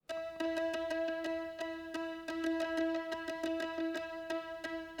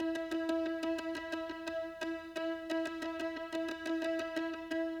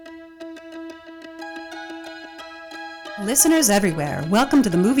Listeners everywhere, welcome to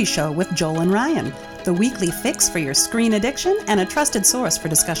the Movie Show with Joel and Ryan, the weekly fix for your screen addiction and a trusted source for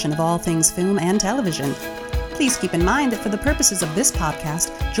discussion of all things film and television. Please keep in mind that for the purposes of this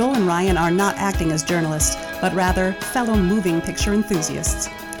podcast, Joel and Ryan are not acting as journalists, but rather fellow moving picture enthusiasts.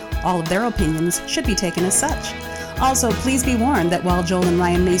 All of their opinions should be taken as such. Also, please be warned that while Joel and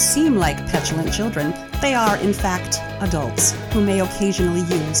Ryan may seem like petulant children, they are, in fact, adults who may occasionally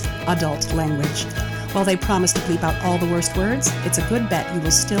use adult language. While they promise to bleep out all the worst words, it's a good bet you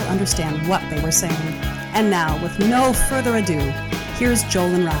will still understand what they were saying. And now, with no further ado, here's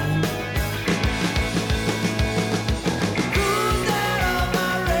Joel and Ryan.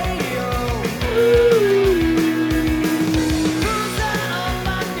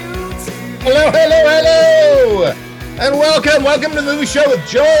 Hello, and welcome to the Movie Show with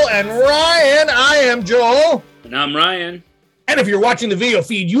Joel and Ryan. I am Joel. And I'm Ryan. And if you're watching the video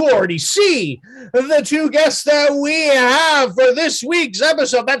feed, you already see the two guests that we have for this week's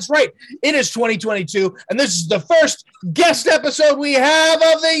episode. That's right. It is 2022, and this is the first guest episode we have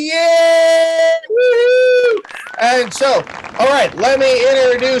of the year. Woo-hoo! And so, all right, let me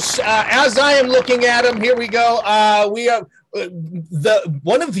introduce, as I am looking at them, here we go. We are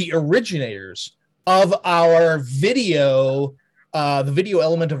one of the originators of our video, the video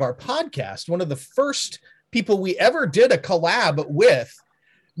element of our podcast, one of the first people we ever did a collab with,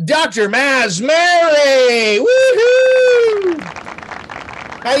 Dr. Maz Mary. Woohoo!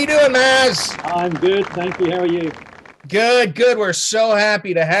 How you doing, Maz? I'm good, thank you. How are you? Good. We're so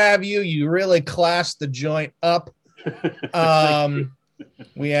happy to have you. You really classed the joint up.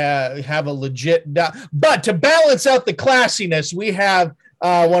 We have a legit, but to balance out the classiness, we have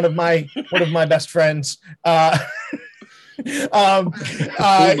one of my best friends. By the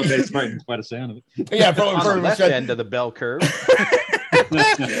sound of it. Yeah, from the left end of the bell curve.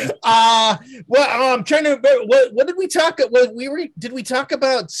 I'm trying to remember, what did we talk about? Did we talk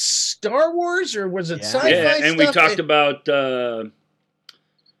about Star Wars, or was it sci-fi? Yeah, and stuff? we talked about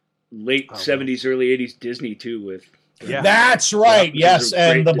late 70s, early 80s Disney too with That's right. Yeah, yes,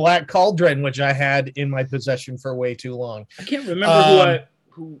 and the Black Cauldron, which I had in my possession for way too long. I can't remember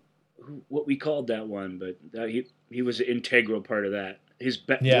what we called that one, but he was an integral part of that. His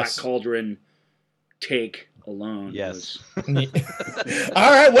Black Cauldron take alone. Yes. All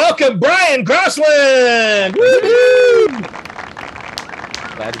right, welcome Brian Crossland. Woo-hoo!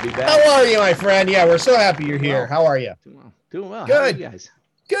 Glad to be back. How are you, my friend? Yeah, we're so happy you're here. How are you? Doing well. Good. How are you guys?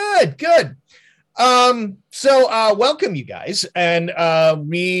 Good. So welcome you guys. And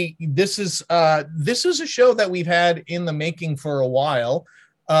this is a show that we've had in the making for a while.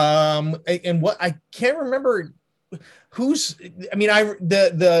 And what I can't remember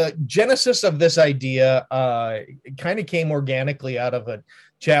the genesis of this idea kind of came organically out of a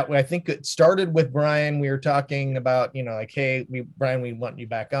chat. I think it started with Brian. We were talking about, hey, Brian, we want you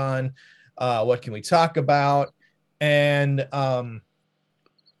back on. What can we talk about? And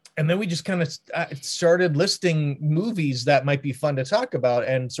then we just kind of started listing movies that might be fun to talk about,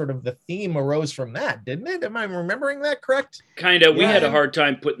 and sort of the theme arose from that, didn't it? Am I remembering that correct? Kind of. We had a hard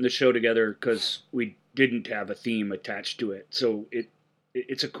time putting the show together because we didn't have a theme attached to it. So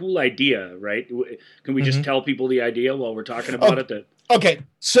it's a cool idea, right? Can we just tell people the idea while we're talking about it? Okay.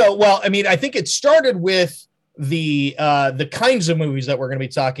 So, I think it started with the kinds of movies that we're going to be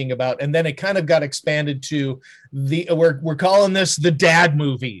talking about, and then it kind of got expanded to we're calling this the dad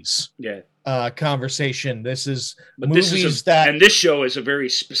movies conversation. This is and this show is a very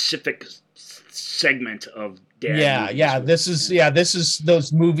specific segment of dad movies. This is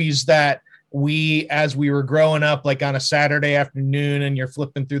those movies that as we were growing up, like on a Saturday afternoon, and you're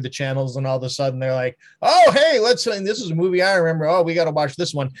flipping through the channels, and all of a sudden they're like, oh, hey, this is a movie I remember. Oh, we got to watch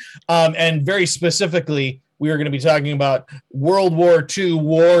this one. And very specifically, we are going to be talking about World War II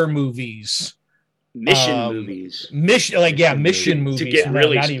war movies. Mission movies. Mission movies. To get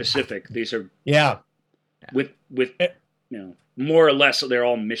really specific. These are with more or less they're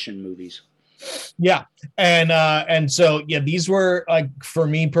all mission movies. Yeah. And so these were, like, for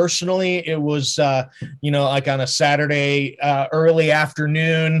me personally, it was like on a Saturday early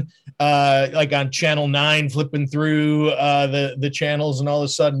afternoon, like on Channel 9, flipping through the channels, and all of a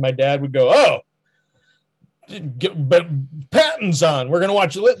sudden my dad would go, oh, but Patton's on. We're gonna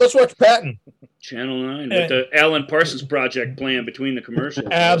let's watch Patton. Channel 9 with the Alan Parsons Project playing between the commercials.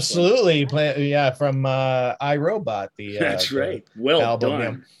 Absolutely, from iRobot. That's right. Well album,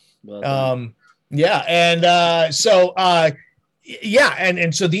 done. Well done. And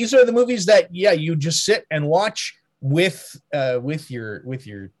so these are the movies that you just sit and watch with your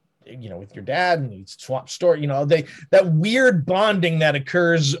dad, and you swap story. That weird bonding that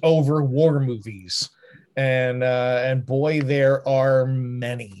occurs over war movies. and boy, there are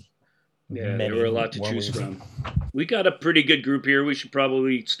many. Yeah, many there were a lot to more choose movies. from. We got a pretty good group here. We should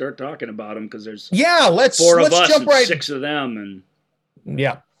probably start talking about them because there's Yeah, let's four of us jump and right. 6 of them, and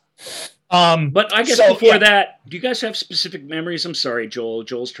Yeah. but I guess so, before yeah. that, do you guys have specific memories? I'm sorry, Joel.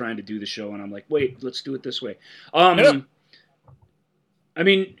 Joel's trying to do the show, and I'm like, wait, let's do it this way. No. I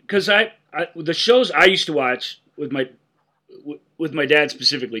mean, because I the shows I used to watch with my dad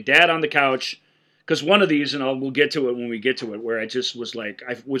specifically, Dad on the couch. Because one of these, and we'll get to it when we get to it, where I just was like,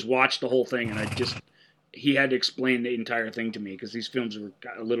 I was watched the whole thing, and he had to explain the entire thing to me because these films were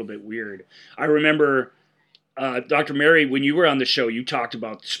a little bit weird. I remember, Dr. Mary, when you were on the show, you talked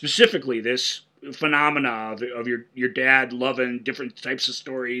about specifically this phenomena of your dad loving different types of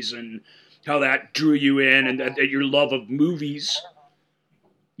stories and how that drew you in, and that your love of movies.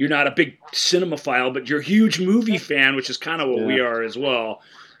 You're not a big cinemaphile, but you're a huge movie fan, which is kind of what we are as well.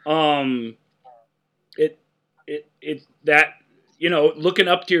 That, you know, looking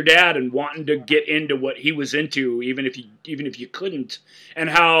up to your dad and wanting to get into what he was into, even if you couldn't, and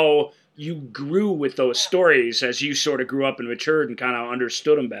how you grew with those stories as you sort of grew up and matured and kind of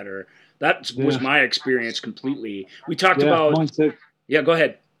understood them better. That was my experience completely. We talked about mine too. Yeah, go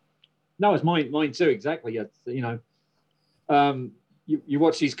ahead. No, it's mine too. Exactly. It's, you know, you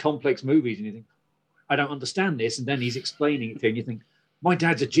watch these complex movies and you think, I don't understand this, and then he's explaining it to you, and you think, my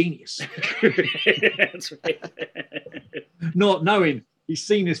dad's a genius. That's right. Not knowing he's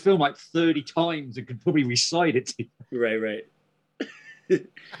seen this film like 30 times and could probably recite it to you. Right.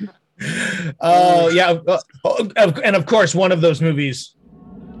 Oh, yeah. And of course, one of those movies.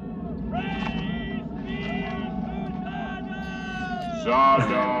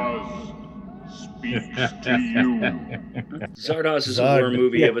 Zardoz speaks to you. Zardoz is a war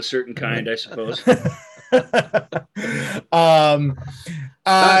movie of a certain kind, I suppose.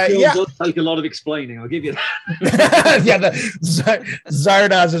 That film Yeah. does take a lot of explaining. I'll give you that. Yeah,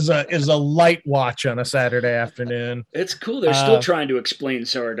 Zardoz is a light watch on a Saturday afternoon. It's cool. They're still trying to explain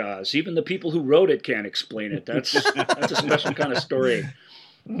Zardoz. Even the people who wrote it can't explain it. That's a special kind of story.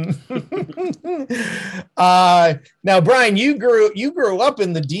 Now, Brian, you grew up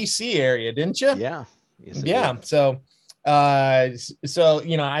in the DC area, didn't you? Yeah. Yes, Yeah. So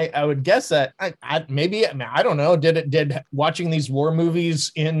you know, I would guess that I don't know. Did watching these war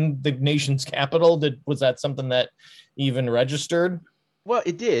movies in the nation's capital, was that something that even registered? Well,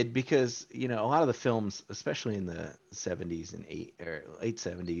 it did, because, you know, a lot of the films, especially in the 70s and late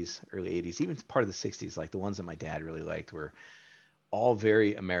 70s, early 80s, even part of the 60s, like the ones that my dad really liked, were all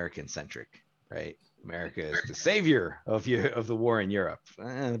very American centric, right? America is the savior of the war in Europe,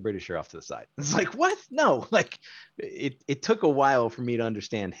 and the British are off to the side. It's like, what? No, like it took a while for me to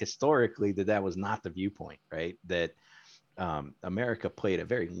understand historically that was not the viewpoint, right? That America played a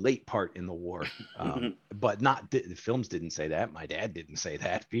very late part in the war, but not the films didn't say that. My dad didn't say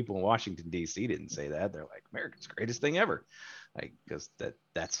that. People in Washington D.C. didn't say that. They're like, America's the greatest thing ever, like, because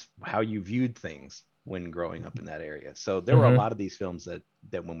that's how you viewed things when growing up in that area. So there were a lot of these films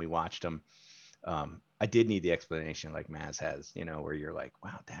that when we watched them, I did need the explanation like Maz has, you know, where you're like,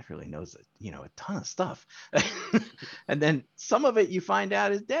 wow, Dad really knows, you know, a ton of stuff. And then some of it you find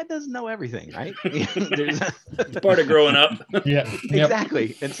out is Dad doesn't know everything, right? It's part of growing up. Yeah,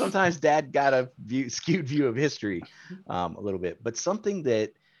 exactly. And sometimes Dad got a skewed view of history a little bit, but something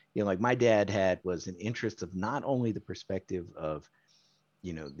that, you know, like my dad had was an interest of not only the perspective of,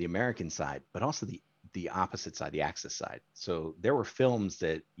 you know, the American side, but also the opposite side, the Axis side. So there were films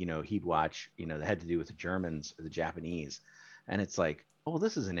that, you know, he'd watch, you know, that had to do with the Germans or the Japanese. And it's like, oh,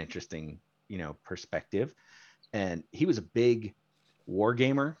 this is an interesting, you know, perspective. And he was a big war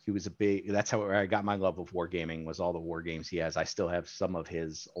gamer. That's how I got my love of war gaming, was all the war games he has. I still have some of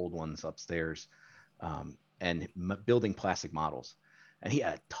his old ones upstairs, and building plastic models. And he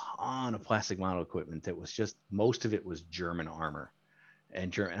had a ton of plastic model equipment that was just, most of it was German armor.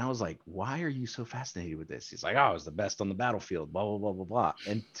 And I was like, why are you so fascinated with this? He's like, oh, I was the best on the battlefield, blah, blah, blah, blah, blah.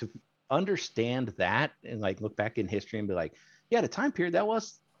 And to understand that and like look back in history and be like, yeah, the time period, that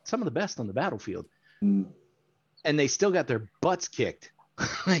was some of the best on the battlefield. And they still got their butts kicked.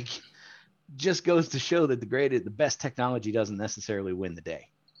 Like, just goes to show that the best technology doesn't necessarily win the day,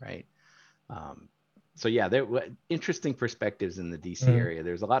 right? So yeah, there were interesting perspectives in the DC area.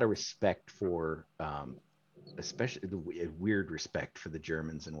 There's a lot of respect for, especially the weird respect for the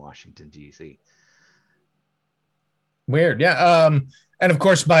Germans in Washington, D.C. Weird. Yeah. And of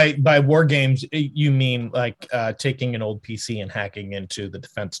course, by war games, you mean like taking an old PC and hacking into the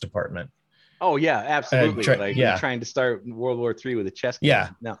Defense Department. Oh yeah, absolutely. Try- yeah. You're trying to start World War III with a chess game. Yeah.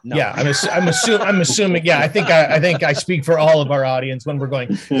 No. Yeah, I'm assuming. Yeah, I think I speak for all of our audience when we're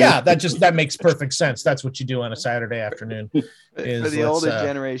going. Yeah, that makes perfect sense. That's what you do on a Saturday afternoon. For Is the let's, older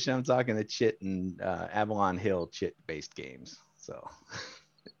generation, I'm talking the chit and Avalon Hill chit based games. So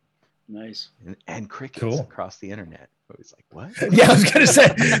Nice. and crickets Cool. across the internet. I was like, what? Yeah, I was gonna say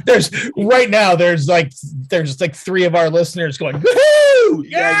there's like 3 of our listeners going, woohoo!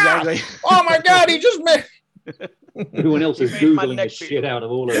 Yeah, exactly. Oh my god, he just made. Everyone else is You made my Googling the neck shit out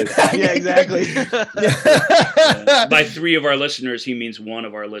of all of this. Yeah, exactly. By 3 of our listeners, he means one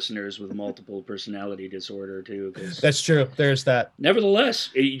of our listeners with multiple personality disorder too. 'Cause That's true. There's that. nevertheless,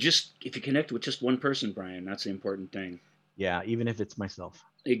 if you connect with just one person, Brian, that's the important thing. Yeah, even if it's myself.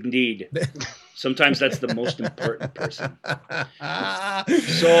 Indeed. Sometimes that's the most important person.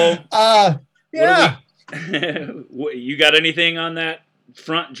 So, yeah. You got anything on that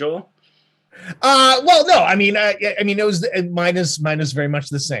front, Joel? Well, no, I mean, it was mine is very much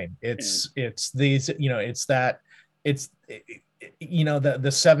the same. It's these, the 70s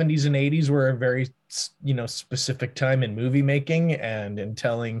and 80s were a very, specific time in movie making and in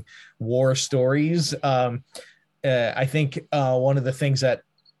telling war stories. I think one of the things that,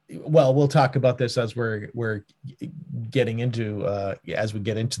 well, we'll talk about this as we're getting into as we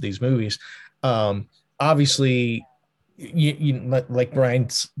get into these movies. Obviously, like Brian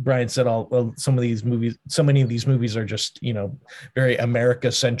said, so many of these movies are just very America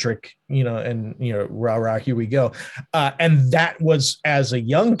centric, and rah, here we go, and that was, as a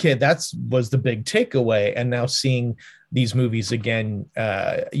young kid, was the big takeaway. And now seeing these movies again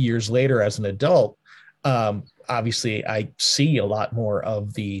years later as an adult, obviously I see a lot more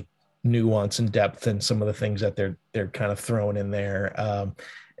of the nuance and depth and some of the things that they're kind of throwing in there,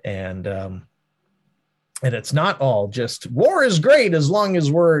 and it's not all just war is great as long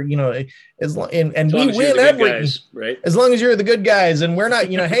as we're and we win every guys, right? As long as you're the good guys and we're not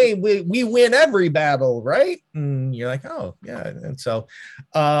hey, we win every battle, right? And you're like, oh yeah. And so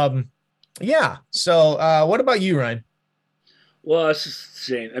yeah, so what about you, Ryan? Well, it's the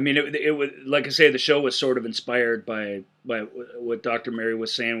same. I mean, it was, like I say, the show was sort of inspired by what Dr. Mary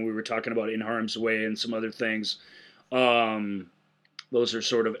was saying. We were talking about In Harm's Way and some other things. Those are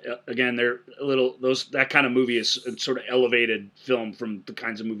sort of, again, they're a little, that kind of movie is sort of elevated film from the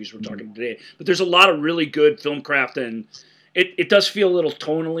kinds of movies we're talking today. But there's a lot of really good film craft, and it does feel a little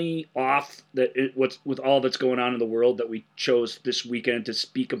tonally off with all that's going on in the world, that we chose this weekend to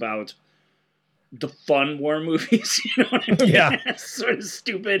speak about the fun war movies. You know what I mean? Yeah. It's sort of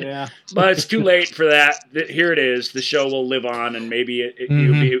stupid. Yeah. But it's too late for that. Here it is. The show will live on, and maybe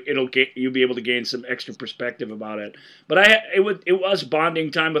you'll be able to gain some extra perspective about it. But it was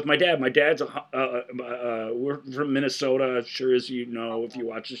bonding time with my dad. My dad's we're from Minnesota, sure as you know if you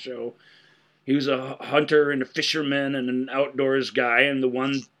watch the show. He was a hunter and a fisherman and an outdoors guy, and the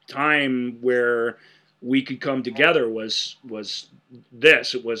one time where we could come together was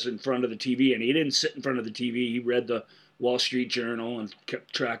it was in front of the TV, and he didn't sit in front of the TV. He read the Wall Street Journal and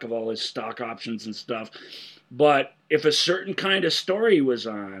kept track of all his stock options and stuff. But if a certain kind of story was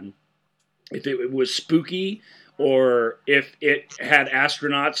on, if it was spooky, or if it had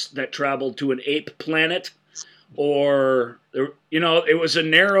astronauts that traveled to an ape planet, or it was a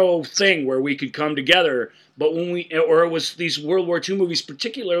narrow thing where we could come together. But or it was these World War II movies,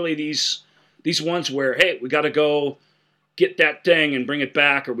 particularly these ones where, hey, we got to go get that thing and bring it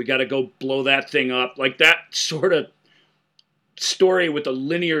back, or we got to go blow that thing up. Like that sort of story with a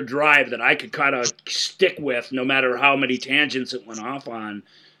linear drive that I could kind of stick with no matter how many tangents it went off on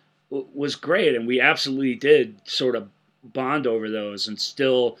was great. And we absolutely did sort of bond over those. And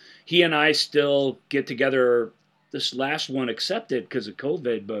he and I still get together. This last one accepted because of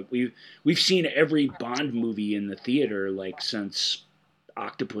COVID, but we've seen every Bond movie in the theater like since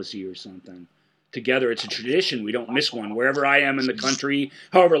Octopussy or something. Together, it's a tradition. We don't miss one. Wherever I am in the country,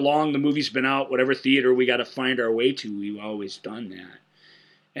 however long the movie's been out, whatever theater we got to find our way to, we've always done that.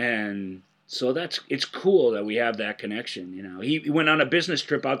 And so it's cool that we have that connection. He went on a business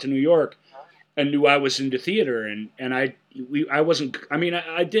trip out to New York and knew I was into theater, and I wasn't. I mean,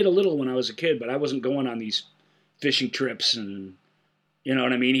 I did a little when I was a kid, but I wasn't going on these fishing trips, and you know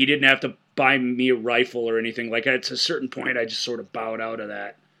what I mean. He didn't have to buy me a rifle or anything. Like at a certain point, I just sort of bowed out of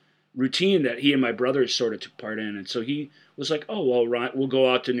that routine that he and my brothers sort of took part in. And so he was like, oh, well, Ryan, we'll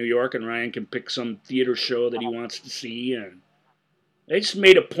go out to New York and Ryan can pick some theater show that he wants to see. And they just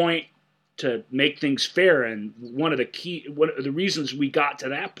made a point to make things fair. And one of the reasons we got to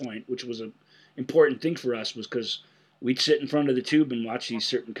that point, which was an important thing for us, was because we'd sit in front of the tube and watch these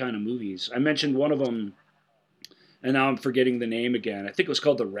certain kind of movies. I mentioned one of them and now I'm forgetting the name again. I think it was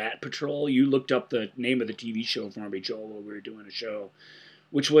called the Rat Patrol. You looked up the name of the TV show for me, Joel, while we were doing a show,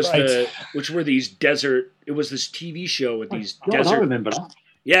 which was which were these desert. It was this TV show with these desert. I remember that.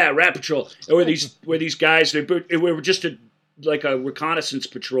 Yeah, Rat Patrol. Where these guys? They were just a reconnaissance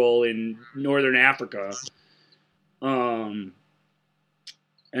patrol in northern Africa. And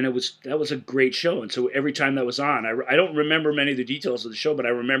that was a great show. And so every time that was on, I don't remember many of the details of the show, but I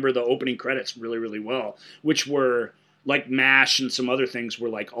remember the opening credits really, really well, which were like MASH and some other things were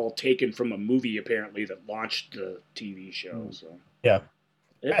like all taken from a movie apparently that launched the TV show. So yeah.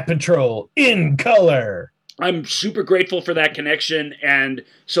 Rat Patrol in color. I'm super grateful for that connection, and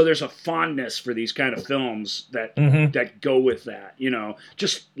so there's a fondness for these kind of films that that go with that,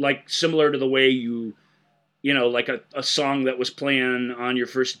 just like similar to the way like a song that was playing on your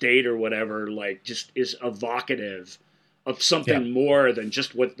first date or whatever, like just is evocative of something more than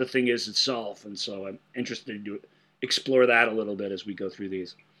just what the thing is itself. And so I'm interested to explore that a little bit as we go through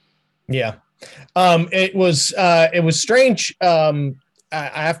these. Yeah. It was strange.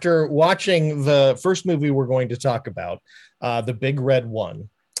 After watching the first movie we're going to talk about, The Big Red One,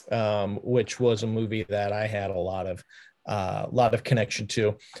 which was a movie that I had a lot of connection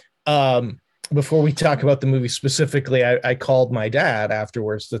to. Before we talk about the movie specifically, I called my dad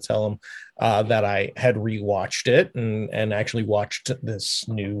afterwards to tell him that I had rewatched it and actually watched this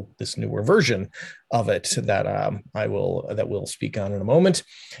newer version of it that we'll speak on in a moment.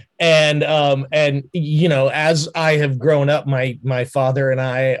 And as I have grown up, my father and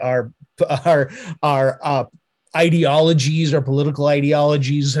I our ideologies or political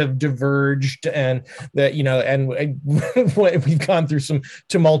ideologies have diverged, and that we've gone through some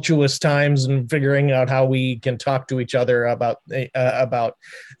tumultuous times and figuring out how we can talk to each other about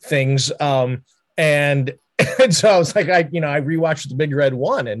things, and so I was like, I rewatched The Big Red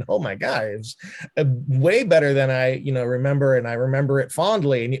One, and oh my god, it's way better than I remember, and I remember it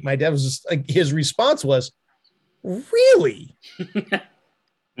fondly. And my dad was just like, his response was, "Really?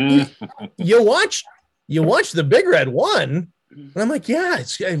 You watched The Big Red One?" And I'm like, "Yeah,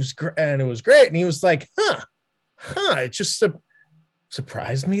 it was great," and it was great. And he was like, "Huh? It just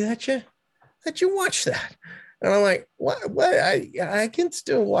surprised me that you watched that." And I'm like, "What? I can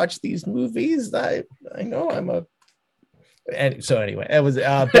still watch these movies. I know I'm a." And so anyway, it was.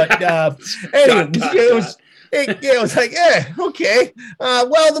 Anyway, it was like, okay.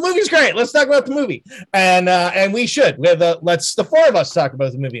 Well, the movie's great. Let's talk about the movie, and we should. Let's the four of us talk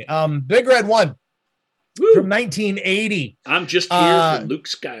about the movie. Big Red One. Woo. From 1980. I'm just here for Luke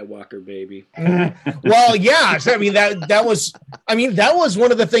Skywalker, baby. Well, yeah. So, that was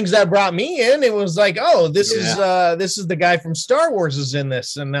one of the things that brought me in. It was like, oh, this is the guy from Star Wars is in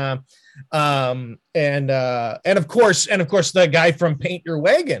this, and of course the guy from Paint Your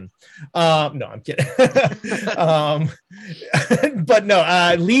Wagon. No, I'm kidding. But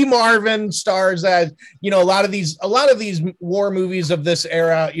no, Lee Marvin stars as, a lot of these war movies of this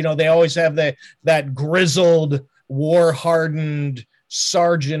era, they always have that grizzled, war-hardened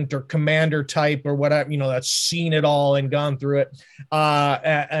sergeant or commander type or whatever, that's seen it all and gone through it.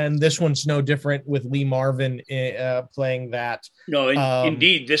 And this one's no different with Lee Marvin playing that. No,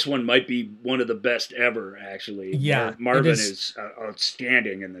 indeed, this one might be one of the best ever, actually. Yeah. Marvin is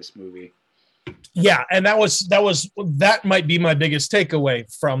outstanding in this movie. Yeah, and that might be my biggest takeaway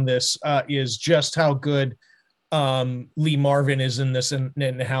from this, is just how good Lee Marvin is in this,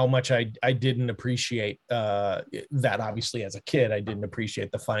 and how much I didn't appreciate that. Obviously, as a kid, I didn't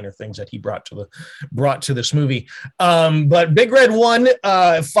appreciate the finer things that he brought to this movie. But Big Red One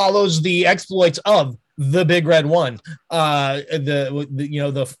follows the exploits of the Big Red One.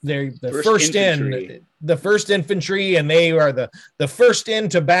 The first infantry, and they are the first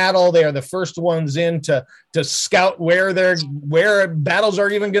into battle. They are the first ones in to scout where battles are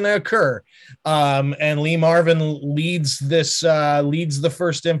even going to occur. And Lee Marvin leads the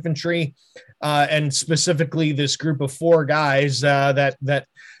first infantry, and specifically this group of four guys that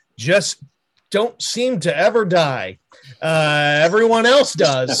just don't seem to ever die. Everyone else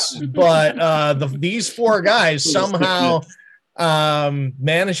does, but these four guys somehow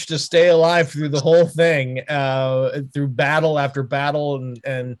managed to stay alive through the whole thing, through battle after battle,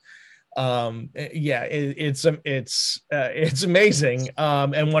 and it's amazing.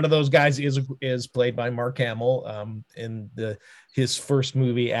 And one of those guys is played by Mark Hamill in his first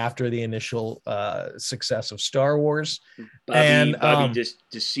movie after the initial success of Star Wars. Bobby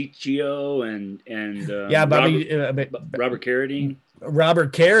DeCiccio and Robert Carradine.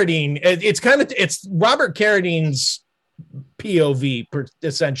 Robert Carradine. It's Robert Carradine's POV,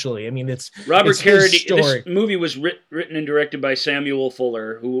 essentially. I mean, Robert it's his Carradine. story. This movie was written and directed by Samuel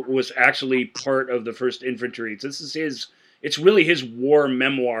Fuller, who was actually part of the First Infantry. This is his. It's really his war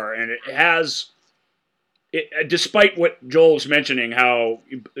memoir, and it has. Despite what Joel's mentioning, how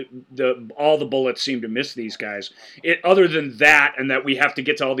all the bullets seem to miss these guys. Other than that, and that we have to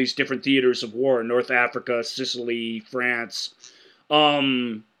get to all these different theaters of war: North Africa, Sicily, France.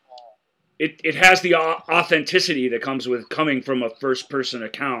 It has the authenticity that comes with coming from a first-person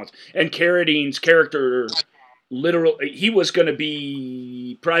account. And Carradine's character, he was going to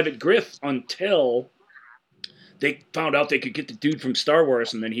be Private Griff until they found out they could get the dude from Star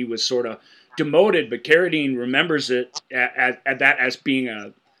Wars, and then he was sort of demoted. But Carradine remembers it at that as being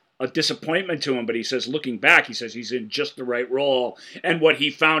a disappointment to him. But he says, looking back, he says he's in just the right role. And what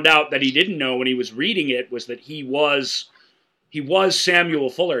he found out that he didn't know when he was reading it was that he was Samuel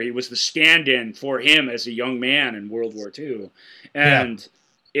Fuller. He was the stand-in for him as a young man in World War II. And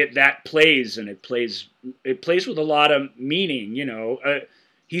that plays, and it plays with a lot of meaning, you know.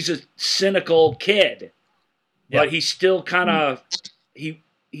 He's a cynical kid, but he's still kind of, he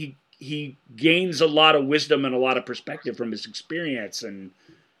gains a lot of wisdom and a lot of perspective from his experience. And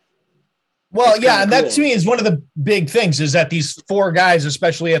well, yeah, and cool. that to me is one of the big things, is that these four guys,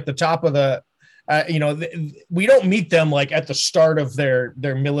 especially at the top of the, we don't meet them like at the start of their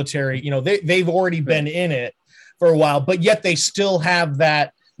military. You know, they've already been in it for a while, but yet they still have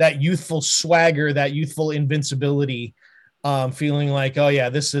that youthful swagger, that youthful invincibility, feeling like, oh yeah,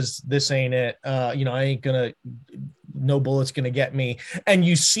 this ain't it. I ain't gonna. No bullet's going to get me. And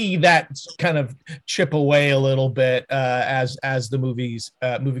you see that kind of chip away a little bit as the movie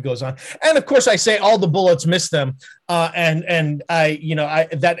goes on. And of course I say all the bullets miss them. And I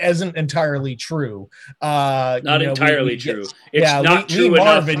that isn't entirely true. Not entirely true. It's not true Lee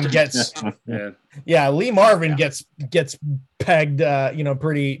enough. Marvin gets, Lee Marvin gets pegged,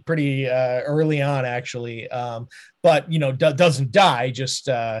 pretty early on actually. But doesn't die,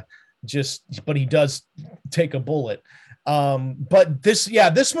 but he does take a bullet. But this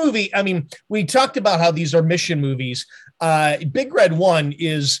movie, I mean, we talked about how these are mission movies. Big Red 1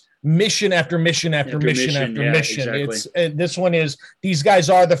 is mission after mission after mission after mission. Exactly. This one is, these guys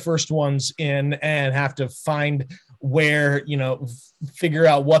are the first ones in and have to find where, figure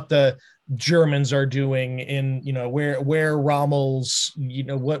out what the Germans are doing in, where Rommel's,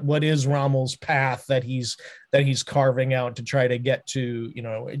 what is Rommel's path that he's carving out to try to get to,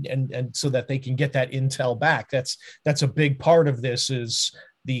 and so that they can get that intel back. That's a big part of this, is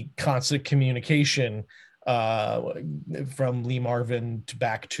the constant communication from Lee Marvin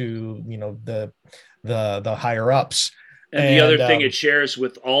back to, the higher ups. And the other thing it shares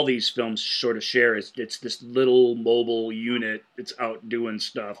with all these films sort of share is it's this little mobile unit that's out doing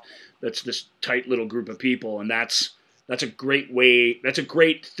stuff. That's this tight little group of people. And that's a great way. That's a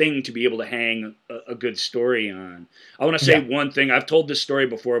great thing to be able to hang a good story on. I want to say one thing. I've told this story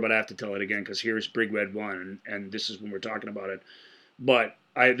before, but I have to tell it again, because here's Big Red 1, and this is when we're talking about it. But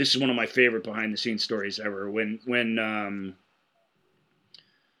this is one of my favorite behind the scenes stories ever. When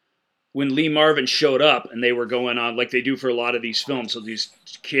Lee Marvin showed up, and they were going on like they do for a lot of these films. So these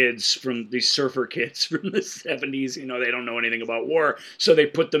surfer kids from the 70s, they don't know anything about war. So they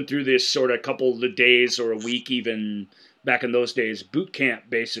put them through this sort of couple of days or a week, even back in those days, boot camp,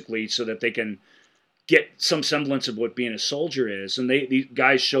 basically, so that they can get some semblance of what being a soldier is. And these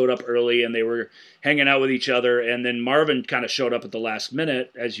guys showed up early, and they were hanging out with each other. And then Marvin kind of showed up at the last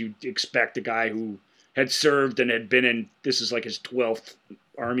minute, as you'd expect a guy who had served and had been in, this is like his 12th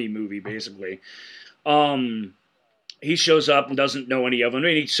Army movie, basically. He shows up and doesn't know any of them. I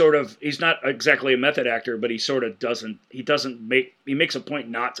mean, he's not exactly a method actor, but he makes a point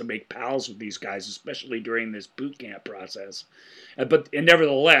not to make pals with these guys, especially during this boot camp process. But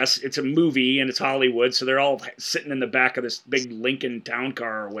nevertheless, it's a movie and it's Hollywood, so they're all sitting in the back of this big Lincoln town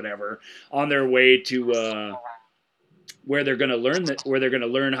car or whatever, on their way to where they're going to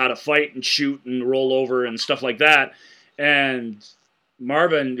learn how to fight and shoot and roll over and stuff like that. And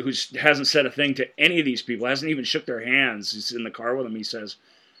Marvin, who hasn't said a thing to any of these people, hasn't even shook their hands. He's in the car with them. He says,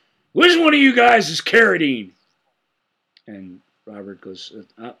 "Which one of you guys is Carradine?" And Robert goes,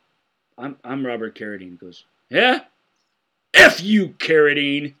 I'm Robert Carradine. He goes, "Yeah? F you,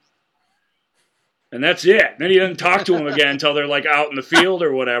 Carradine." And that's it. Then he doesn't talk to him again until they're like out in the field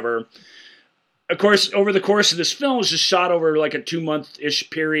or whatever. Of course, over the course of this film, it's just shot over like a 2-month-ish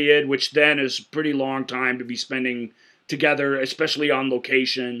period, which then is a pretty long time to be spending together, especially on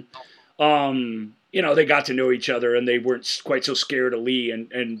location. They got to know each other, and they weren't quite so scared of Lee.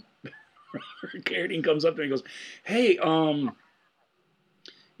 And Carradine comes up and he goes, "Hey,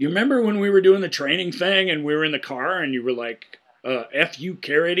 You remember when we were doing the training thing and we were in the car and you were like, F you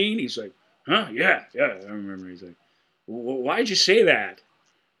carotene? He's like, huh? Yeah, I remember. He's like, why'd you say that?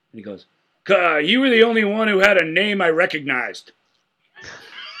 And he goes, you were the only one who had a name I recognized.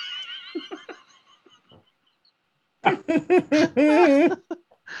 That's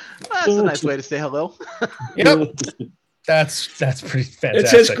a nice way to say hello. Yep. That's pretty fantastic.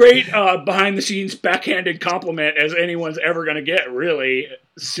 It's as great behind the scenes backhanded compliment as anyone's ever going to get. Really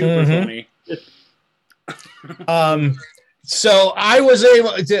super funny. So I was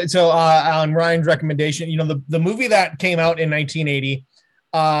able to, on Ryan's recommendation, the movie that came out in 1980,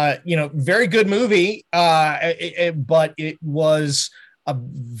 very good movie, but it was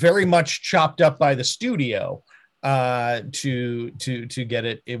very much chopped up by the studio to get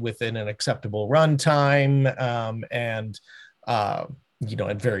it within an acceptable runtime, and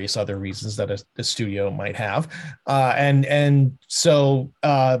various other reasons that a studio might have, and so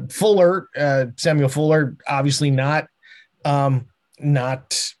Samuel Fuller, obviously not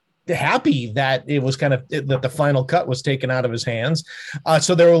happy that it was that the final cut was taken out of his hands.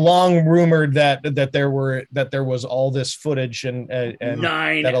 So there were long rumored that there was all this footage and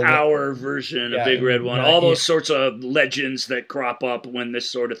 9-hour version of Big Red One, all those sorts of legends that crop up when this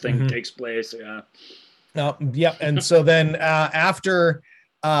sort of thing takes place. Yeah. Yep. And so then after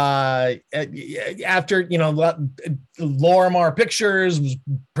Lorimar Pictures was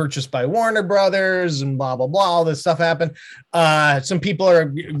purchased by Warner Brothers and blah blah blah, all this stuff happened. Some people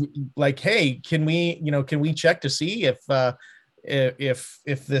are like, hey, can we check to see if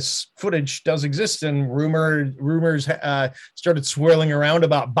this footage does exist? And rumors started swirling around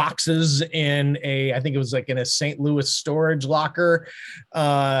about boxes in I think it was like in a St. Louis storage locker,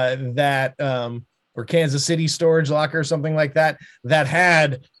 or Kansas City storage locker or something like that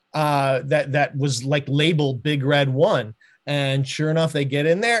had that was like labeled Big Red One. And sure enough, they get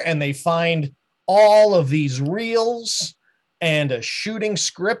in there and they find all of these reels and a shooting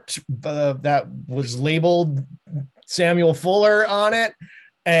script that was labeled Samuel Fuller on it.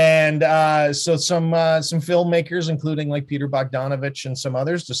 And so some filmmakers, including like Peter Bogdanovich and some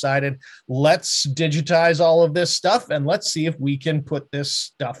others, decided, let's digitize all of this stuff and let's see if we can put this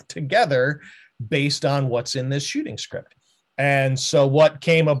stuff together based on what's in this shooting script. And so what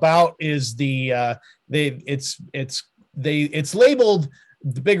came about is it's labeled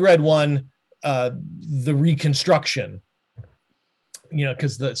the Big Red One, the reconstruction,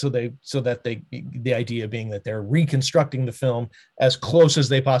 because the idea being that they're reconstructing the film as close as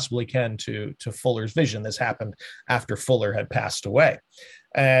they possibly can to Fuller's vision. This happened after Fuller had passed away.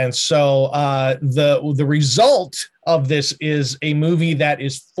 And so the result of this is a movie that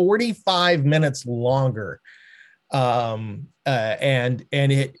is 45 minutes longer, and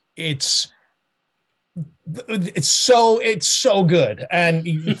it's so good.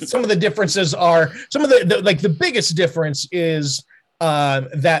 And some of the differences are the biggest difference is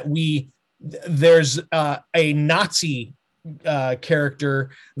that there's a Nazi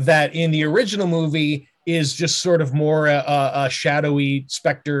character that in the original movie is just sort of more a shadowy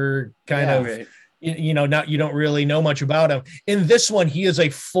specter kind of, right. You don't really know much about him. In this one, he is a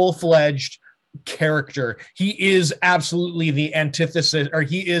full-fledged character. He is absolutely the antithesis, or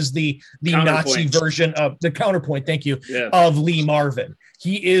he is the Nazi version of the counterpoint. Thank you. Yeah. Of Lee Marvin.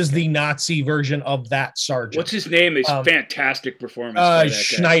 He is the Nazi version of that sergeant. What's his name? Is fantastic performance.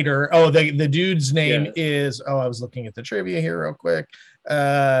 Schneider. Guy. Oh, the dude's name is. Oh, I was looking at the trivia here real quick.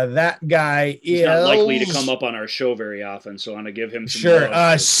 That guy He's not likely to come up on our show very often, so I want to give him some.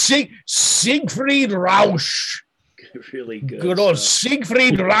 Sure. Siegfried Rausch. Really good old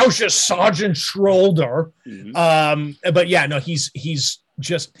Siegfried Rausch as Sergeant Schroeder. Mm-hmm. But yeah, no, he's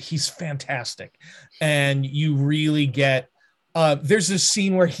fantastic, and you really get. There's this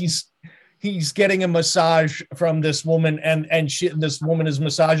scene where he's getting a massage from this woman, and this woman is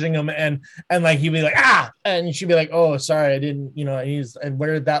massaging him, and like he'd be like, and she'd be like, oh, sorry, I didn't, and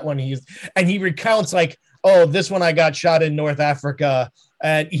where did that one and he recounts like, oh, this one I got shot in North Africa,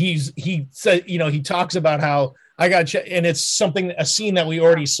 and he said, he talks about how I got and it's a scene that we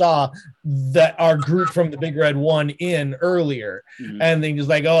already saw that our group from the Big Red One in earlier. Mm-hmm. And then he's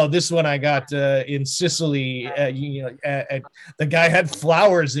like, oh, this one I got in Sicily. The guy had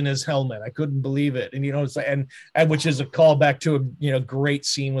flowers in his helmet. I couldn't believe it. And, it's like, and which is a callback to a, great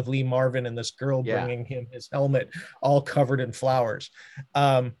scene with Lee Marvin and this girl bringing him his helmet all covered in flowers.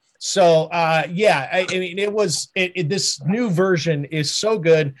 So yeah, I mean, this new version is so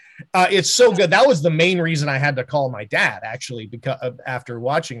good. It's so good. That was the main reason I had to call my dad, actually, because after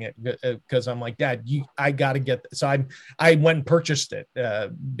watching it, because I'm like, Dad, I got to get this. So I went and purchased it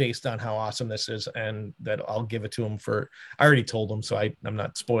based on how awesome this is, and that I'll give it to him for. I already told him, so I'm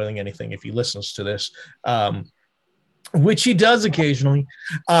not spoiling anything if he listens to this. Which he does occasionally,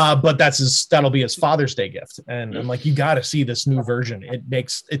 but that'll be his Father's Day gift. And I'm like, you got to see this new version.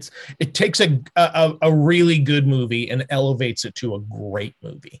 It takes a really good movie and elevates it to a great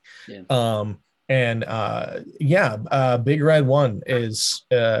movie. Yeah. Big Red One is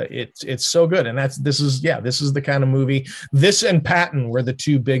it's so good, and this is the kind of movie. This and Patton were the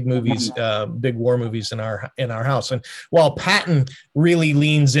two big movies, big war movies in our house. And while Patton really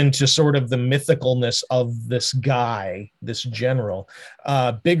leans into sort of the mythicalness of this guy, this general,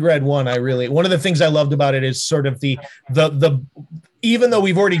 Big Red One, one of the things I loved about it is sort of the even though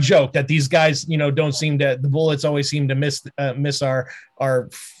we've already joked that these guys, the bullets always seem to miss our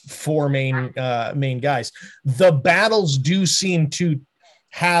four main guys. The battles do seem to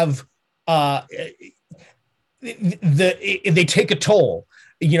have they take a toll.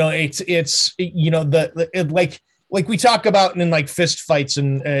 Like we talk about in like fist fights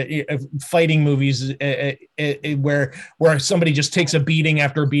and fighting movies where somebody just takes a beating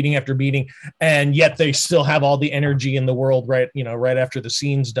after beating after beating, and yet they still have all the energy in the world right after the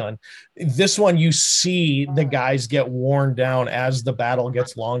scene's done. This one, you see the guys get worn down as the battle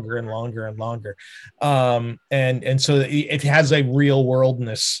gets longer and longer and longer. And so it has a real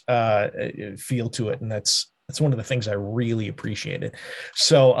worldness feel to it. And that's one of the things I really appreciated.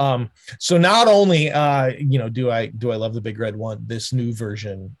 So not only do I love the Big Red One, this new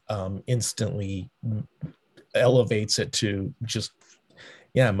version instantly elevates it to just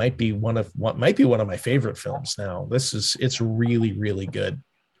might be one of my favorite films now. It's really, really good.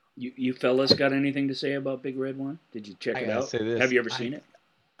 You fellas got anything to say about Big Red One? Did you check it out? Have you ever seen it?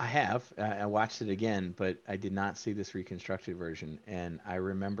 I have. I watched it again, but I did not see this reconstructed version. And I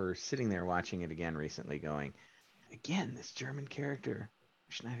remember sitting there watching it again recently going, again, this German character,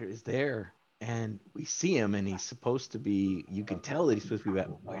 Schneider, is there. And we see him, and he's supposed to be, you can tell that he's supposed to be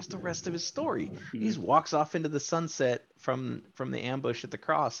about, where's the rest of his story? Mm-hmm. He just walks off into the sunset from the ambush at the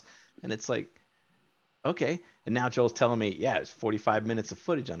cross. And it's like, okay. And now Joel's telling me, it's 45 minutes of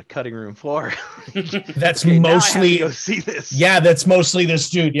footage on a cutting room floor. That's okay, mostly go see this. Yeah, that's mostly this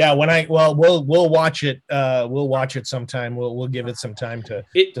dude. Yeah, we'll watch it. We'll watch it sometime. We'll give it some time to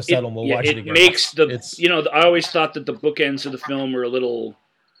settle. We'll watch it again. It makes I always thought that the bookends of the film were a little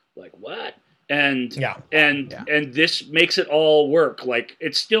like what? And this makes it all work. Like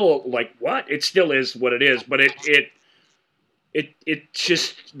it's still like what? It still is what it is, but it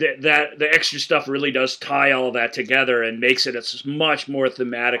just that the extra stuff really does tie all that together and makes it a much more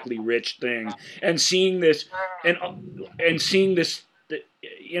thematically rich thing. And seeing this and seeing this,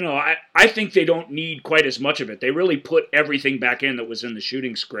 I think they don't need quite as much of it. They really put everything back in that was in the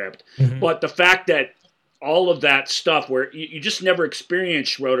shooting script. Mm-hmm. But the fact that all of that stuff where you just never experience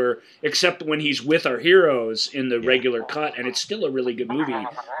Schroeder except when he's with our heroes in the regular cut, and it's still a really good movie.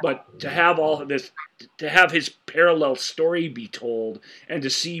 But to have all of this, to have his parallel story be told, and to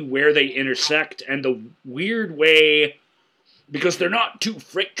see where they intersect, and the weird way, because they're not two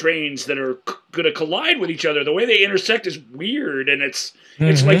freight trains that are going to collide with each other. The way they intersect is weird, and it's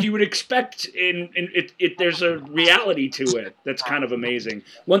like you would expect. There's a reality to it that's kind of amazing.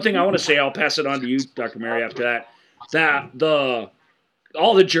 One thing I want to say, I'll pass it on to you, Dr. Mary, after that.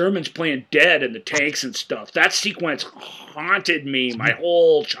 All the Germans playing dead in the tanks and stuff. That sequence haunted me my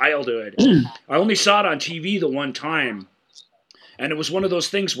whole childhood. I only saw it on TV the one time, and it was one of those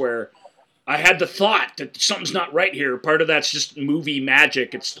things where I had the thought that something's not right here. Part of that's just movie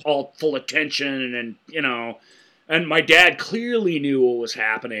magic. It's all full of tension and my dad clearly knew what was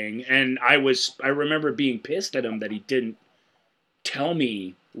happening. And I remember being pissed at him that he didn't tell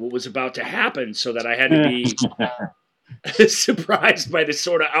me what was about to happen so that I had to be surprised by this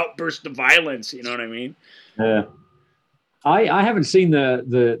sort of outburst of violence. You know what I mean? Yeah. I haven't seen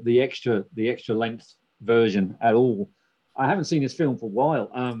the extra length version at all. I haven't seen this film for a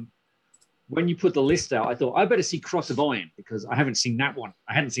while. When you put the list out, I thought I better see Cross of Iron because I haven't seen that one.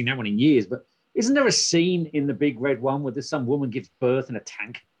 I hadn't seen that one in years. But isn't there a scene in the Big Red One where some woman gives birth in a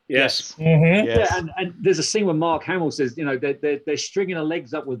tank? Yes. Mm-hmm. Yes. Yeah, and there's a scene where Mark Hamill says, they're stringing her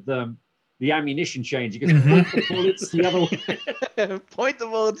legs up with the ammunition change. You can point the bullets the other way. Point the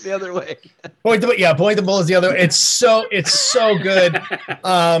bullets the other way. Point the bullets the other way. It's so good.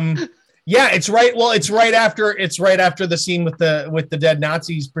 Yeah, it's right. Well, it's right after the scene with the dead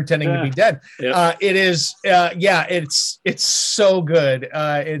Nazis pretending to be dead. Yeah. It is. Yeah, it's so good.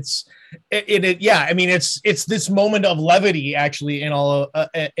 Yeah. I mean, it's this moment of levity actually in all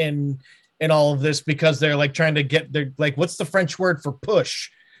of this, because they're like trying to they're like, what's the French word for push?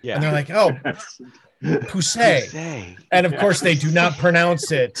 Yeah. And they're like, oh, poussé. And of course they do not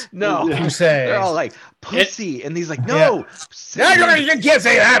pronounce it. No, Poussé. they're all like pussy, and he's like, no, No, you can't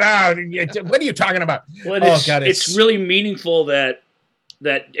say that. What are you talking about? Well, God, it's really meaningful that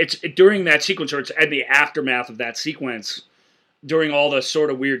it's during that sequence, or it's at the aftermath of that sequence, during all the sort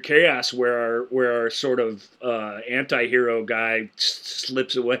of weird chaos where our sort of anti-hero guy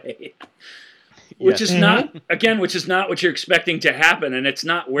slips away. Which is not what you're expecting to happen, and it's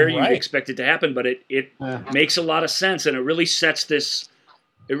not where you expect it to happen, but it makes a lot of sense, and it really sets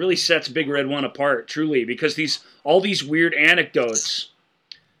Big Red One apart, truly, because all these weird anecdotes,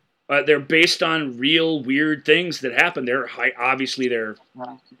 they're based on real weird things that happen. They're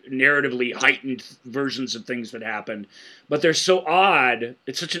narratively heightened versions of things that happened, but they're so odd.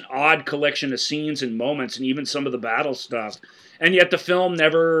 It's such an odd collection of scenes and moments, and even some of the battle stuff, and yet the film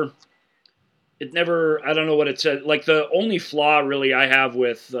never. I don't know what it said. Like, the only flaw really I have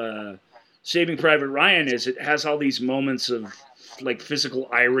with Saving Private Ryan is it has all these moments of like physical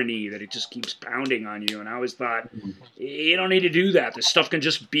irony that it just keeps pounding on you. And I always thought, you don't need to do that. This stuff can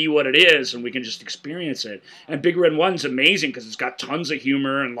just be what it is, and we can just experience it. And Big Red One's amazing because it's got tons of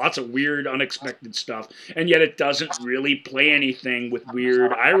humor and lots of weird, unexpected stuff. And yet it doesn't really play anything with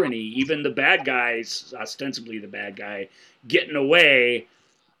weird irony. Even the bad guys, ostensibly the bad guy, getting away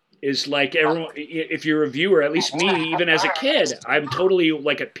is like everyone. If you're a viewer, at least me, even as a kid, I'm totally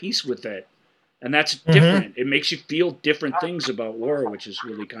like at peace with it, and that's different. It makes you feel different things about war, which is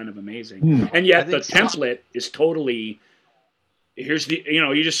really kind of amazing. And yet the template is totally. Here's the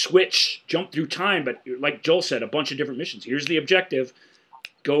you just jump through time, but like Joel said, a bunch of different missions. Here's the objective.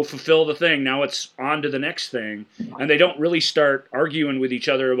 Go fulfill the thing. Now it's on to the next thing, and they don't really start arguing with each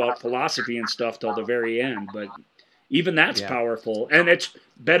other about philosophy and stuff till the very end, but. Even that's powerful, and it's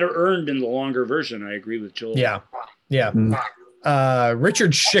better earned in the longer version. I agree with Joel. Yeah.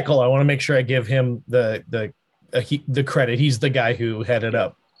 Richard Schickel, I want to make sure I give him the credit. He's the guy who headed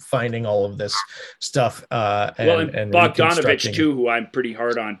up finding all of this stuff. And Bogdanovich too, who I'm pretty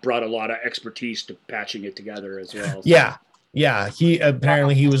hard on, brought a lot of expertise to patching it together as well. So. Yeah. He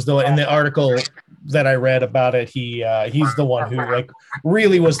was the one in the article that I read about it. He's the one who like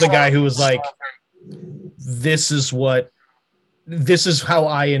really was the guy who was like, this is how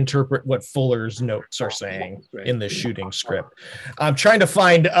I interpret what Fuller's notes are saying in the shooting script. I'm trying to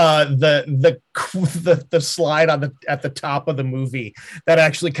find the slide at the top of the movie that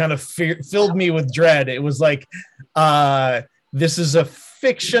actually kind of filled me with dread. It was like, this is a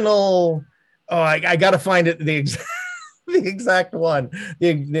fictional. Oh, I got to find it the exact one, the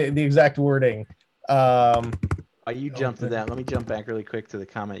exact wording. You jumped to that. Let me jump back really quick to the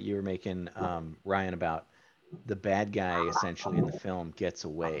comment you were making, Ryan, about the bad guy essentially in the film gets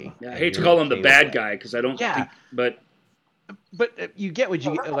away. Yeah, I hate to call him the bad guy because I don't think, but you get what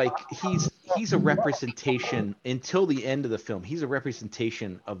you get. Like he's a representation until the end of the film. He's a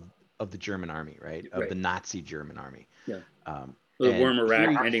representation of the German army, right? Of the Nazi German army. Yeah. The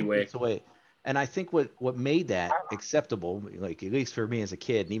Wehrmacht anyway. Away. And I think what made that acceptable, like at least for me as a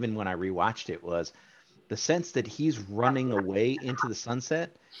kid, and even when I rewatched it, was the sense that he's running away into the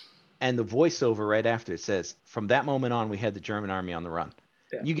sunset, and the voiceover right after it says, "From that moment on, we had the German army on the run."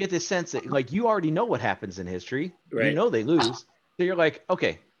 Yeah. You get this sense that like you already know what happens in history. Right. You know they lose, so you're like,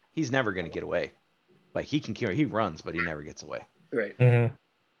 okay, he's never going to get away. Like he runs, but he never gets away. Right. Mm-hmm.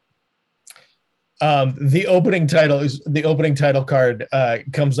 The opening title card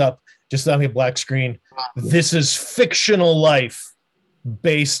comes up just on the black screen. This is fictional life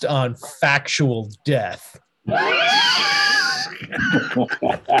based on factual death. and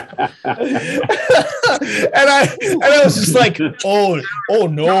I was just like, oh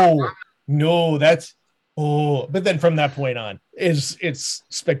no, that's but then from that point on it's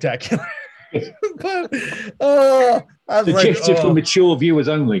spectacular. But suggested for mature viewers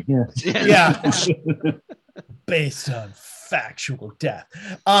only. Yeah. Based on factual death.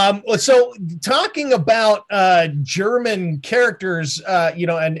 So talking about German characters,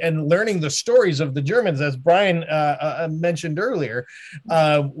 and learning the stories of the Germans, as Brian mentioned earlier,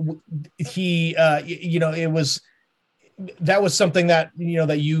 that was something that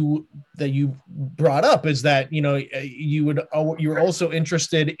you brought up, is that you're also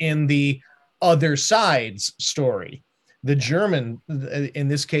interested in the other side's story, the German, in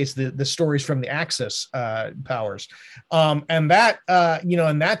this case, the stories from the Axis powers, and that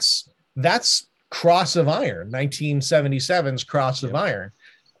and That's Cross of Iron, 1977's Cross of Iron.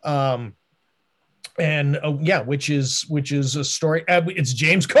 Which is a story. It's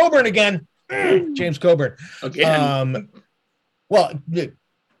James Coburn again. James Coburn. Again.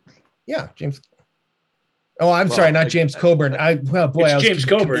 James. Oh, I'm sorry, not James Coburn. It's James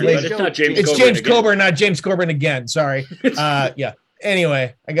Coburn, but it's not James Coburn. It's James Coburn, not James Coburn again. Sorry.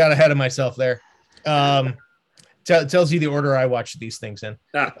 Anyway, I got ahead of myself there. Tells you the order I watch these things in.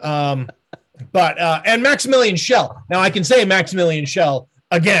 And Maximilian Schell. Now I can say Maximilian Schell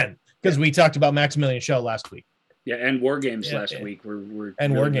again because we talked about Maximilian Schell last week. Yeah, and War Games last week. We're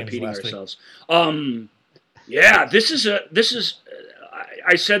and really War Games repeating last ourselves. This is.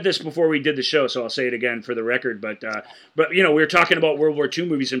 I said this before we did the show, so I'll say it again for the record. But we were talking about World War II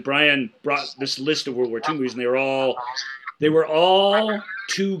movies, and Brian brought this list of World War II movies, and they were all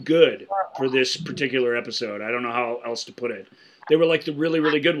too good for this particular episode. I don't know how else to put it. They were like the really,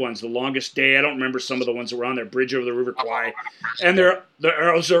 really good ones. The Longest Day. I don't remember some of the ones that were on there. Bridge over the River Kwai. And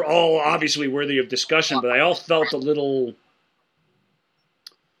those are all obviously worthy of discussion, but I all felt a little...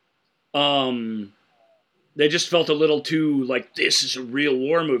 They just felt a little too like, this is a real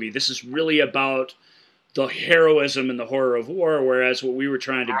war movie. This is really about the heroism and the horror of war, whereas what we were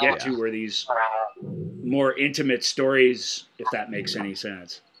trying to get to were these more intimate stories, if that makes any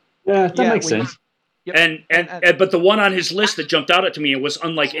sense. Yeah, that makes sense. Yep. And but the one on his list that jumped out at me, it was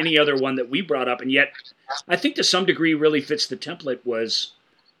unlike any other one that we brought up, and yet I think to some degree really fits the template was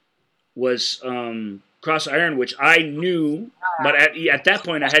Cross Iron, which I knew, but at that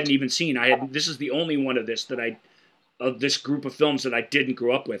point I hadn't even seen. This is the only one of this of this group of films that I didn't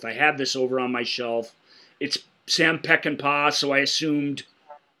grow up with. I had this over on my shelf. It's Sam Peckinpah, so I assumed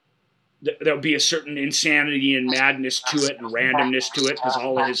there would be a certain insanity and madness to it and randomness to it because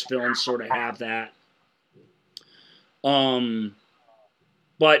all of his films sort of have that.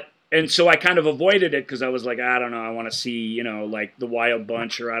 And so I kind of avoided it because I was like, I don't know, I want to see, like The Wild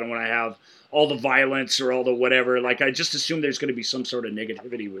Bunch, or I don't want to have all the violence or all the whatever. Like, I just assume there's going to be some sort of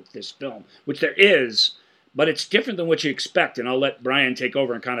negativity with this film, which there is, but it's different than what you expect. And I'll let Brian take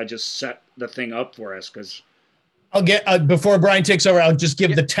over and kind of just set the thing up for us because I'll get before Brian takes over. I'll just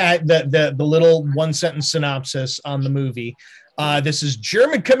give the little one sentence synopsis on the movie. This is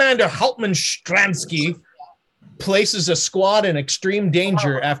German Commander Hauptmann Stransky places a squad in extreme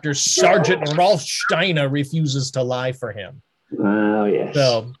danger after Sergeant Rolf Steiner refuses to lie for him. Oh, yes.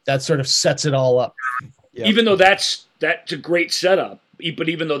 So that sort of sets it all up. Yep. Even though that's a great setup, but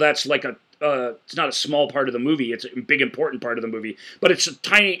even though that's like it's not a small part of the movie, it's a big important part of the movie, but it's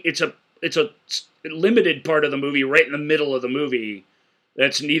a limited part of the movie right in the middle of the movie.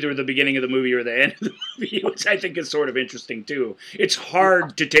 That's neither the beginning of the movie or the end of the movie, which I think is sort of interesting too. It's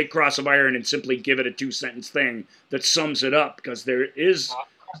hard to take Cross of Iron and simply give it a 2-sentence thing that sums it up because there's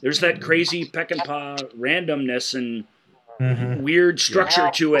that crazy Peckinpah randomness and weird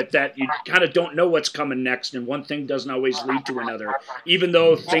structure to it that you kind of don't know what's coming next, and one thing doesn't always lead to another, even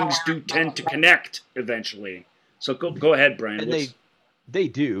though things do tend to connect eventually. So go ahead, Brian. And they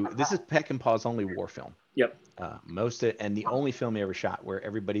do. This is Peckinpah's only war film. Yep. And the only film he ever shot where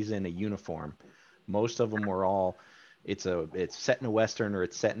everybody's in a uniform. Most of them were all. It's set in a Western, or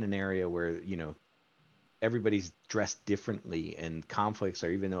it's set in an area where everybody's dressed differently, and conflicts,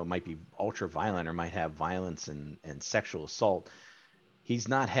 or even though it might be ultra violent or might have violence and sexual assault, he's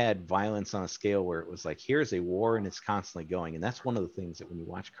not had violence on a scale where it was like, here's a war and it's constantly going. And that's one of the things that when you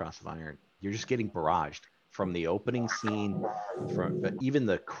watch Cross of Iron, you're just getting barraged from the opening scene, from even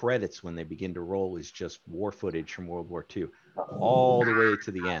the credits when they begin to roll is just war footage from World War II, all the way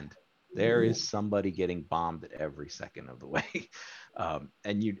to the end. There is somebody getting bombed at every second of the way.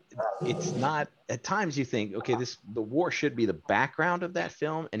 It's not, at times you think, okay, the war should be the background of that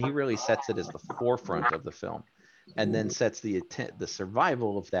film, and he really sets it as the forefront of the film, and then sets the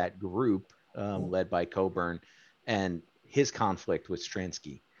survival of that group led by Coburn and his conflict with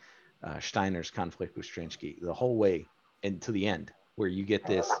Stransky, Steiner's conflict with Stransky, the whole way and to the end, where you get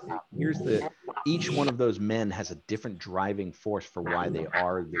this. Each one of those men has a different driving force for why they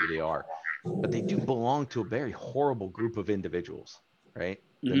are who they are, but they do belong to a very horrible group of individuals, right?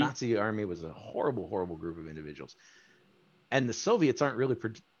 The Nazi army was a horrible, horrible group of individuals, and the Soviets aren't really.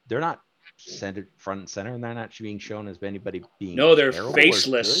 They're not centered front and center, and they're not being shown as anybody being. No, they're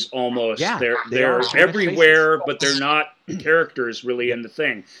faceless almost. Yeah, they're everywhere, but they're not characters really in the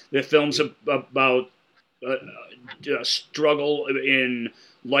thing. The film's about struggle in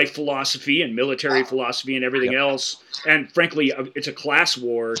life philosophy and military philosophy and everything else, and frankly, it's a class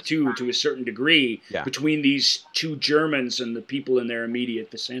war too, to a certain degree, between these two Germans and the people in their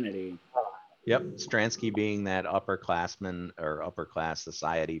immediate vicinity. Yep, Stransky being that upperclassman or upper class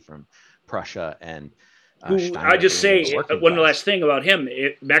society from Prussia, and Who Steiner I just being say working one class. last thing about him,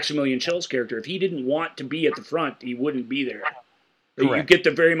 Maximilian Schell's character. If he didn't want to be at the front, he wouldn't be there. You Correct.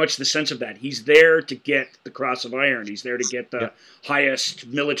 get very much the sense of that. He's there to get the Cross of Iron. He's there to get the highest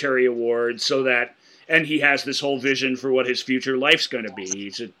military award, so that, and he has this whole vision for what his future life's going to be.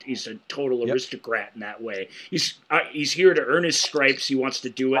 He's a total aristocrat in that way. He's here to earn his stripes. He wants to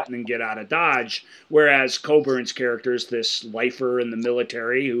do it and then get out of Dodge. Whereas Coburn's character is this lifer in the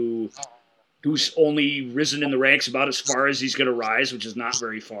military who's only risen in the ranks about as far as he's going to rise, which is not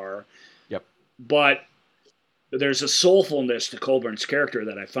very far. Yep. But there's a soulfulness to Colburn's character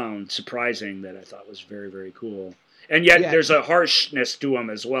that I found surprising, that I thought was very, very cool. And yet there's a harshness to him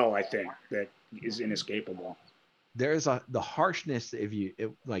as well, I think, that is inescapable. There's the harshness,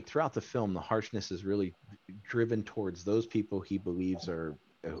 like throughout the film, the harshness is really driven towards those people he believes are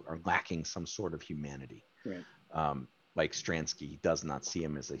lacking some sort of humanity. Right. Like Stransky does not see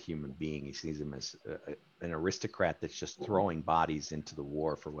him as a human being. He sees him as an aristocrat that's just throwing bodies into the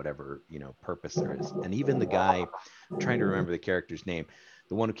war for whatever, purpose there is. And even the guy, I'm trying to remember the character's name,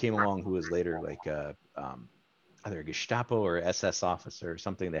 the one who came along who was later like either a Gestapo or SS officer or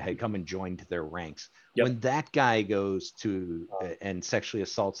something that had come and joined their ranks. Yep. When that guy goes to and sexually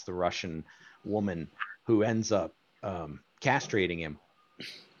assaults the Russian woman who ends up castrating him,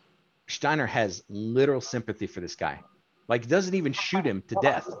 Steiner has literal sympathy for this guy. Like, doesn't even shoot him to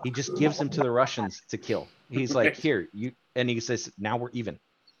death. He just gives him to the Russians to kill. He's like, here, and he says, now we're even.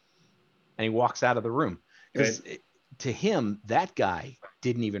 And he walks out of the room. Because to him, that guy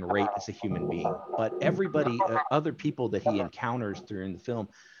didn't even rate as a human being. But everybody, other people that he encounters during the film,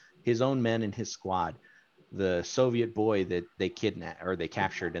 his own men in his squad, the Soviet boy that they kidnapped or they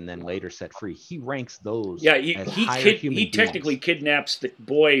captured and then later set free, he ranks those. Yeah, as higher human he beings. Technically kidnaps the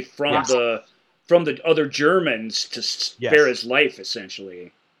boy from the other Germans to spare his life,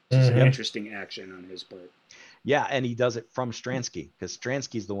 essentially. It's an interesting action on his part. Yeah, and he does it from Stransky, because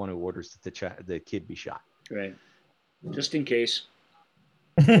Stransky's the one who orders that the kid be shot. Right. Just in case.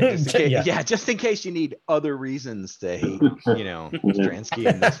 Just in case you need other reasons to hate, Stransky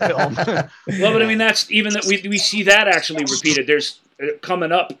in this film. Well, but I mean, that's even that we see that actually repeated. There's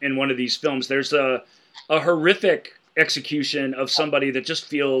coming up in one of these films. There's a horrific execution of somebody that just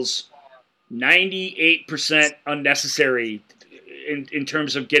feels 98% unnecessary in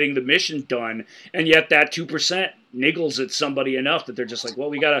terms of getting the mission done, and yet that 2% niggles at somebody enough that they're just like,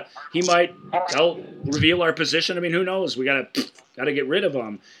 well, he might reveal our position. I mean, who knows? We gotta get rid of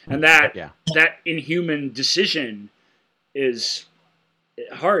him. And that inhuman decision is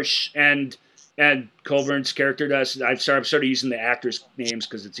harsh. And Colburn's character does. I'm sorry, I'm sort of using the actors' names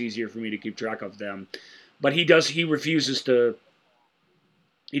because it's easier for me to keep track of them. But he refuses to.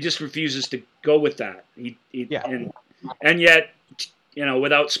 He just refuses to go with that. And yet,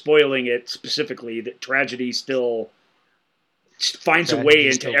 without spoiling it specifically, that tragedy still finds a way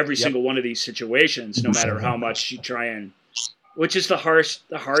into every single one of these situations, no matter how much you try and, which is the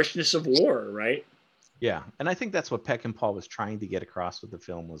harshness of war, right? Yeah, and I think that's what Peckinpah was trying to get across with the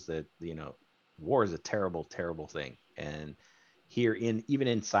film, was that war is a terrible, terrible thing, and here even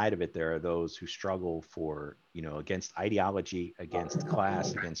inside of it, there are those who struggle for, against ideology, against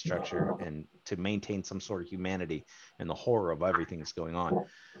class, against structure, and to maintain some sort of humanity and the horror of everything that's going on.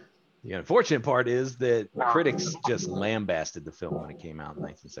 The unfortunate part is that critics just lambasted the film when it came out in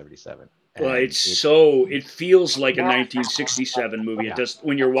 1977. Well, it feels like a 1967 movie. It does,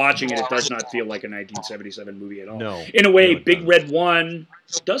 when you're watching it, it does not feel like a 1977 movie at all. No. In a way, Big Red 1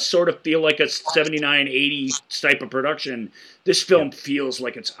 does sort of feel like a 79, 80 type of production. This film feels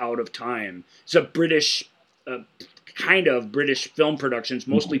like it's out of time. It's a British, kind of British film production. It's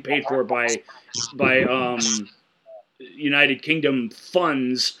mostly paid for by United Kingdom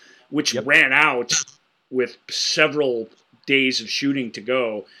funds, which ran out with several days of shooting to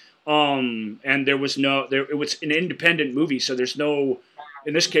go. And it was an independent movie, so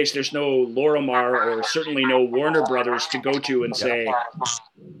in this case, there's no Lorimar or certainly no Warner Brothers to go to and say,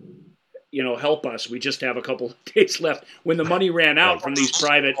 help us. We just have a couple of days left. When the money ran out from these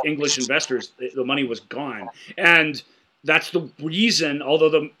private English investors, the money was gone. And that's the reason, although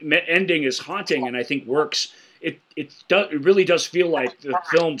the ending is haunting and I think works, it really does feel like the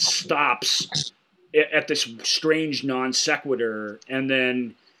film stops at this strange non sequitur, and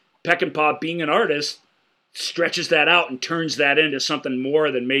then Peckinpah, being an artist, stretches that out and turns that into something more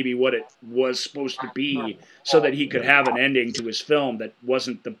than maybe what it was supposed to be, so that he could have an ending to his film that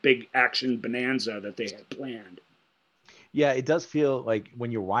wasn't the big action bonanza that they had planned. Yeah, it does feel like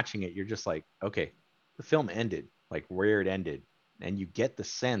when you're watching it, you're just like, okay, the film ended, like where it ended. and you get the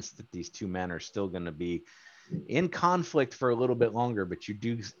sense that these two men are still going to be in conflict for a little bit longer, but you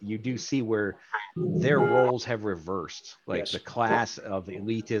do see where their roles have reversed, like Yes. the class of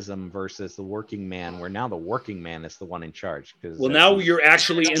elitism versus the working man, where now the working man is the one in charge. Well, now you're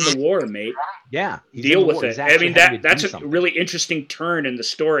actually in the war, mate. yeah, he's in Deal the with war. He's it. I actually mean, having to that's do a something. really interesting turn in the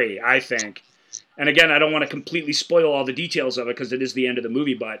story, I think. And again, I don't want to completely spoil all the details of it because it is the end of the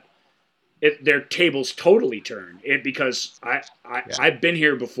movie, but their tables totally turn. Because I've been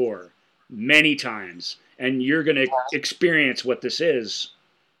here before many times, and you're going to experience what this is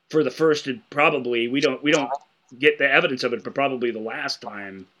for the first and probably we don't get the evidence of it, but probably the last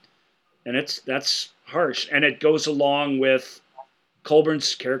time. And that's harsh, and it goes along with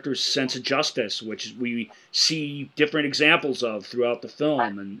Colburn's character's sense of justice, which we see different examples of throughout the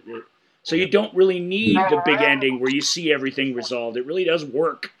film, and so you don't really need the big ending where you see everything resolved. It really does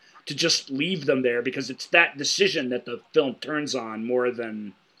work to just leave them there because it's that decision that the film turns on more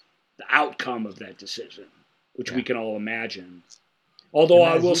than the outcome of that decision, which we can all imagine. Although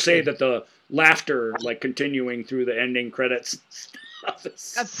I will say that the laughter, like continuing through the ending credits stuff,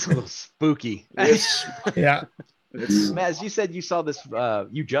 That's a little spooky. Yeah. Maz, you said you saw this.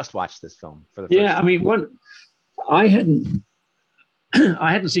 You just watched this film for the first Yeah, I mean, I hadn't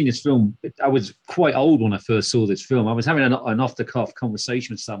seen this film. I was quite old when I first saw this film. I was having an off-the-cuff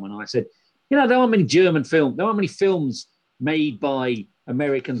conversation with someone, and I said, there aren't many there aren't many films made by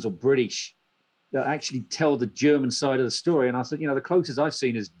Americans or British that actually tell the German side of the story. And I said, the closest I've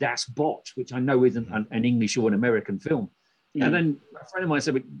seen is Das Boot, which I know isn't an English or an American film. Mm. And then a friend of mine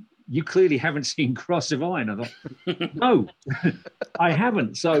said, but you clearly haven't seen Cross of Iron. I thought, no, I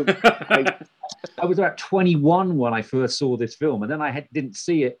haven't. So I was about 21 when I first saw this film, and then I didn't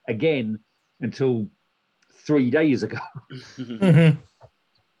see it again until 3 days ago. Mm-hmm.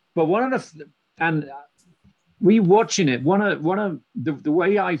 But rewatching it, one of the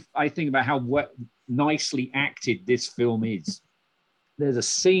way I think about how nicely acted this film is, there's a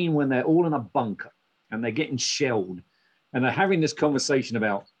scene when they're all in a bunker and they're getting shelled, and they're having this conversation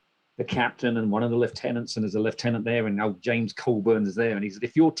about the captain and one of the lieutenants, and there's a lieutenant there, and now James Colburn is there, and he said,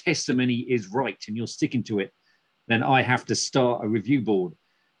 if your testimony is right and you're sticking to it, then I have to start a review board.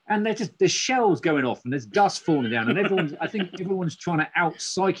 And there's shells going off and there's dust falling down, and I think everyone's trying to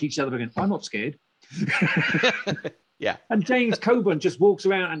out-psych each other again. I'm not scared. Yeah. And James Coburn just walks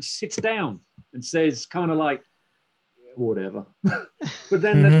around and sits down and says kind of like, whatever. But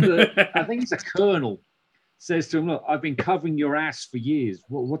then I think it's a colonel says to him, look, I've been covering your ass for years.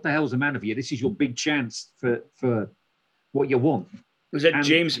 What the hell's the matter with you? This is your big chance for what you want. Was that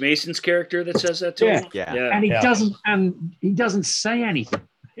James Mason's character that says that to him? Yeah. And he doesn't say anything.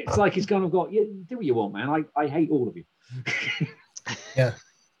 It's like he's kind of got, yeah, do what you want, man. I hate all of you. Yeah.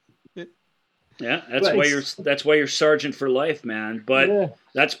 Yeah, that's why you're sergeant for life, man. But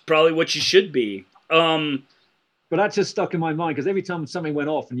that's probably what you should be. But that just stuck in my mind because every time something went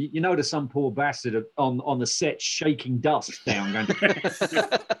off, and you notice some poor bastard on the set shaking dust down, going,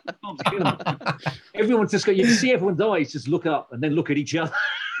 everyone's just got. You can see everyone's eyes just look up and then look at each other.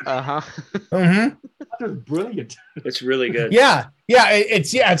 Mm-hmm. That was brilliant. It's really good. Yeah.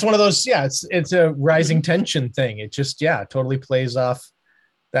 It's one of those. Yeah, it's a rising tension thing. It just totally plays off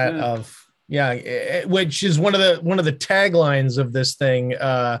that of. Yeah, which is one of the taglines of this thing.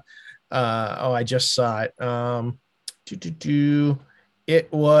 I just saw it.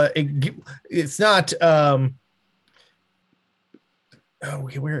 It's not.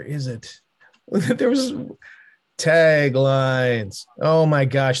 Where is it? There was taglines. Oh my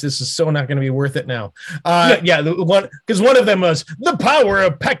gosh, this is so not going to be worth it now. The one because one of them was the power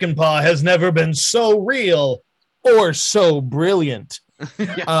of Peckinpah has never been so real or so brilliant.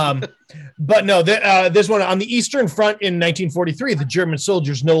 But no, this one on the Eastern Front in 1943, the German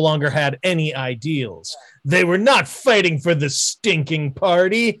soldiers no longer had any ideals. They were not fighting for the stinking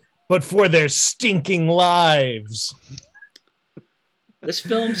party, but for their stinking lives. This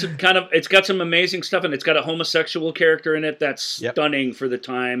film's it's got some amazing stuff, and it's got a homosexual character in it that's stunning for the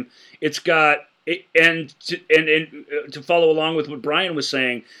time. It's got and to follow along with what Brian was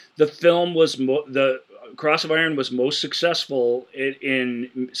saying, the film was the Cross of Iron was most successful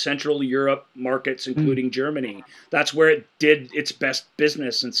in Central Europe markets, including Germany. That's where it did its best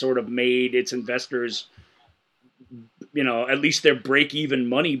business and sort of made its investors, at least their break-even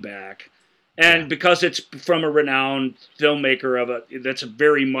money back. And because it's from a renowned filmmaker that's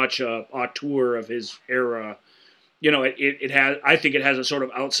very much a auteur of his era, it has. I think it has a sort of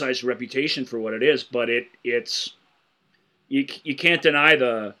outsized reputation for what it is, but it's you can't deny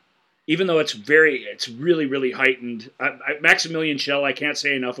even though it's really, really heightened. Maximilian Schell, I can't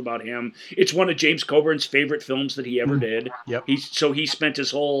say enough about him. It's one of James Coburn's favorite films that he ever did. Yep. He spent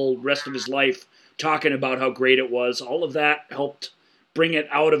his whole rest of his life talking about how great it was. All of that helped bring it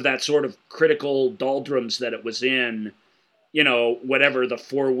out of that sort of critical doldrums that it was in, whatever, the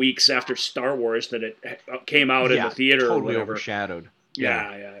 4 weeks after Star Wars that it came out in the theater totally or whatever. Overshadowed.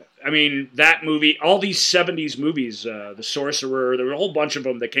 Yeah. I mean, that movie, all these 70s movies, The Sorcerer, there were a whole bunch of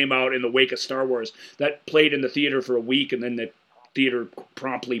them that came out in the wake of Star Wars that played in the theater for a week, and then the theater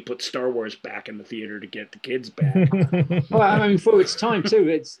promptly put Star Wars back in the theater to get the kids back. Well, I mean, for its time too,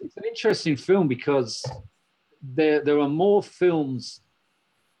 it's an interesting film because there are more films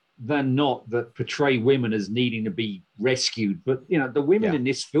than not that portray women as needing to be rescued, but the women in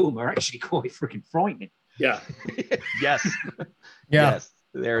this film are actually quite freaking frightening. Yeah. Yes. Yeah. Yes.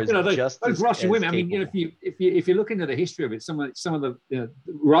 There is those Russian women. I mean, if you look into the history of it, some of the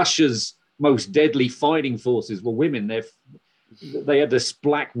Russia's most deadly fighting forces were women. They had this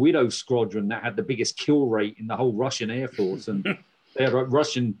Black Widow squadron that had the biggest kill rate in the whole Russian Air Force, and they had a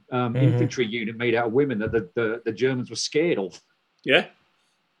Russian infantry unit made out of women that the Germans were scared of. Yeah.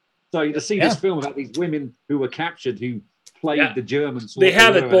 So to see this film about these women who were captured, who played the Germans. They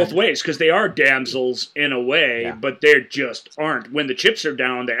have it both ways because they are damsels in a way, but they just aren't. When the chips are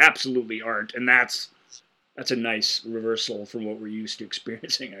down, they absolutely aren't, and that's a nice reversal from what we're used to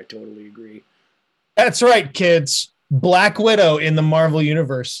experiencing. I totally agree. That's right, kids. Black Widow in the Marvel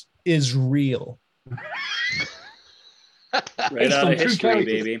Universe is real. Right out of history,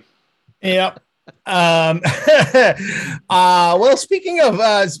 baby. Yep. Well, speaking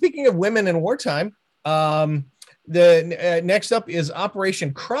of women in wartime, the next up is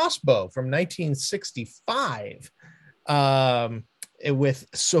Operation Crossbow from 1965, with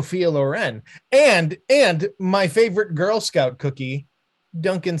Sophia Loren and my favorite Girl Scout cookie,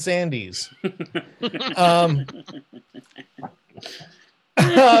 Duncan Sandys.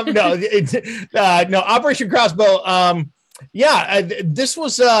 No, Operation Crossbow. This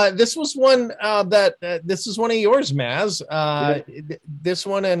was one that this is one of yours, Maz. This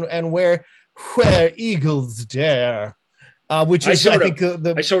one and where eagles dare, which is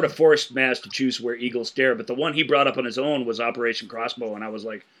I sort of forced Maz to choose Where Eagles Dare, but the one he brought up on his own was Operation Crossbow, and I was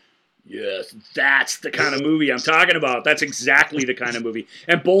like, yes, that's the kind of movie I'm talking about. That's exactly the kind of movie.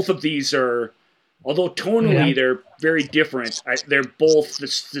 And both of these are, although tonally they're very different, they're both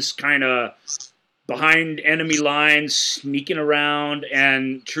this kind of behind enemy lines, sneaking around,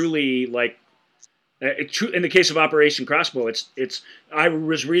 and truly like in the case of Operation Crossbow, it's. I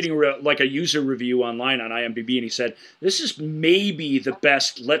was reading like a user review online on IMDb, and he said this is maybe the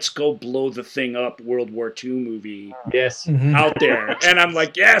best "Let's go blow the thing up" World War II movie out there, and I'm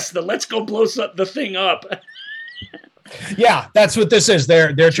like, yes, the "Let's go blow the thing up." Yeah, that's what this is.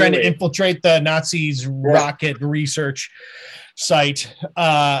 They're trying to infiltrate the Nazis' rocket research site,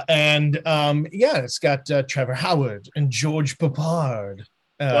 it's got Trevor Howard and George Papard.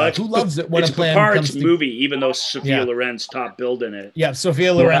 Who loves it when a plan comes to movie, even though Sophia Loren's top billed in it. Yeah,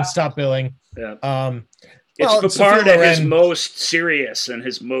 Sophia Loren's top billing. Yeah. It's Papard at his most serious and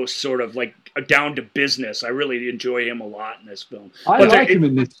his most sort of like down to business. I really enjoy him a lot in this film. I like him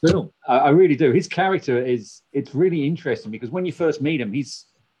in this film. I really do. His character it's really interesting because when you first meet him, he's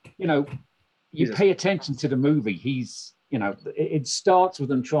you pay attention to the movie. He's, it starts with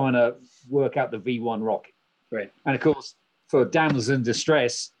them trying to work out the V1 rocket. Right. And of course, for damsels in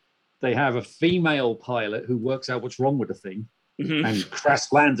distress, they have a female pilot who works out what's wrong with the thing and crash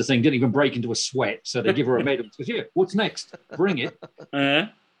lands the thing, didn't even break into a sweat. So they give her a medal. She goes, what's next? Bring it. So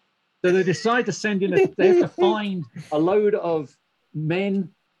they decide to send in they have to find a load of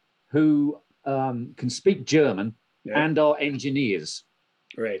men who can speak German and are engineers.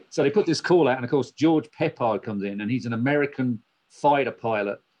 Right. So they put this call out, and of course, George Peppard comes in, and he's an American fighter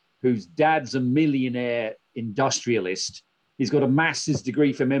pilot whose dad's a millionaire industrialist. He's got a master's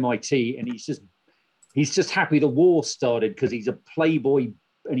degree from MIT, and he's just happy the war started because he's a playboy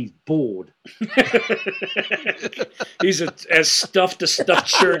and he's bored. He's as stuffed a stuffed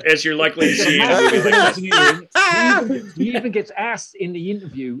shirt as you're likely to see in a movie. He even gets asked in the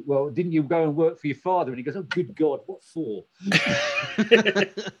interview, well, didn't you go and work for your father? And he goes, oh, good God, what for?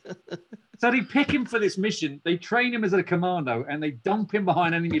 So they pick him for this mission. They train him as a commando, and they dump him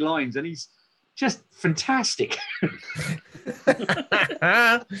behind enemy lines, and he's just fantastic.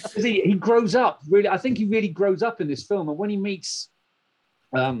 He grows up, really. I think he really grows up in this film. And when he meets,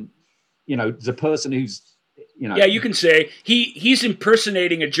 the person who's, Yeah, you can say he's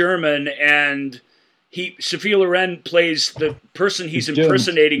impersonating a German, and Sophia Loren plays the person he's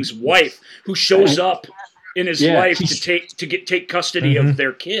impersonating's wife, who shows up in his Yeah, life she's- to take custody of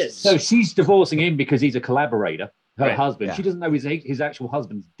their kids. So she's divorcing him because he's a collaborator, her Right. husband. Yeah. She doesn't know his actual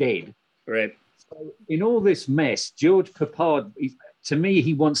husband's dead. Right. So in all this mess, George Peppard, to me,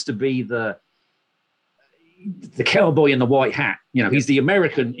 he wants to be the cowboy in the white hat. You know, he's the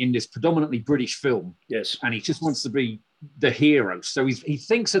American in this predominantly British film, Yes. and he just wants to be the hero. So he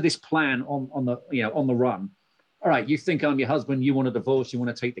thinks of this plan on the run. All right, you think I'm your husband, you want a divorce, you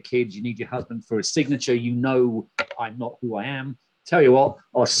want to take the kids, you need your husband for a signature, you know I'm not who I am. Tell you what,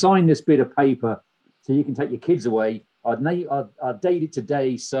 I'll sign this bit of paper so you can take your kids away. I'd date it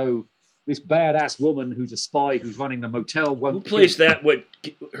today, so this badass woman who's a spy who's running the motel won't... Who plays that? What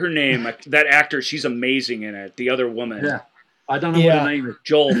her name? That actor, she's amazing in it. The other woman. Yeah, I don't know Yeah. what her name is.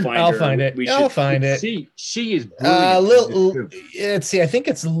 Joel, find I'll her. find it. We I'll should- find it. She is brilliant. Let's see. I think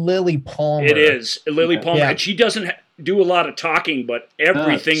it's Lily Palmer. It is Lily Palmer, Yeah. and she doesn't do a lot of talking, but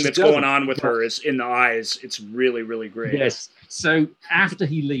everything she that's doesn't. going on with her is in the eyes. It's really, really great. Yes. So after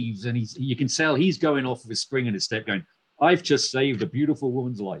he leaves, and you can tell he's going off with a spring in his step, going, "I've just saved a beautiful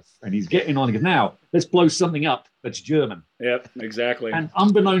woman's life," and he's getting on. He goes, "Now let's blow something up that's German." Yep, exactly. And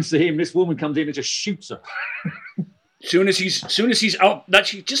unbeknownst to him, this woman comes in and just shoots her. Soon as he's out,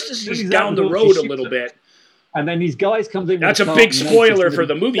 just as Soon as he's he's down out the the the door, road she a shoots little her. bit. And then these guys comes in. with That's a car big and they spoiler just for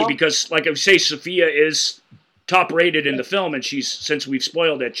the movie dump- because, like I say, Sophia is top rated in the film, and since we've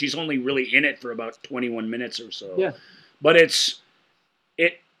spoiled it, she's only really in it for about 21 minutes or so. Yeah. But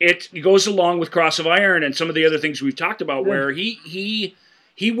it goes along with Cross of Iron and some of the other things we've talked about, Yeah. where he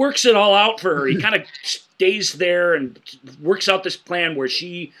works it all out for her. He kind of stays there and works out this plan where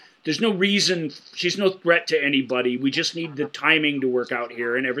there's no reason, she's no threat to anybody. We just need the timing to work out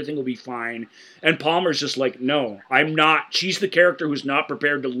here and everything will be fine. And Palmer's just like, no, I'm not. She's the character who's not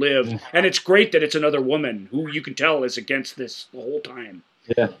prepared to live. Yeah. And it's great that it's another woman who you can tell is against this the whole time.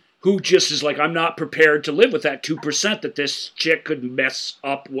 Yeah. Who just is like, I'm not prepared to live with that 2% that this chick could mess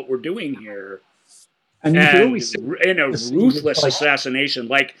up what we're doing here. And you can And always see in a the scene ruthless like- assassination,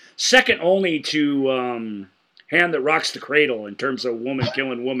 like second only to Hand That Rocks the Cradle in terms of woman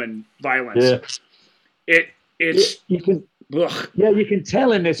killing woman violence. Yeah. It's You can ugh. you can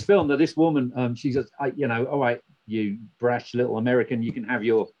tell in this film that this woman, she's just, all right, you brash little American, you can have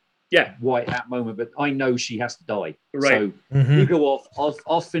your Yeah. white hat moment, but I know she has to die. Right. So Mhm. you go off.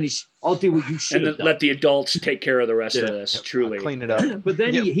 I'll finish. I'll do what you should And have done. let the adults take care of the rest of Yeah. this. Truly, I'll clean it up. But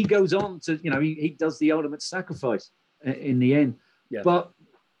then Yep. he goes on to, he does the ultimate sacrifice in the end. Yeah. But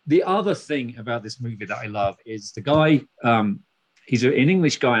the other thing about this movie that I love is the guy, he's an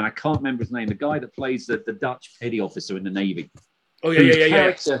English guy, and I can't remember his name, the guy that plays the Dutch petty officer in the Navy. Oh yeah.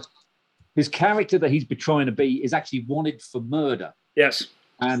 His character that he's trying to be is actually wanted for murder. Yes.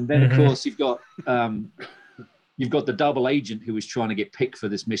 And then, Mhm. of course, you've got the double agent who was trying to get picked for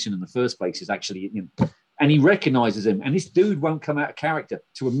this mission in the first place. Is actually, and he recognizes him. And this dude won't come out of character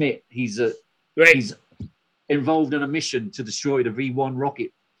to admit he's Right. involved in a mission to destroy the V1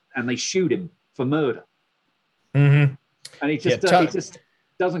 rocket, and they shoot him for murder. Mhm. And he just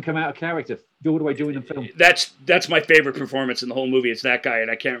doesn't come out of character all the way during the film. That's my favorite performance in the whole movie. It's that guy, and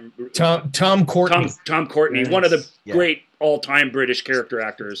I can't. Tom Courtney. Tom Courtney, Yes. one of the Yeah. great all-time British character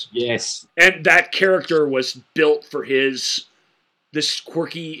actors. Yes. And that character was built for this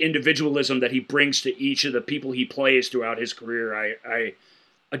quirky individualism that he brings to each of the people he plays throughout his career. I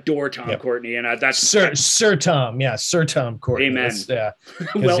adore Tom Yep. Courtney, and that's Sir Tom. Yeah, Sir Tom Courtney. Amen. That's- Yeah.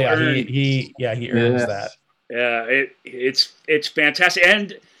 'Cause, well yeah, earned. he earns Yeah. that. Yeah, it's fantastic,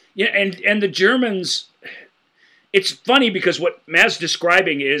 and the Germans. It's funny because what Matt's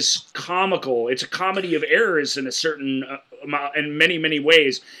describing is comical. It's a comedy of errors in a certain amount, in many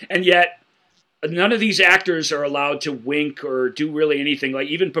ways, and yet none of these actors are allowed to wink or do really anything. Like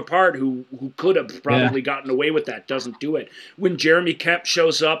even Peppard, who could have probably gotten away with that, doesn't do it. When Jeremy Kemp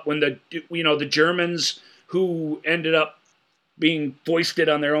shows up, when the Germans who ended up being foisted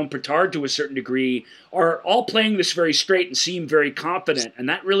on their own petard to a certain degree are all playing this very straight and seem very confident, and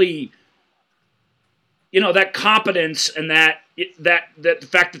that really, that competence and that the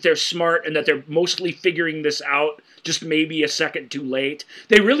fact that they're smart and that they're mostly figuring this out just maybe a second too late.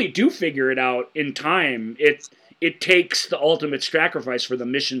 They really do figure it out in time. It takes the ultimate sacrifice for the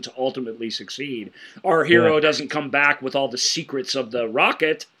mission to ultimately succeed. Our hero doesn't come back with all the secrets of the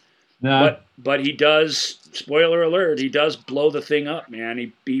rocket, No. but he does. Spoiler alert: he does blow the thing up,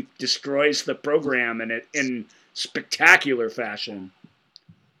 man. He destroys the program in spectacular fashion.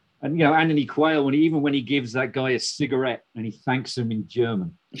 And Anthony Quayle, even when he gives that guy a cigarette and he thanks him in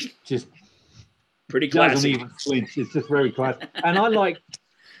German, just Pretty doesn't classic. even flinch. It's just very classic. And I like,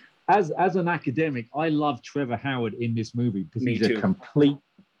 as an academic, I love Trevor Howard in this movie because Me he's too. a complete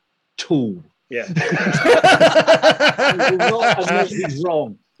tool. Yeah. He will not admit he's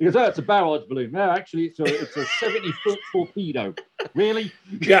wrong. He goes, oh, it's a barrage balloon. No, actually, it's a 70-foot torpedo. Really?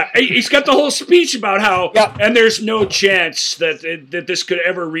 Yeah, he's got the whole speech about how, Yeah. and there's no chance that this could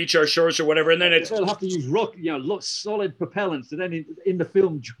ever reach our shores or whatever. And then it's They'll have to use solid propellants. And then in the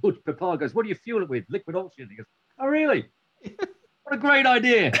film, George Pepper goes, what do you fuel it with? Liquid oxygen. He goes, oh, really? What a great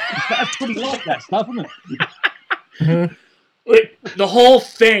idea. That's pretty like that stuff, isn't it? the whole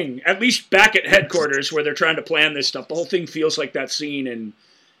thing, at least back at headquarters where they're trying to plan this stuff, the whole thing feels like that scene in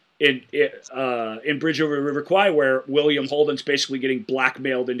Bridge Over River Kwai, where William Holden's basically getting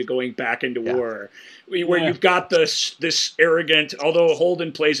blackmailed into going back into war. Where you've got this arrogant, although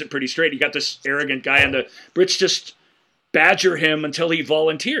Holden plays it pretty straight, you got this arrogant guy, and the Brits just badger him until he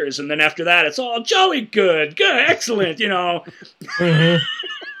volunteers, and then after that, it's all jolly good, excellent, Mm-hmm.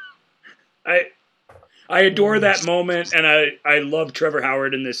 I adore that moment, and I love Trevor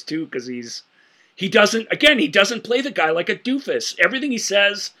Howard in this too, because he doesn't play the guy like a doofus. Everything he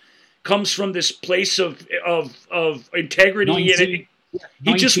says comes from this place of integrity, and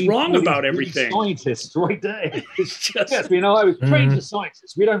he's just wrong about everything. Scientists, right there. It's just, Yes, I was trained as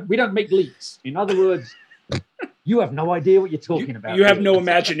scientists. We don't make leaks. In other words, you have no idea what you're talking about. you have no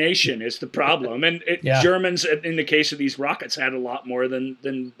imagination is the problem, and Yeah. Germans, in the case of these rockets, had a lot more than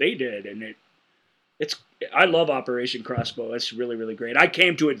they did, and I love Operation Crossbow. It's really, really great. I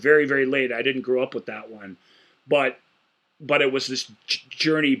came to it very, very late. I didn't grow up with that one, but it was this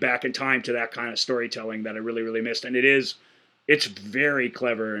journey back in time to that kind of storytelling that I really, really missed. And it's very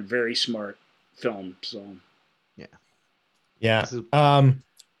clever and very smart film. So Yeah.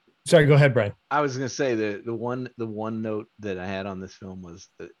 Sorry, go ahead, Brian. I was gonna say the one note that I had on this film was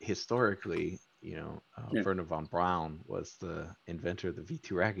that historically, Werner von Braun was the inventor of the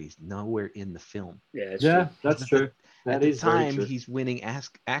V2 rocket. He's nowhere in the film. yeah, That's true. At the time, he's winning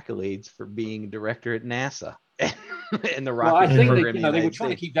accolades for being director at NASA and the rocket Well, I think program. they were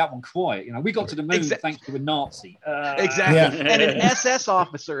trying to keep that one quiet. We got to the moon thanks to a Nazi. Exactly, Yeah. and an SS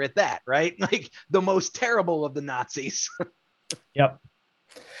officer at that, right? Like the most terrible of the Nazis. Yep.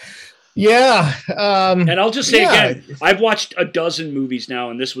 Yeah. And I'll just say Yeah. again, I've watched a dozen movies now,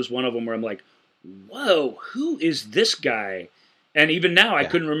 and this was one of them where I'm like, whoa, who is this guy? And even now, I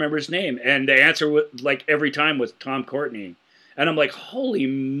couldn't remember his name. And the answer, every time, was Tom Courtenay. And I'm like, holy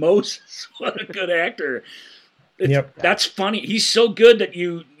Moses, what a good actor. That's funny. He's so good that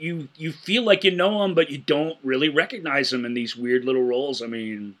you feel like you know him, but you don't really recognize him in these weird little roles. I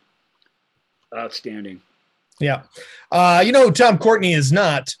mean, outstanding. Yeah. Tom Courtenay is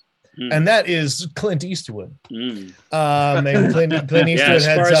not, and that is Clint Eastwood. Mm. And Clint Eastwood As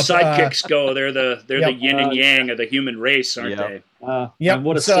far heads as up. sidekicks go, they're the yin and yang of the human race, aren't they? And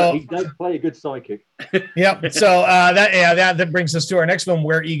what he does play a good sidekick. Yep. So that brings us to our next film,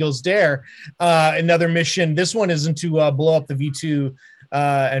 Where Eagles Dare. Another mission. This one isn't to blow up the V2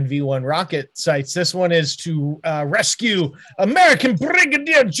 and V1 rocket sites. This one is to rescue American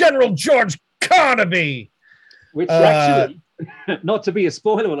Brigadier General George Carnaby. Which actually, not to be a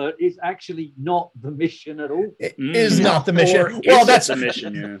spoiler alert, is actually not the mission at all. It is not the mission. Or Well, is that's it the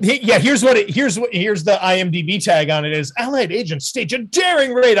mission. Yeah, here's the IMDb tag on it is: Allied agents stage a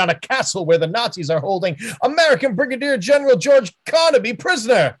daring raid on a castle where the Nazis are holding American Brigadier General George Carnaby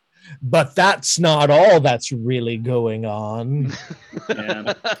prisoner. But that's not all that's really going on.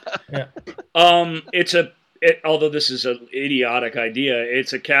 Yeah. Although this is an idiotic idea,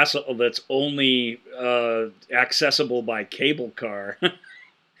 it's a castle that's only accessible by cable car.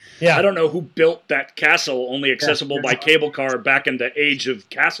 Yeah. I don't know who built that castle, only accessible by cable car back in the age of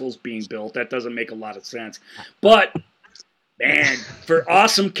castles being built. That doesn't make a lot of sense. But, man, for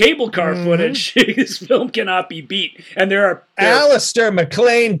awesome cable car footage, this film cannot be beat. And there are... Alistair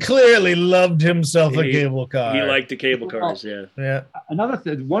McLean clearly loved himself a cable car. He liked the cable cars, yeah. Yeah.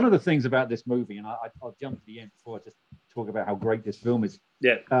 One of the things about this movie, and I'll jump to the end before I just talk about how great this film is.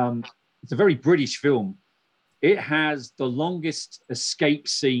 Yeah. It's a very British film. It has the longest escape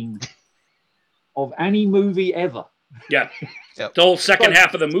scene of any movie ever. Yeah. The whole second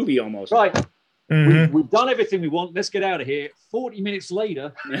half of the movie almost. Right. Mhm. We've done everything we want. Let's get out of here. 40 minutes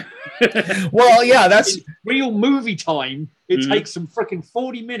later. Well, yeah, that's in real movie time. It takes them freaking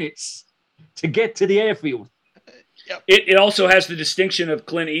 40 minutes to get to the airfield. It also has the distinction of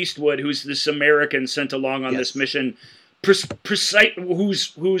Clint Eastwood, who's this American sent along on this mission,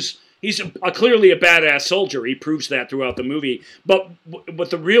 he's clearly a badass soldier. He proves that throughout the movie. But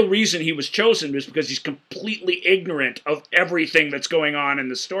the real reason he was chosen is because he's completely ignorant of everything that's going on in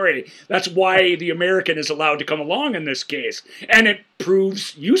the story. That's why the American is allowed to come along in this case. And it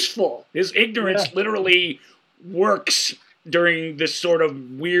proves useful. His ignorance literally works during this sort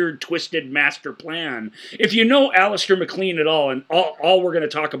of weird, twisted master plan. If you know Alistair McLean at all, and all we're going to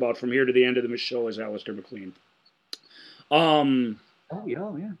talk about from here to the end of the show is Alistair McLean. Oh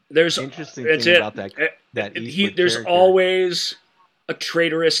yeah. There's Interesting that's thing it. about that Eastwood There's character. always a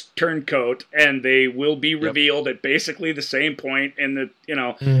traitorous turncoat, and they will be revealed at basically the same point in the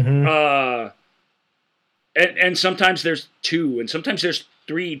and sometimes there's 2, and sometimes there's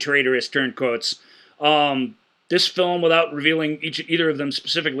 3 traitorous turncoats. This film, without revealing either of them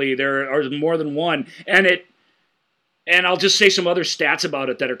specifically, there are more than one, and I'll just say some other stats about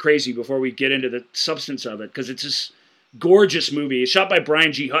it that are crazy before we get into the substance of it, because it's this gorgeous movie. It's shot by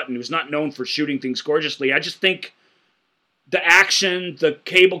Brian G. Hutton, who's not known for shooting things gorgeously. I just think the action, the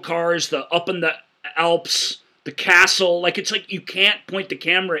cable cars, the up in the Alps, the castle, it's like you can't point the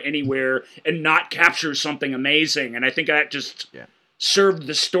camera anywhere and not capture something amazing. And I think that just served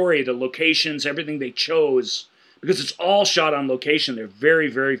the story, the locations, everything they chose, because it's all shot on location. There are very,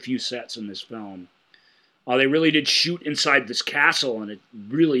 very few sets in this film. They really did shoot inside this castle, and it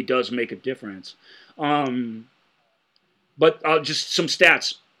really does make a difference. But just some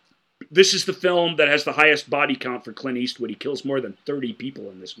stats. This is the film that has the highest body count for Clint Eastwood. He kills more than 30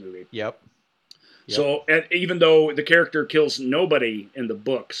 people in this movie. Yep. So, and even though the character kills nobody in the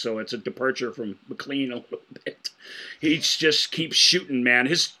book, so it's a departure from McLean a little bit. He just keeps shooting, man.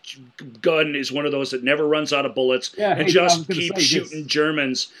 His gun is one of those that never runs out of bullets and just keeps shooting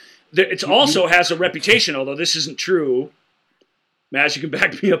Germans. It also has a reputation, although this isn't true. Maz, you can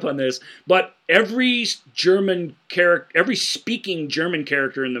back me up on this. But every speaking German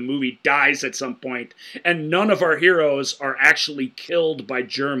character in the movie dies at some point, and none of our heroes are actually killed by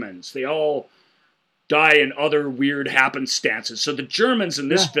Germans. They all die in other weird happenstances. So the Germans in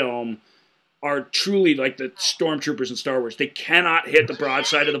this film are truly like the stormtroopers in Star Wars. They cannot hit the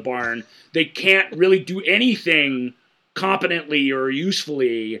broadside of the barn. They can't really do anything competently or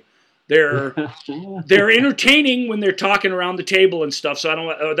usefully. They're entertaining when they're talking around the table and stuff. So I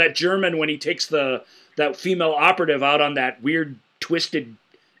don't that German, when he takes that female operative out on that weird twisted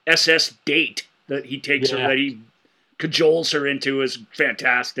SS date that he takes her, that he cajoles her into, is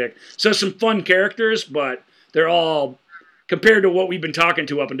fantastic. So some fun characters, but they're all, compared to what we've been talking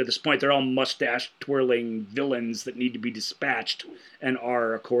to up until this point, they're all mustache twirling villains that need to be dispatched and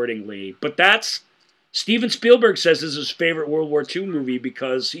are accordingly. But that's Steven Spielberg says this is his favorite World War II movie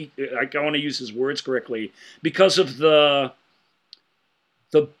because I want to use his words correctly, because of the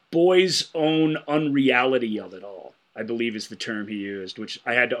boys' own unreality of it all, I believe is the term he used, which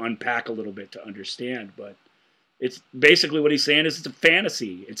I had to unpack a little bit to understand. But it's basically what he's saying is it's a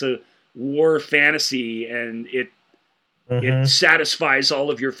fantasy. It's a war fantasy, and it satisfies all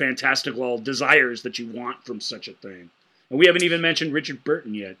of your fantastical desires that you want from such a thing. And we haven't even mentioned Richard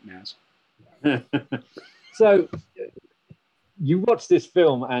Burton yet, Naz. So you watch this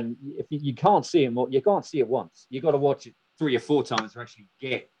film, and if you can't see it, you can't see it once. You got to watch it 3 or 4 times to actually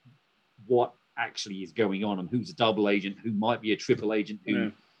get what actually is going on and who's a double agent, who might be a triple agent,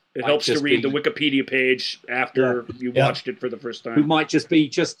 who it helps to read the Wikipedia page after you watched it for the first time. Who might just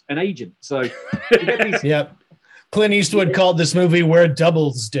be an agent. So Clint Eastwood called this movie Where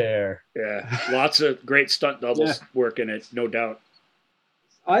Doubles Dare. Yeah, lots of great stunt doubles work in it, no doubt.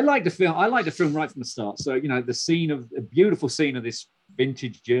 I like the film right from the start. So, the beautiful scene of this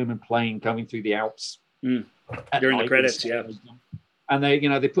vintage German plane coming through the Alps. During the credits, And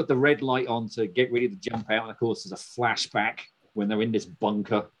they put the red light on to get ready to jump out. And of course, there's a flashback when they're in this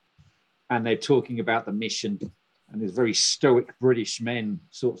bunker and they're talking about the mission. And there's very stoic British men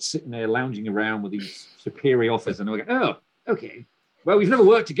sort of sitting there lounging around with these superior officers. And they're going, oh, okay. Well, we've never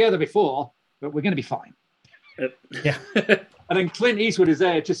worked together before, but we're going to be fine. Yeah. And then Clint Eastwood is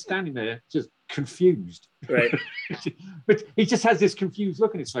there, just standing there, just confused. Right. But he just has this confused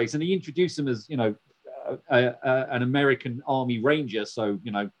look on his face. And he introduced him as, an American Army Ranger. So,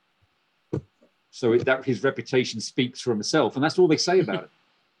 that his reputation speaks for himself. And that's all they say about it.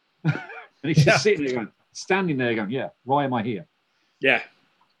 And he's just sitting there standing there going, yeah, why am I here? Yeah.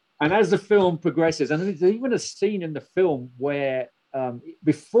 And as the film progresses, and there's even a scene in the film where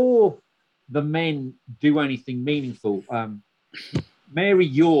before the men do anything meaningful, Mary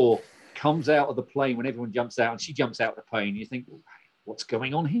Yore comes out of the plane when everyone jumps out, and she jumps out of the plane. And you think, what's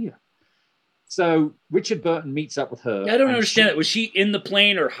going on here? So Richard Burton meets up with her. I don't understand it. Was she in the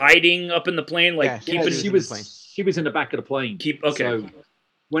plane or hiding up in the plane? She was in the back of the plane. So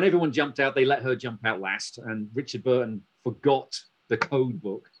when everyone jumped out, they let her jump out last, and Richard Burton forgot the code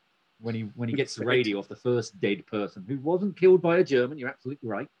book when he gets the radio off the first dead person who wasn't killed by a German. You're absolutely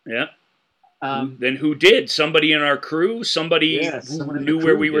right. Yeah. Then who did? Somebody in our crew? Somebody who knew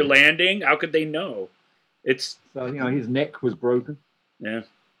where we were landing? How could they know? It's So, his neck was broken. yeah.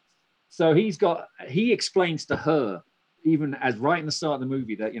 So he explains to her, even as right in the start of the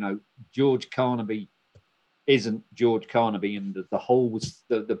movie, that, George Carnaby isn't George Carnaby, and the hole was,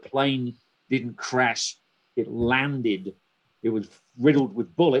 the plane didn't crash. It landed. It was riddled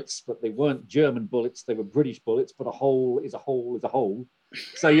with bullets, but they weren't German bullets. They were British bullets, but a hole is a hole is a hole.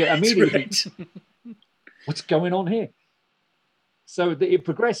 So you immediately, what's going on here? So it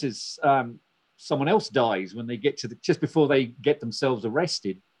progresses. Someone else dies when they get to just before they get themselves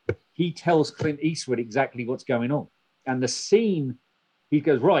arrested. He tells Clint Eastwood exactly what's going on. And the scene, he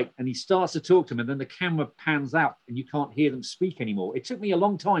goes, right, and he starts to talk to him, and then the camera pans out, and you can't hear them speak anymore. It took me a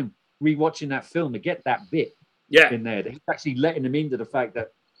long time rewatching that film to get that bit in there. He's actually letting them into the fact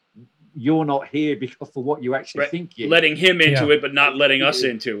that you're not here because for what you actually think you're. Letting him into it, but not letting us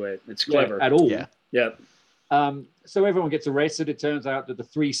into it. It's clever. At all. Yeah. So everyone gets arrested. It turns out that the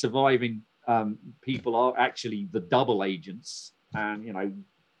 3 surviving people are actually the double agents. And,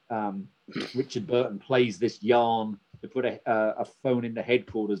 Richard Burton plays this yarn to put a phone in the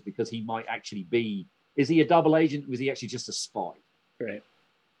headquarters because he might actually be. Is he a double agent? Or is he actually just a spy? Right.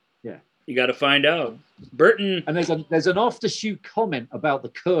 Yeah. You got to find out. Burton. And there's an off-the-shoot comment about the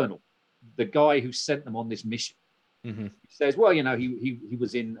colonel, the guy who sent them on this mission. Mm-hmm. He says, well, he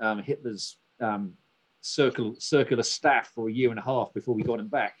was in Hitler's circular staff for a year and a half before we got him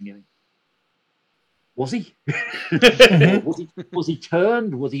back. And you think, was he? was he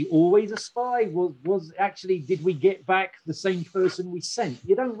turned? Was he always a spy? Was actually, did we get back the same person we sent?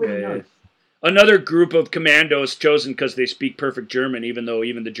 You don't really know. Another group of commandos chosen because they speak perfect German, even though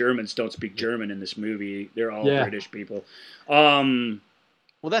even the Germans don't speak German in this movie. They're all British people.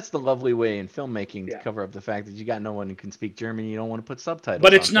 Well, that's the lovely way in filmmaking to cover up the fact that you got no one who can speak German. You don't want to put subtitles.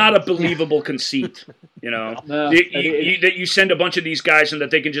 But it's not a believable conceit, No, that you send a bunch of these guys and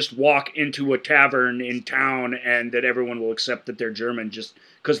that they can just walk into a tavern in town and that everyone will accept that they're German just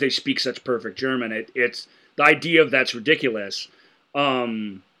because they speak such perfect German. It's the idea of that's ridiculous.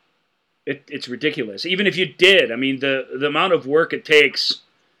 It's ridiculous. Even if you did, I mean, the amount of work it takes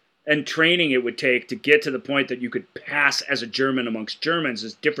and training it would take to get to the point that you could pass as a German amongst Germans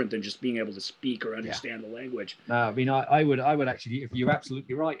is different than just being able to speak or understand the language. No, I mean, I would actually, if you're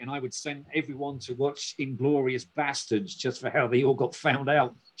absolutely right, and I would send everyone to watch Inglourious Bastards just for how they all got found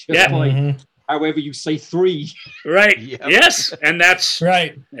out. Just by however you say 3. Right. Yep. Yes. And that's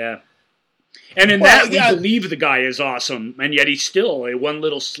right. Yeah. And in that, we believe the guy is awesome, and yet he's still a one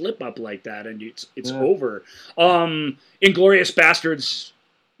little slip up like that, and it's over. Inglourious Bastards,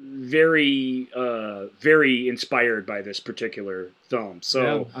 very very inspired by this particular film.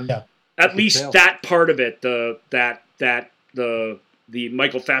 So at least that part of it, the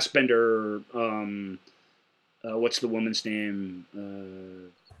Michael Fassbender, what's the woman's name?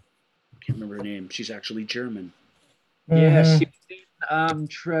 Can't remember her name. She's actually German. Yeah, she's in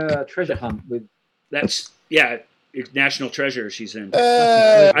Treasure Hunt with. That's National Treasure. She's in.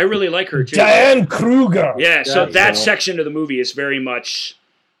 I really like her too. Diane Kruger. Yeah, so that section of the movie is very much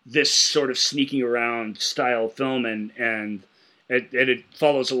this sort of sneaking around style film, and it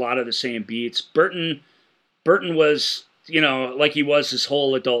follows a lot of the same beats. Burton was, like he was his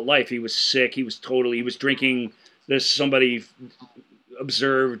whole adult life. He was sick. He was drinking. Somebody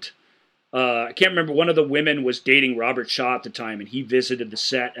observed. I can't remember. One of the women was dating Robert Shaw at the time, and he visited the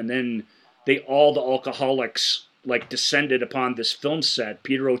set, and then all the alcoholics descended upon this film set.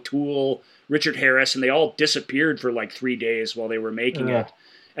 Peter O'Toole, Richard Harris, and they all disappeared for 3 days while they were making it.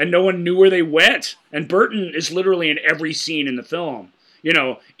 And no one knew where they went. And Burton is literally in every scene in the film.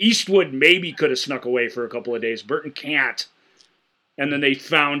 Eastwood maybe could have snuck away for a couple of days. Burton can't. And then they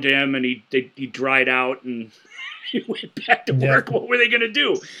found him, and he dried out, and he went back to work. What were they going to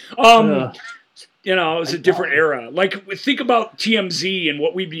do? It was a different era. Think about TMZ and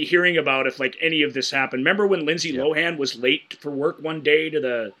what we'd be hearing about if any of this happened. Remember when Lindsay Lohan was late for work one day to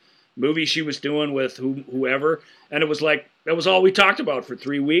the movie she was doing with whoever, and it was that was all we talked about for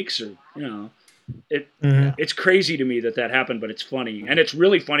 3 weeks, or it's crazy to me that happened, but it's funny. And it's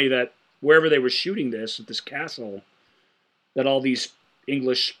really funny that wherever they were shooting this, at this castle, that all these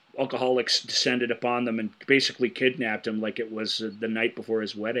English alcoholics descended upon them and basically kidnapped him like it was the night before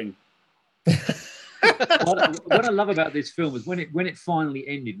his wedding. What I love about this film is when it finally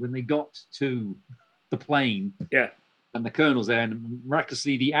ended, when they got to the plane, and the colonel's there, and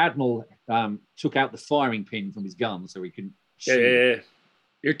miraculously the admiral took out the firing pin from his gun so he could shoot. Yeah.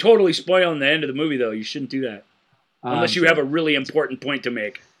 You're totally spoiling the end of the movie, though. You shouldn't do that unless you have a really important point to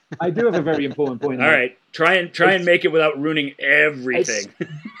make. I do have a very important point. All right, try and make it without ruining everything.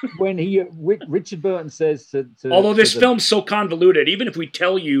 When Richard Burton says to although this film's so convoluted, even if we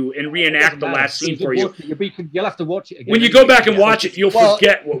tell you and reenact the last scene for you, you'll have to watch it again. when you go back and watch it, you'll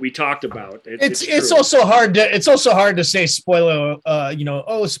forget what we talked about. It's also hard to say spoiler.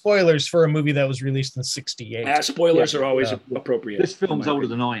 Spoilers for a movie that was released in '68. Spoilers are always appropriate. This film's older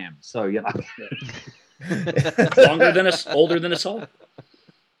than I am, so older than us all.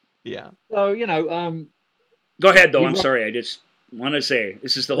 Yeah. So go ahead though. I'm sorry. I just want to say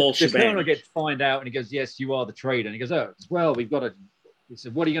this is the whole shebang. I get to find out, and he goes, "Yes, you are the traitor." And he goes, "Oh, well, we've got to." He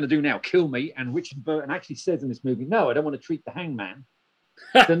said, "What are you going to do now? Kill me?" And Richard Burton actually says in this movie, "No, I don't want to treat the hangman."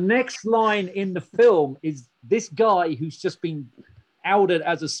 The next line in the film is this guy who's just been outed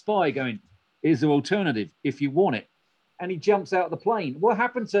as a spy going, "Here's the alternative if you want it," and he jumps out of the plane. What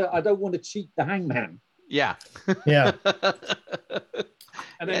happened to "I don't want to cheat the hangman"? Yeah. Yeah.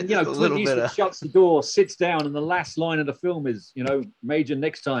 And then, Clint Eastwood shuts the door, sits down, and the last line of the film is, Major,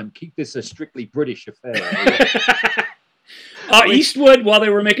 next time, keep this a strictly British affair. Eastwood, while they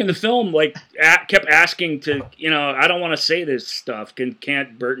were making the film, kept asking to, I don't want to say this stuff.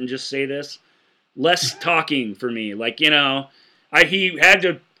 Can't Burton just say this? Less talking for me. He had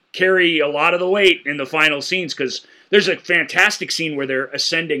to carry a lot of the weight in the final scenes because there's a fantastic scene where they're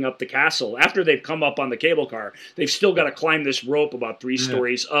ascending up the castle. After they've come up on the cable car, they've still got to climb this rope about 3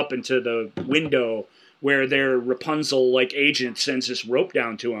 stories up into the window where their Rapunzel-like agent sends this rope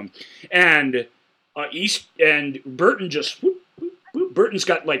down to them. And Burton just... Burton's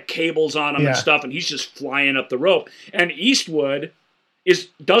got cables on him and stuff, and he's just flying up the rope. And Eastwood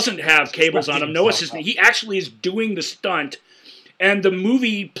doesn't have cables on him. No assistant. He actually is doing the stunt. And the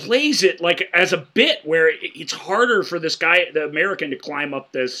movie plays it as a bit where it's harder for this guy, the American, to climb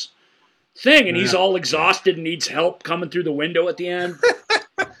up this thing. And he's all exhausted and needs help coming through the window at the end.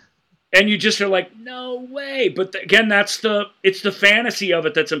 And you just are like, no way. But again, it's the fantasy of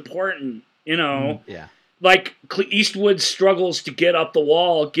it that's important, Yeah. Eastwood struggles to get up the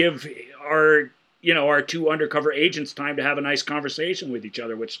wall, give our 2 undercover agents time to have a nice conversation with each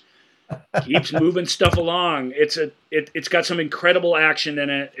other, which keeps moving stuff along. It's got some incredible action in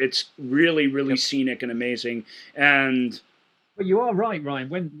it. It's really, really scenic and amazing. And but you are right, Ryan.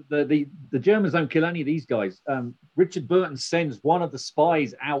 When the Germans don't kill any of these guys, Richard Burton sends one of the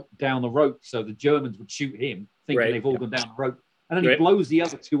spies out down the rope so the Germans would shoot him, thinking they've all gone down the rope, and then he blows the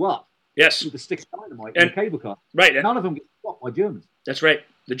other 2 up. Yes, with a stick of dynamite and a cable car. Right, none of them get shot by Germans. That's right.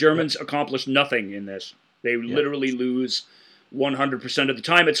 The Germans accomplish nothing in this. They literally lose 100% of the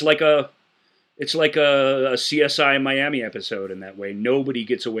time. It's like a CSI Miami episode in that way. Nobody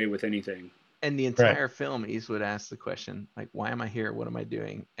gets away with anything. And the entire film, Eastwood asks the question, why am I here? What am I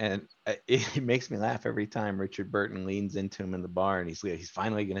doing? And it makes me laugh every time Richard Burton leans into him in the bar and he's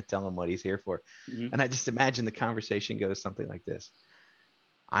finally going to tell him what he's here for. Mm-hmm. And I just imagine the conversation goes something like this.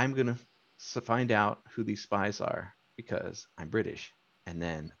 I'm going to find out who these spies are because I'm British. And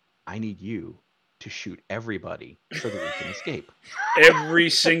then I need you to shoot everybody so that we can escape. Every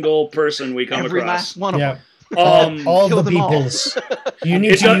single person we come across. Every last one of them. All the peoples. You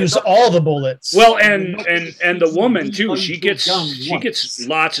need to use all the bullets. Well, and the woman too. She gets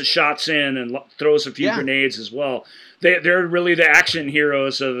lots of shots in and throws a few grenades as well. They're really the action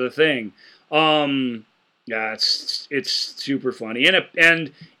heroes of the thing. Yeah, it's super funny,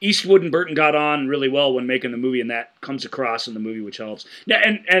 and Eastwood and Burton got on really well when making the movie, and that comes across in the movie, which helps. Now,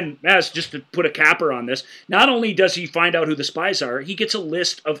 and as just to put a capper on this, not only does he find out who the spies are, he gets a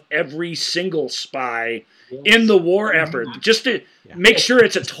list of every single spy in the war effort, just to make sure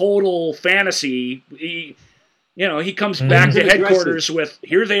it's a total fantasy. He comes back to headquarters with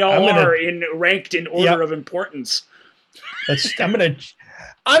here they all are ranked in order of importance.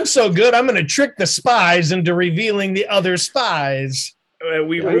 I'm so good, I'm going to trick the spies into revealing the other spies.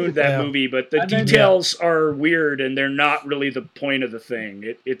 We ruined that movie, but the details are weird, and they're not really the point of the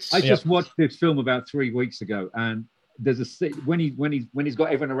thing. I just watched this film about 3 weeks ago, and there's when he's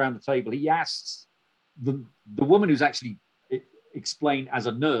got everyone around the table, he asks the woman who's actually explained as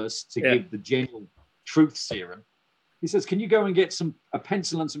a nurse to give the general truth serum. He says, "Can you go and get a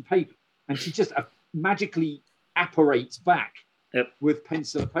pencil and some paper?" And she just magically apparates back. With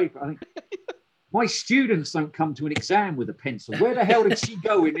pencil and paper. I think my students don't come to an exam with a pencil. Where the hell did she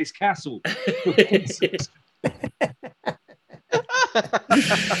go in this castle for pencils?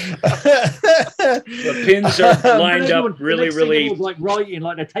 The pins are lined up really. Like writing,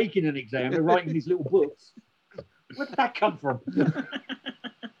 like they're taking an exam. They're writing these little books. Where did that come from?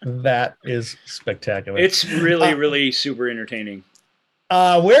 That is spectacular. It's really, really super entertaining.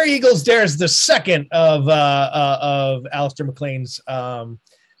 Where Eagles Dare is the second of Alistair MacLean's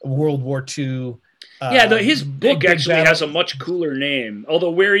World War II. His book big actually battle. has a much cooler name.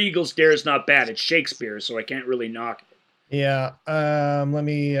 Although Where Eagles Dare is not bad. It's Shakespeare, so I can't really knock it. Yeah. Let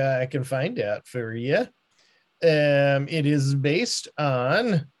me. I can find out for you. It is based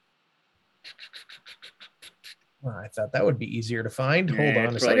on. Well, I thought that would be easier to find. Hold on a It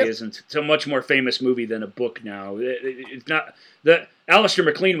probably second. isn't. It's a much more famous movie than a book now. It's not. Alistair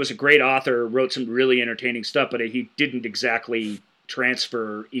MacLean was a great author, wrote some really entertaining stuff, but he didn't exactly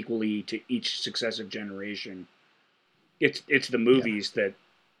transfer equally to each successive generation. It's the movies that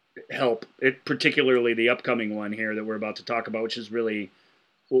help it, particularly the upcoming one here that we're about to talk about, which is really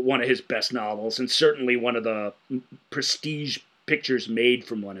one of his best novels and certainly one of the prestige pictures made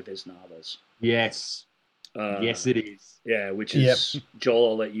from one of his novels. Yes. Yes, it is. Yeah, which is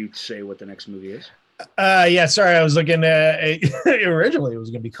Joel. I'll let you say what the next movie is. Yeah, sorry, I was looking at originally it was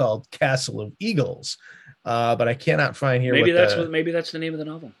going to be called Castle of Eagles, but I cannot find here. Maybe that's the name of the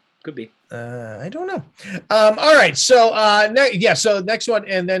novel. Could be. I don't know. All right, so so next one,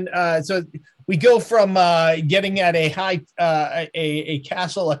 and then so we go from getting at a high a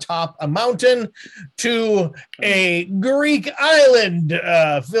castle atop a mountain to a Greek island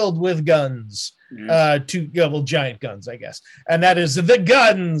filled with guns. Two giant guns, I guess, and that is the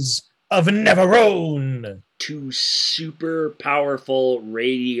Guns of Navarone. Two super powerful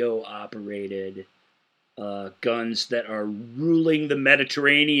radio operated guns that are ruling the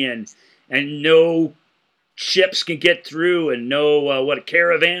Mediterranean, and no ships can get through, and no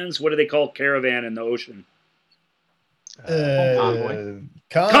caravans. What do they call caravan in the ocean? Convoy.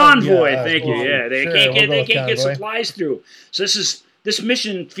 Convoy. Thank you. Yeah, they Sure, can't get convoy. supplies through. So this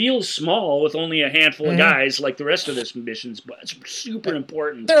mission feels small with only a handful of guys, like the rest of this missions, but it's super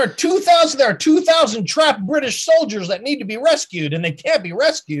important. There are 2,000 trapped British soldiers that need to be rescued, and they can't be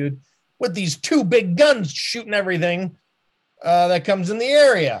rescued with these two big guns shooting everything that comes in the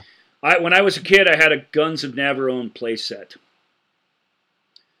area. When I was a kid, I had a Guns of Navarone playset.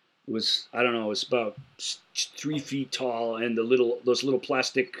 It was about 3 feet tall, and those little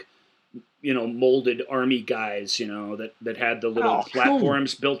plastic, molded army guys, that had the little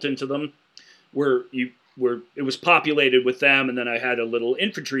platforms built into them, it was populated with them, and then I had a little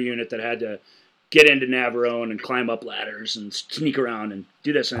infantry unit that had to get into Navarone and climb up ladders and sneak around and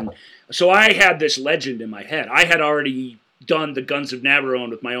do this. And so I had this legend in my head. I had already done the Guns of Navarone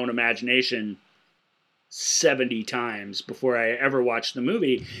with my own imagination 70 times before I ever watched the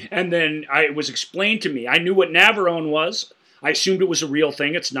movie. And then it was explained to me. I knew what Navarone was. I assumed it was a real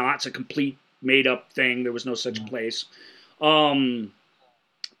thing. It's not. It's a complete made-up thing. There was no such place. But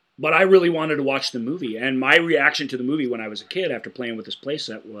I really wanted to watch the movie. And my reaction to the movie when I was a kid after playing with this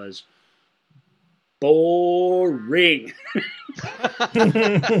playset was boring.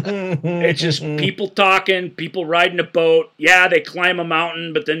 It's just people talking, people riding a boat. Yeah, they climb a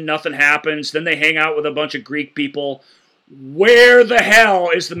mountain, but then nothing happens. Then they hang out with a bunch of Greek people. Where the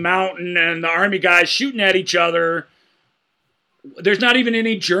hell is the mountain and the army guys shooting at each other? There's not even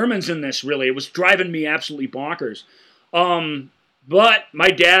any Germans in this, really. It was driving me absolutely bonkers. But my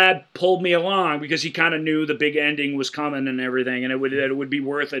dad pulled me along because he kind of knew the big ending was coming and everything, and it would be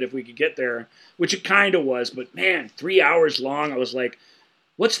worth it if we could get there, which it kind of was. But man, 3 hours long, I was like,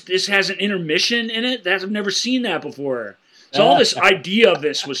 "What's this? Has an intermission in it? I've never seen that before." So all this idea of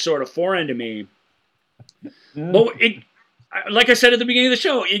this was sort of foreign to me. But like I said at the beginning of the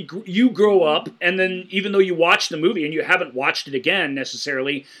show, you grow up, and then even though you watch the movie and you haven't watched it again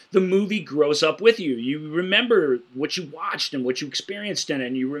necessarily, the movie grows up with you. You remember what you watched and what you experienced in it,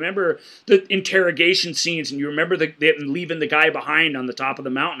 and you remember the interrogation scenes, and you remember them leaving the guy behind on the top of the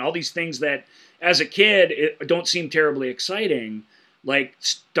mountain. All these things that, as a kid, don't seem terribly exciting, like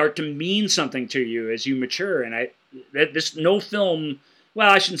start to mean something to you as you mature. And no film... Well,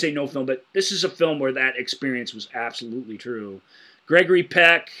 I shouldn't say no film, but this is a film where that experience was absolutely true. Gregory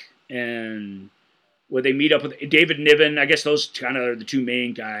Peck and where they meet up with David Niven, I guess those kind of are the two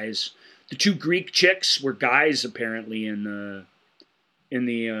main guys. The two Greek chicks were guys apparently in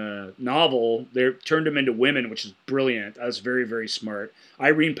the novel. They turned them into women, which is brilliant. That was very, very smart.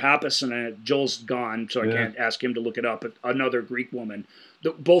 Irene Pappas, and Joel's gone, so I can't ask him to look it up, but another Greek woman.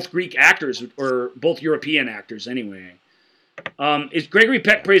 Both Greek actors, or both European actors anyway. Is Gregory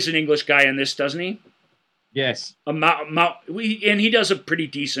Peck plays an English guy in this, doesn't he? Yes. And he does a pretty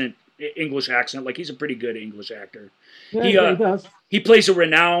decent English accent. Like, he's a pretty good English actor. Yeah, he does. He plays a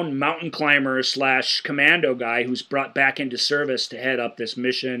renowned mountain climber / commando guy who's brought back into service to head up this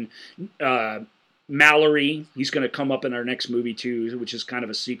mission. Mallory, he's going to come up in our next movie too, which is kind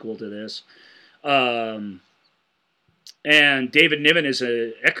of a sequel to this. And David Niven is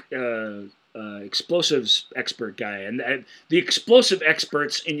explosives expert guy, and the explosive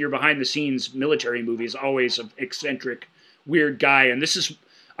experts in your behind the scenes military movie is always an eccentric, weird guy. And this is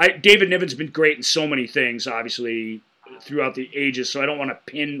David Niven's been great in so many things, obviously throughout the ages. So I don't want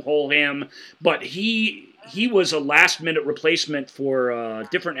to pinhole him, but he was a last minute replacement for a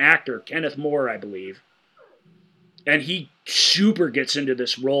different actor, Kenneth Moore, I believe. And he super gets into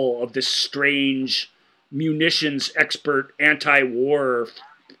this role of this strange munitions expert, anti-war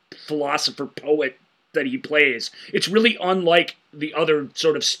philosopher poet that he plays. It's really unlike the other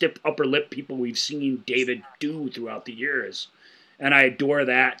sort of stiff upper lip people we've seen David do throughout the years. And I adore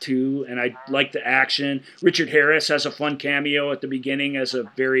that too. And I like the action. Richard Harris has a fun cameo at the beginning as a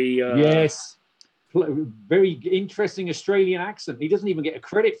very... yes. Very interesting Australian accent. He doesn't even get a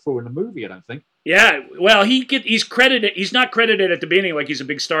credit for in the movie, I don't think. Yeah, well, he's credited. He's not credited at the beginning like he's a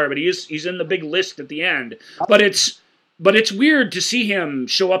big star, but he's in the big list at the end. But it's weird to see him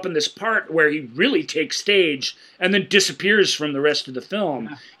show up in this part where he really takes stage and then disappears from the rest of the film.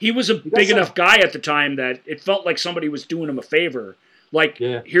 Yeah. He was a big enough guy at the time that it felt like somebody was doing him a favor. Like,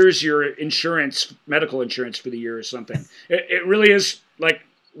 here's your insurance, medical insurance for the year or something. It really is like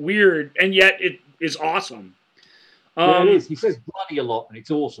weird, and yet it is awesome. Yeah, it is. He says bloody a lot, and it's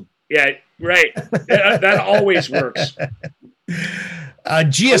awesome. Yeah, right. That always works.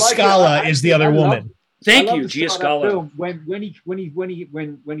 Gia Scala is the other woman. Thank you, Gia Scala. When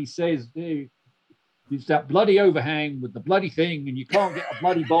he says it's that bloody overhang with the bloody thing, and you can't get a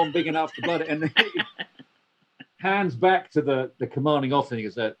bloody bomb big enough to bloody, and then hands back to the commanding officer. He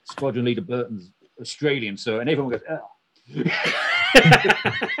goes, Squadron Leader Burton's Australian, sir, and everyone goes, oh.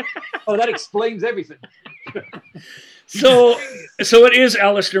 Oh, that explains everything. So it is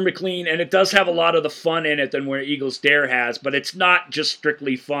Alistair McLean, and it does have a lot of the fun in it than where Eagles Dare has, but it's not just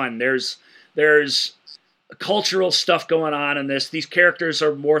strictly fun. There's cultural stuff going on in this. These characters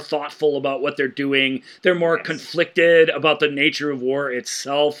are more thoughtful about what they're doing. They're more conflicted about the nature of war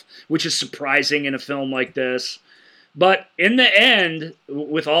itself, which is surprising in a film like this. But in the end,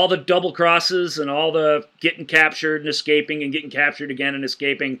 with all the double crosses and all the getting captured and escaping and getting captured again and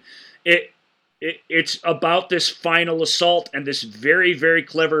escaping, it's about this final assault and this very, very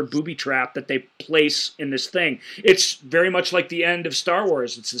clever booby trap that they place in this thing. It's very much like the end of Star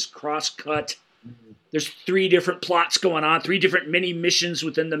Wars. It's this cross-cut. There's 3 different plots going on, 3 different mini missions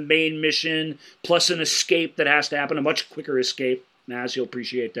within the main mission, plus an escape that has to happen, a much quicker escape. Naz, you'll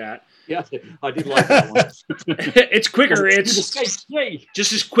appreciate that. Yeah, I did like that one. It's quicker. It's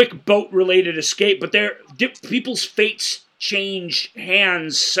just this quick boat-related escape, but people's fates change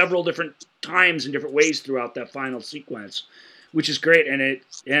hands several different times in different ways throughout that final sequence, which is great.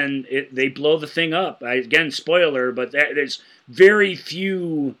 And they blow the thing up. Again, spoiler, but there's very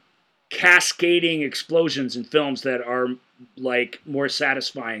few cascading explosions in films that are like more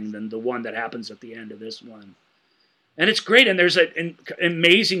satisfying than the one that happens at the end of this one. And it's great, and there's an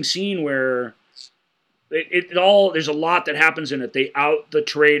amazing scene where there's a lot that happens in it. They out the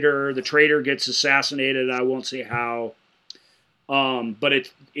traitor gets assassinated, I won't say how, but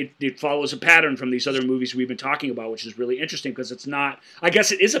it follows a pattern from these other movies we've been talking about, which is really interesting because it's not, I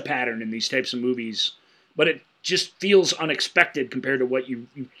guess it is a pattern in these types of movies, but it just feels unexpected compared to what you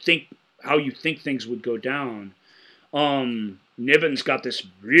think, how you think things would go down. Niven's got this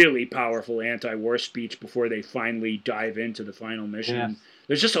really powerful anti-war speech before they finally dive into the final mission. Yeah.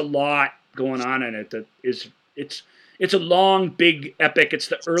 There's just a lot going on in it that is it's a long, big epic. It's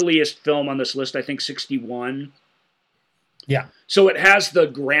the earliest film on this list, I think 61. Yeah. So it has the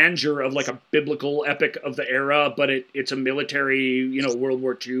grandeur of like a biblical epic of the era, but it's a military, World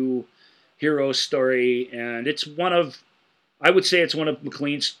War II hero story, and I would say it's one of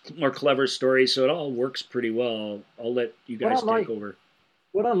McLean's more clever stories, so it all works pretty well. I'll let you guys take over.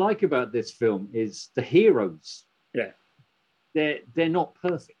 What I like about this film is the heroes. Yeah. They're not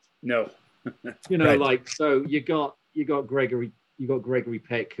perfect. No. Right. So you got Gregory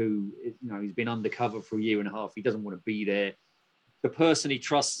Peck, who he's been undercover for a year and a half. He doesn't want to be there. The person he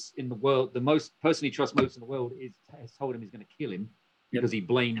trusts in the world, person he trusts most in the world has told him he's going to kill him because he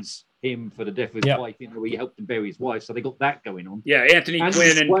blames him for the death of his wife, he helped him bury his wife. So they got that going on. Yeah, Anthony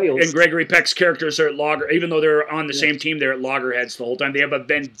Quinn and Gregory Peck's characters are at even though they're on the same team, they're at loggerheads the whole time. They have a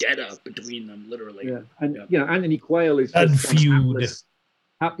vendetta between them, literally. Yeah, and Anthony Quayle is just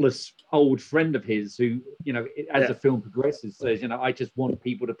hapless old friend of his who, as the film progresses, says, I just want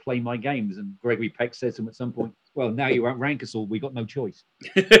people to play my games. And Gregory Peck says to him at some point, well, now you outrank us all. We got no choice.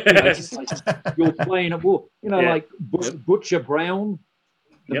 You're playing at war. Like Butcher Brown,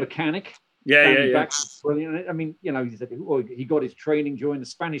 the mechanic. Yeah. Brilliant. I mean, he said, he got his training during the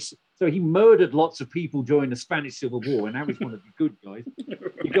Spanish. So he murdered lots of people during the Spanish Civil War, and now he's one of the good guys.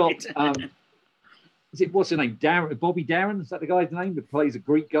 You got what's his name? Bobby Darin, is that the guy's name that plays a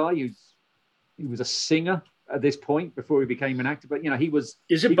Greek guy he was a singer at this point before he became an actor? But he was.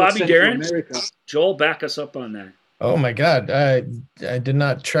 Is it he got Bobby sent to Darin? America. Joel, back us up on that. Oh my God, I did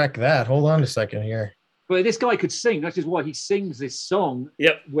not track that. Hold on a second here. But this guy could sing. That's just why he sings this song.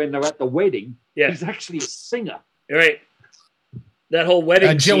 Yep. When they're at the wedding. Yeah. He's actually a singer. Right. That whole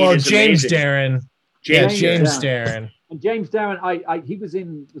wedding scene is James amazing. Darren. James Darren. And James Darren, he was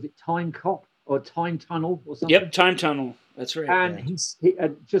in, was it Time Cop or Time Tunnel or something? Yep, Time Tunnel. That's right. And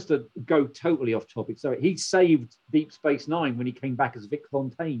just to go totally off topic, so he saved Deep Space Nine when he came back as Vic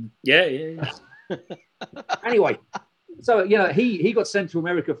Fontaine. Yeah. Anyway, so he got sent to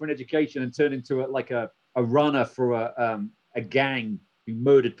America for an education and turned into a runner for a gang who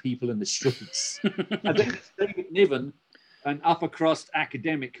murdered people in the streets. And then David Niven, an upper crust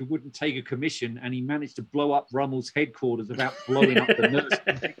academic who wouldn't take a commission, and he managed to blow up Rummel's headquarters without blowing up the nurse.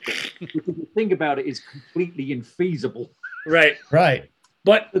 Which, if you think about it, is completely infeasible. Right.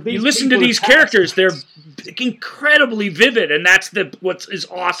 But you listen to these characters; they're incredibly vivid, and that's what is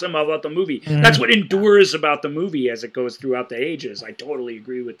awesome about the movie. Mm-hmm. That's what endures about the movie as it goes throughout the ages. I totally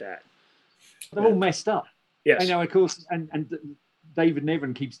agree with that. They're all messed up. Yes. Of course, and David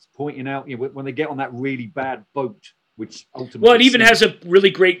Niven keeps pointing out, when they get on that really bad boat, which ultimately... Well, it even has a really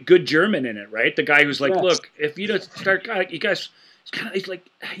good German in it, right? The guy who's like, look, if you don't start... You guys... He's like,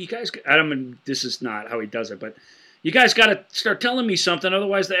 you guys... I don't mean, this is not how he does it, but you guys got to start telling me something,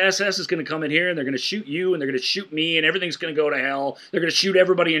 otherwise the SS is going to come in here and they're going to shoot you and they're going to shoot me and everything's going to go to hell. They're going to shoot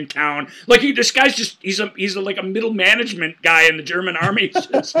everybody in town. Like, this guy's just... He's like a middle management guy in the German army,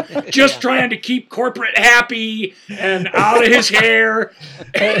 just trying to keep corporate happy and out of his hair.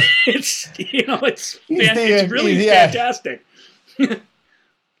 It's really fantastic.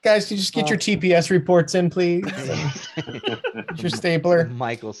 Guys, can you just get your TPS reports in, please? Your stapler.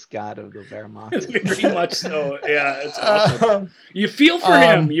 Michael Scott of the Wehrmacht. Very much so. Yeah, it's awesome. You feel for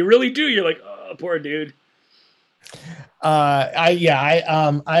him. You really do. You're like, oh, poor dude.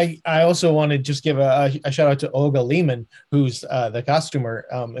 I also want to just give a shout out to Olga Lehman, who's the costumer,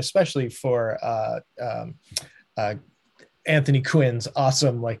 especially for Anthony Quinn's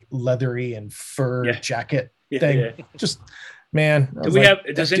awesome leathery and fur jacket thing. Yeah. Just man.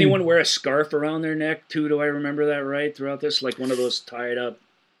 Does anyone wear a scarf around their neck too? Do I remember that right throughout this? Like one of those tied up.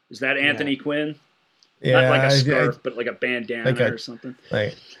 Is that Anthony Quinn? Yeah, not like a scarf, but like a bandana or something.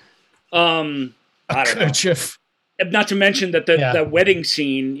 Like, I don't know. Not to mention that the wedding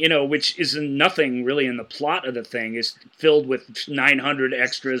scene, which is nothing really in the plot of the thing, is filled with 900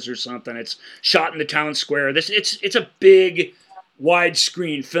 extras or something. It's shot in the town square. It's a big,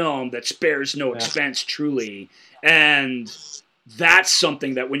 widescreen film that spares no expense, truly. And that's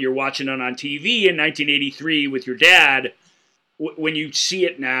something that when you're watching it on TV in 1983 with your dad, when you see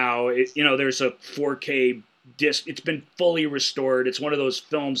it now, there's a 4K disc. It's been fully restored. It's one of those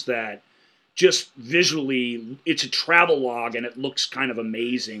films that just visually, it's a travelogue, and it looks kind of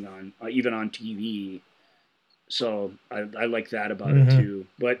amazing on even on TV. So I like that about it too.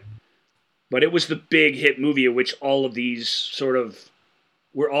 But it was the big hit movie of which all of these sort of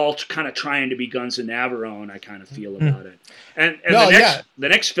we're all kind of trying to be Guns of Navarone. I kind of feel about it. And the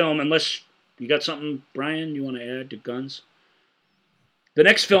next film, unless you got something, Brian, you want to add to Guns? The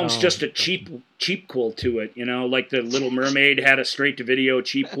next film's just a cheapquel to it, like the Little Mermaid had a straight-to-video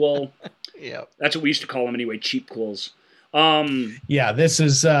cheapquel. Yeah, that's what we used to call them anyway, cheapquels. This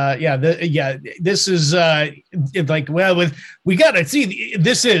is we got to see.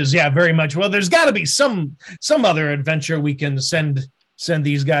 This is very much. Well, there's got to be some other adventure we can send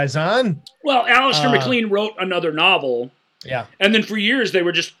these guys on. Well, Alistair MacLean wrote another novel. Yeah. And then for years they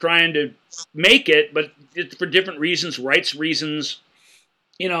were just trying to make it, but for different reasons, rights reasons.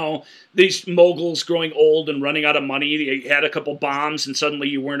 These moguls growing old and running out of money. They had a couple bombs and suddenly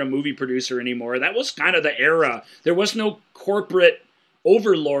you weren't a movie producer anymore. That was kind of the era. There was no corporate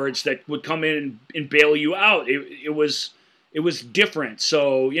overlords that would come in and bail you out. It was different.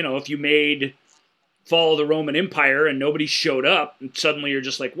 So, if you made Fall of the Roman Empire and nobody showed up, and suddenly you're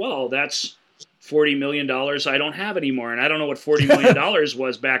just like, well, that's $40 million I don't have anymore. And I don't know what $40 million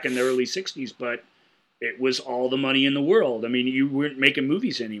was back in the early 60s, but it was all the money in the world. I mean, you weren't making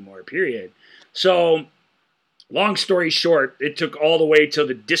movies anymore, period. So, long story short, it took all the way to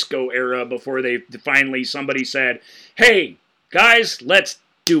the disco era before somebody said, hey, guys, let's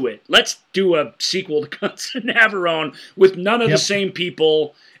do it. Let's do a sequel to Guns of Navarone with none of the same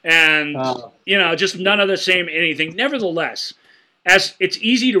people and, just none of the same anything. Nevertheless, as it's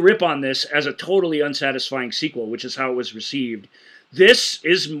easy to rip on this as a totally unsatisfying sequel, which is how it was received, this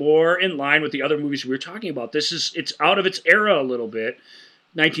is more in line with the other movies we were talking about. It's out of its era a little bit.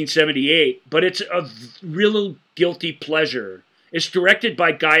 1978, but it's a real guilty pleasure. It's directed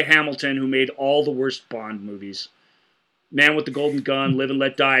by Guy Hamilton, who made all the worst Bond movies. Man with the Golden Gun, Live and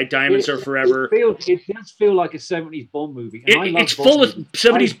Let Die, Diamonds Are Forever. It does feel like a 70s Bond movie. And It's full of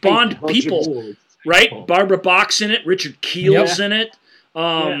 70s Bond people, right? Barbara Bach's in it, Richard Keel's in it.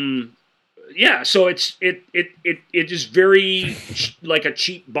 Yeah, so it is very like a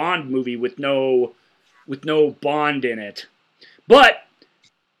cheap Bond movie with no Bond in it. But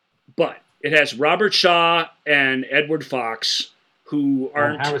it has Robert Shaw and Edward Fox, who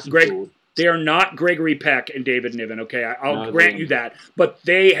aren't they are not Gregory Peck and David Niven, okay? I'll grant you that. But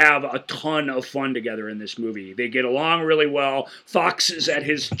they have a ton of fun together in this movie. They get along really well. Fox is at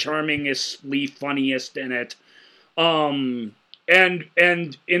his charmingly funniest in it. And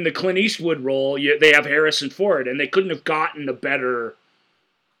in the Clint Eastwood role, they have Harrison Ford, and they couldn't have gotten a better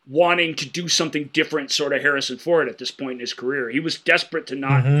wanting to do something different sort of Harrison Ford at this point in his career. He was desperate to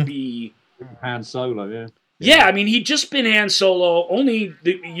not be Han Solo, yeah. Yeah, I mean, he'd just been Han Solo only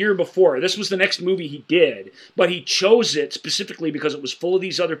the year before. This was the next movie he did, but he chose it specifically because it was full of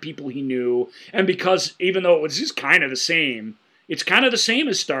these other people he knew, and because even though it was just kind of the same, it's kind of the same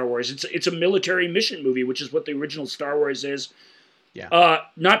as Star Wars. It's a military mission movie, which is what the original Star Wars is. Yeah.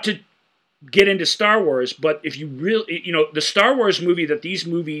 Not to get into Star Wars, but if you really, the Star Wars movie that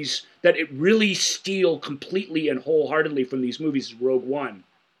it really steal completely and wholeheartedly from these movies is Rogue One.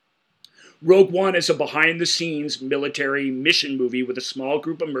 Rogue One is a behind-the-scenes military mission movie with a small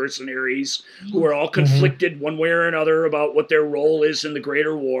group of mercenaries who are all conflicted one way or another about what their role is in the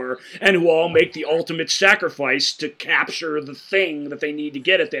greater war, and who all make the ultimate sacrifice to capture the thing that they need to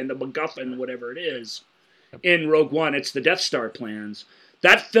get at the end, the MacGuffin, whatever it is. In Rogue One, it's the Death Star plans.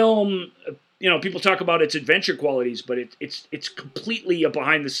 That film, people talk about its adventure qualities, but it's completely a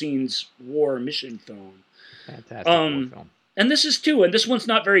behind-the-scenes war mission film. Fantastic war film. And this is too, and this one's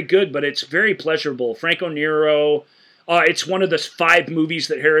not very good, but it's very pleasurable. Franco Nero, it's one of the 5 movies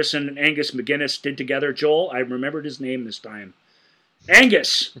that Harrison and Angus McGinnis did together. Joel, I remembered his name this time.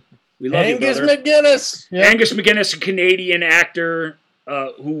 Angus! We love Angus you, brother. McGinnis! Yep. Angus McGinnis, a Canadian actor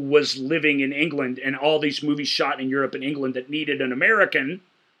who was living in England, and all these movies shot in Europe and England that needed an American,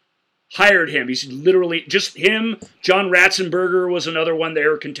 hired him. He's literally just him. John Ratzenberger was another one. They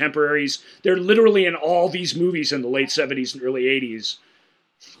were contemporaries. They're literally in all these movies in the late 70s and early 80s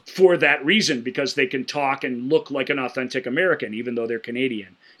for that reason, because they can talk and look like an authentic American, even though they're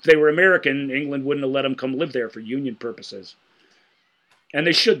Canadian. If they were American, England wouldn't have let them come live there for union purposes. And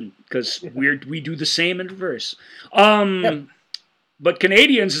they shouldn't, because we do the same in reverse. But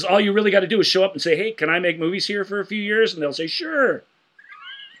Canadians, is all you really got to do is show up and say, hey, can I make movies here for a few years? And they'll say, sure.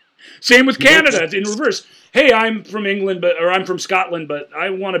 Same with Canada, in reverse. Hey, I'm from England, or I'm from Scotland, but I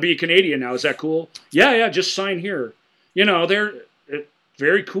want to be a Canadian now. Is that cool? Yeah, just sign here. They're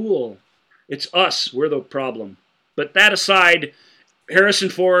very cool. It's us. We're the problem. But that aside, Harrison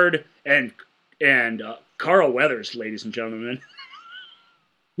Ford and Carl Weathers, ladies and gentlemen.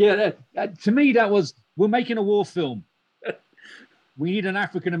 Yeah, to me, that was, we're making a war film. We need an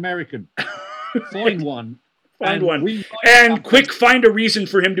African American. Find one. Find one. And quick, find a reason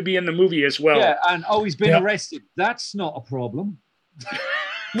for him to be in the movie as well. Yeah, and he's been arrested. That's not a problem.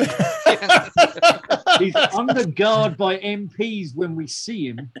 He's under guard by MPs when we see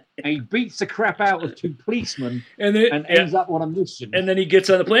him, and he beats the crap out of 2 policemen and ends up on a mission. And then he gets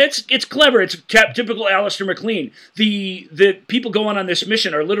on the plane. It's clever. It's typical Alistair McLean. The people going on this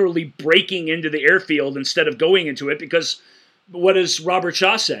mission are literally breaking into the airfield instead of going into it, because what has Robert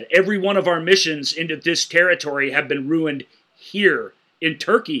Shaw said? Every one of our missions into this territory have been ruined here in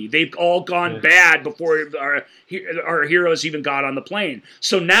Turkey. They've all gone bad before our heroes even got on the plane.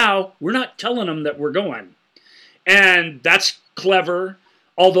 So now we're not telling them that we're going. And that's clever.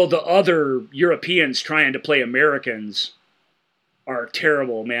 Although the other Europeans trying to play Americans are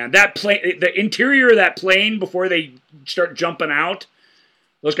terrible, man. That plane, the interior of that plane before they start jumping out,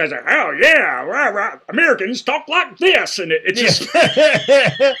 those guys are, oh yeah, rah, rah, Americans talk like this, and it's just.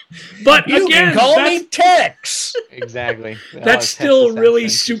 But you again, can call me Tex. Exactly. That's still really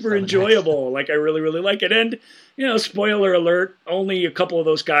super enjoyable. Like, I really, really like it. And spoiler alert: only a couple of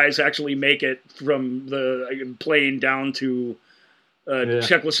those guys actually make it from the plane down to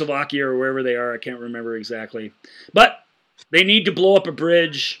Czechoslovakia or wherever they are. I can't remember exactly, but they need to blow up a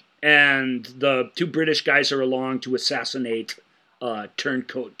bridge, and the 2 British guys are along to assassinate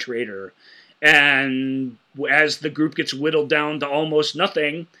turncoat traitor. And as the group gets whittled down to almost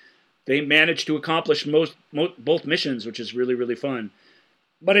nothing, they manage to accomplish both missions, which is really, really fun.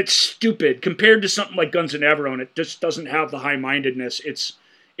 But it's stupid. Compared to something like Guns of Navarone, it just doesn't have the high-mindedness. It's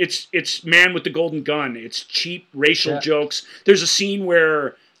it's Man with the Golden Gun. It's cheap racial jokes. There's a scene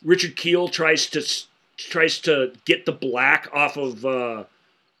where Richard Kiel tries to get the black off of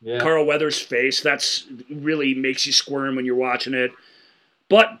Carl Weathers' face. That's really makes you squirm when you're watching it.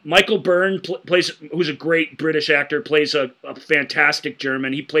 But Michael Byrne plays, who's a great British actor, plays a fantastic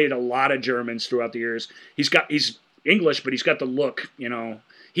German. He played a lot of Germans throughout the years. He's English, but he's got the look. You know,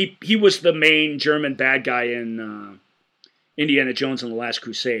 he was the main German bad guy in Indiana Jones and the Last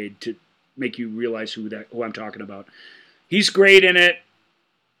Crusade, to make you realize who I'm talking about. He's great in it.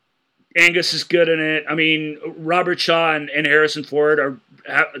 Angus is good in it. I mean, Robert Shaw and Harrison Ford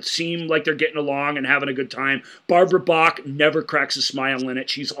seem like they're getting along and having a good time. Barbara Bach never cracks a smile in it.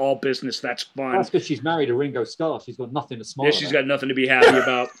 She's all business. That's fun. That's because she's married to Ringo Starr. She's got nothing to smile about. She's got nothing to be happy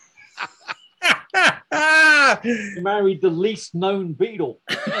about. She married the least known Beatle.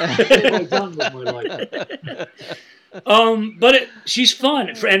 But she's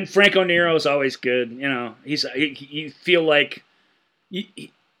fun. And Franco Nero is always good. You know, you feel like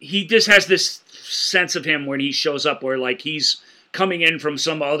he just has this sense of him when he shows up where like he's coming in from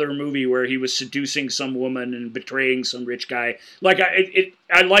some other movie where he was seducing some woman and betraying some rich guy. Like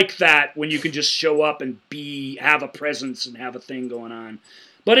I like that when you can just show up and have a presence and have a thing going on.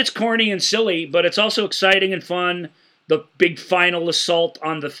 But it's corny and silly, but it's also exciting and fun. The big final assault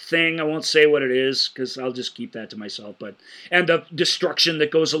on the Thing, I won't say what it is because I'll just keep that to myself. And the destruction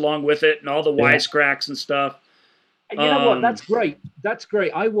that goes along with it and all the wisecracks and stuff. You know what? That's great. That's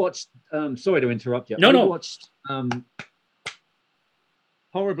great. I watched. Sorry to interrupt you. I watched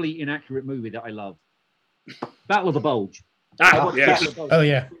horribly inaccurate movie that I love, Battle of the Bulge. Oh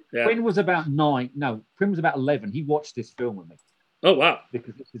yeah. Quinn was about 9. No, Quinn was about 11. He watched this film with me. Oh wow!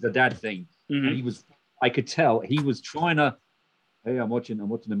 Because this is a dad thing, Mm-hmm. and I could tell he was trying to. Hey, I'm watching the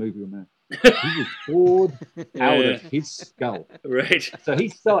movie with man. He was bored out of his skull. Right. So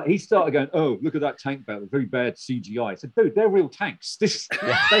he started going, oh, look at that tank battle, very bad CGI. I said, dude, they're real tanks.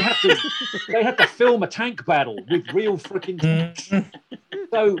 They have to film a tank battle with real freaking tanks.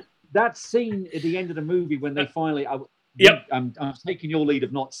 So that scene at the end of the movie when they finally I'm taking your lead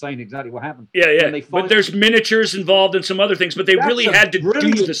of not saying exactly what happened. Yeah. But there's miniatures involved and some other things, but they really had to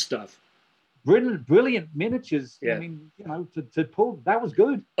do this stuff. Brilliant miniatures. Yeah. I mean, you know, to pull, that was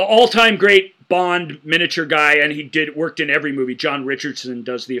good. All-time great Bond miniature guy, and he worked in every movie. John Richardson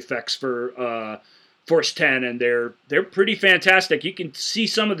does the effects for Force 10, and they're pretty fantastic. You can see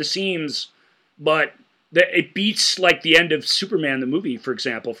some of the seams, but it beats like the end of Superman the movie, for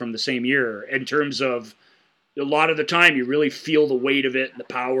example, from the same year, in terms of a lot of the time you really feel the weight of it and the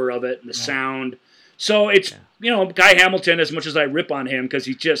power of it and the sound. So it's, Guy Hamilton, as much as I rip on him, because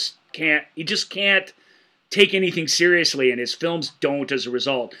he just can't take anything seriously, and his films don't as a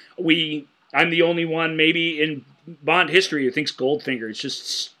result. I'm the only one maybe in Bond history who thinks Goldfinger is just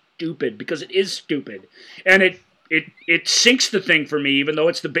stupid, because it is stupid. And it sinks the thing for me, even though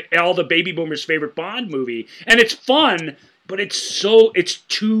it's all the baby boomers' favorite Bond movie. And it's fun, but it's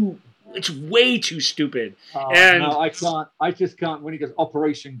way too stupid. No, I can't. I just can't. When he goes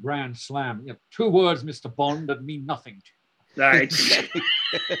Operation Grand Slam, 2 words, Mr. Bond, that mean nothing. Right.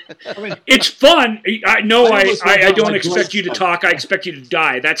 I mean, it's fun. I know. I don't expect you to talk. I expect you to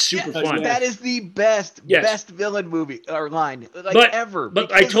die. That's super fun. That is the best villain movie or line ever.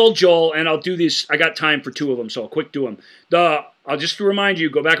 But I told Joel, and I'll do this. I got time for 2 of them, so I'll quick do them. I'll just remind you,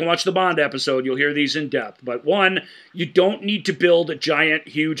 go back and watch the Bond episode. You'll hear these in depth. But 1, you don't need to build a giant,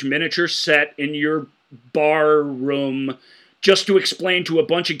 huge miniature set in your bar room just to explain to a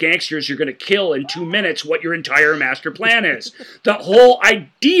bunch of gangsters you're going to kill in 2 minutes what your entire master plan is. The whole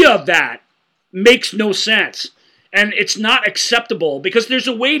idea of that makes no sense. And it's not acceptable, because there's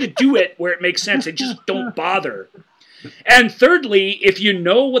a way to do it where it makes sense. They just don't bother. And thirdly, if you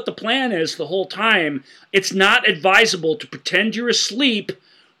know what the plan is the whole time, it's not advisable to pretend you're asleep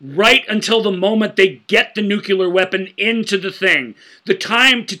right until the moment they get the nuclear weapon into the thing. The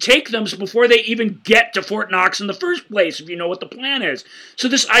time to take them is before they even get to Fort Knox in the first place, if you know what the plan is. So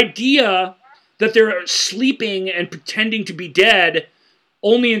this idea that they're sleeping and pretending to be dead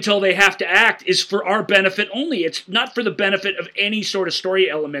only until they have to act is for our benefit only. It's not for the benefit of any sort of story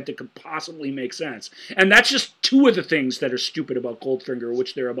element that could possibly make sense. And that's just 2 of the things that are stupid about Goldfinger,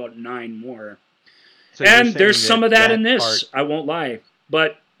 which there are about 9 more. So and there's some of that in this, I won't lie.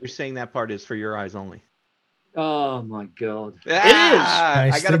 But you're saying that part is for your eyes only. Oh my God! It is.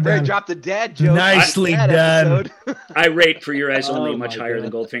 I got to drop the dad joke. Nicely done. I rate For Your Eyes Only much higher than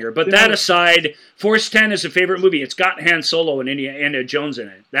Goldfinger. But that aside, Force 10 is a favorite movie. It's got Han Solo and Indiana Jones in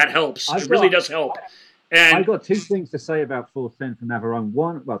it. That helps. It really does help. And I've got 2 things to say about Force 10 from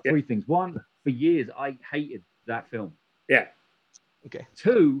Navarone. 3 things. 1, for years I hated that film. Yeah. Okay.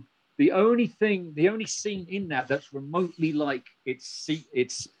 Two, the only scene in that that's remotely like it's the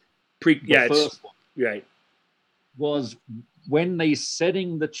first one right. was when they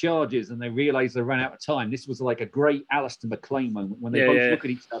setting the charges and they realize they ran out of time. This was like a great Alistair McLean moment when they both look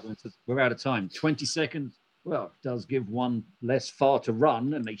at each other and says, "We're out of time. 20 seconds." Well, it does give one less far to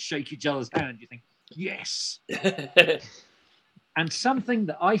run, and they shake each other's hand. You think, yes. And something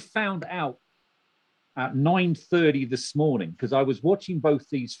that I found out at 9:30 this morning, because I was watching both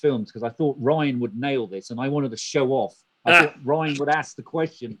these films because I thought Ryan would nail this, and I wanted to show off. I thought Ryan would ask the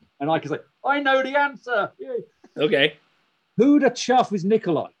question, and I could say, "I know the answer." Yay. Okay. Who the chuff is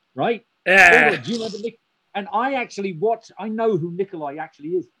Nikolai, right? Do you remember Nick? And I know who Nikolai actually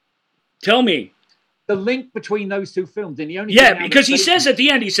is. Tell me. The link between those two films. And the only because he says at the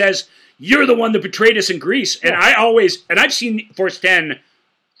end, he says, "You're the one that betrayed us in Greece." And I've seen Force 10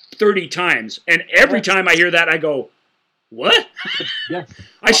 30 times. And every time I hear that, I go, what? Yeah.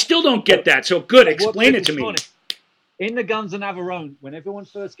 I still don't get that. So good. Explain it to me. In the Guns of Navarone, when everyone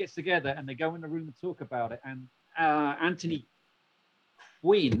first gets together and they go in the room and talk about it, and Anthony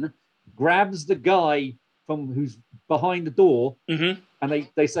Quinn grabs the guy who's behind the door, and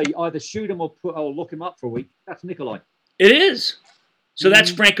they say either shoot him or lock him up for a week. That's Nikolai. It is. So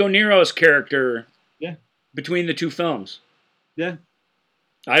that's Franco Nero's character. Yeah. Between the two films. Yeah.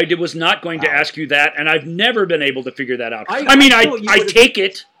 I was not going to ask you that, and I've never been able to figure that out. I take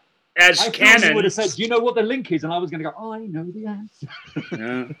it as canon. You would have said, "Do you know what the link is?" And I was going to go, "Oh, I know the answer."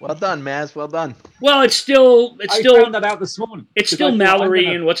 Yeah. Well done, Maz. Well done. Well, it's still. I found that out this morning. It's still Mallory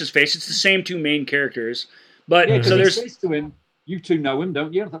and what's his face. It's the same two main characters, but so there's. He says to him, "You two know him,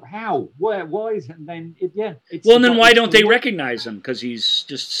 don't you?" I thought, how? Where? Why is it? And then and then why don't they recognize him? Because he's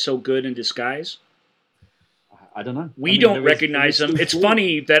just so good in disguise. I don't know. We don't recognize him. It's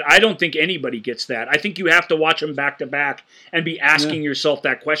funny that I don't think anybody gets that. I think you have to watch them back to back and be asking yourself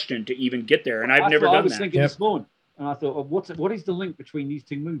that question to even get there. And I've never done that. I was thinking this morning, and I thought, what is the link between these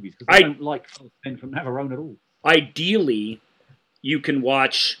two movies? Because I don't like Ben from Navarone at all. Ideally, you can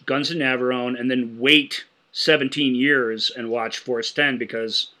watch Guns of Navarone and then wait 17 years and watch Force 10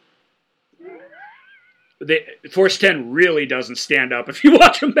 because Force 10 really doesn't stand up. If you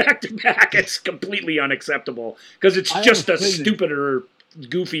watch them back to back, it's completely unacceptable because it's just a stupider,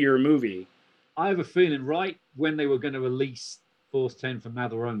 goofier movie. I have a feeling right when they were going to release Force 10 from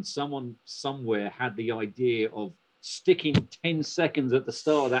Navarone, someone somewhere had the idea of sticking 10 seconds at the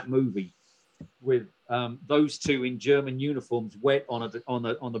start of that movie with those two in German uniforms wet on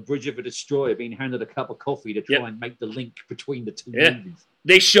the bridge of a destroyer being handed a cup of coffee to try and make the link between the two movies.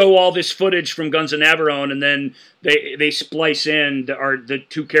 They show all this footage from Guns of Navarone, and then they splice in the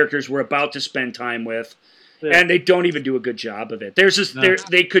two characters we're about to spend time with, and they don't even do a good job of it.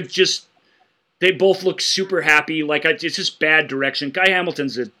 They both look super happy. Like it's just bad direction. Guy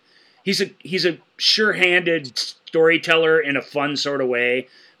Hamilton's he's a sure-handed storyteller in a fun sort of way.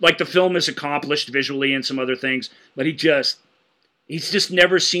 Like the film is accomplished visually and some other things, but he's just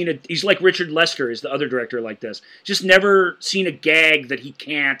never seen he's like Richard Lester is the other director like this. Just never seen a gag that he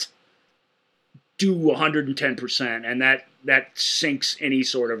can't do 110%, and that sinks any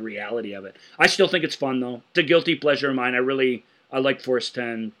sort of reality of it. I still think it's fun though. It's a guilty pleasure of mine. I like Force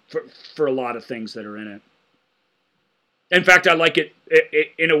 10 for a lot of things that are in it. In fact, I like it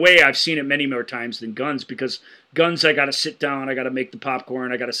in a way. I've seen it many more times than Guns because Guns, I got to sit down, I got to make the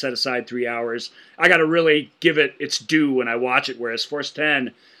popcorn, I got to set aside 3 hours. I got to really give it its due when I watch it. Whereas Force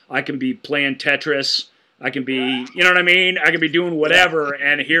 10, I can be playing Tetris, I can be, you know what I mean? I can be doing whatever,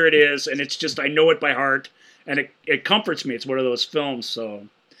 and here it is, and it's just I know it by heart, and it comforts me. It's one of those films. So,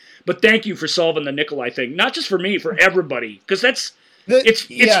 but thank you for solving the Nikolai thing, not just for me, for everybody, because that's. It's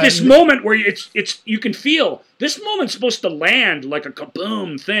this moment where you can feel this moment's supposed to land like a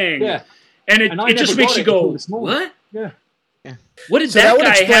kaboom thing, and it just makes you go, what? Yeah. What did that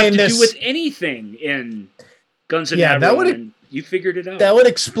guy have to do with anything in Guns of Navarone? You figured it out. That would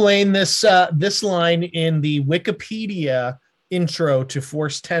explain this line in the Wikipedia intro to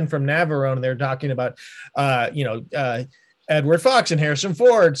Force 10 from Navarone. They're talking about Edward Fox and Harrison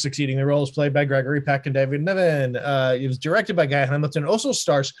Ford succeeding the roles played by Gregory Peck and David Niven. It was directed by Guy Hamilton. Also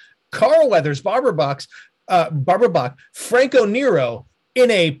stars Carl Weathers, Barbara Bach, Franco Nero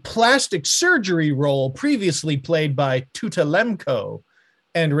in a plastic surgery role previously played by Tuta Lemko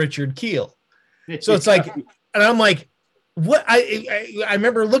and Richard Keel. So it's like, and I'm like, what? I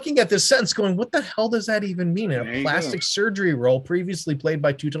remember looking at this sentence going, what the hell does that even mean? In a plastic surgery role previously played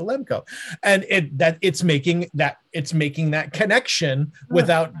by Tuta Lemko. And it's making that connection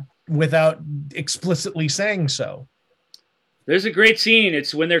without explicitly saying so. There's a great scene.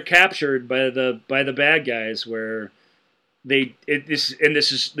 It's when they're captured by the bad guys where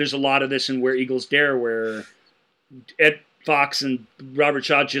there's a lot of this in Where Eagles Dare, where Ed Fox and Robert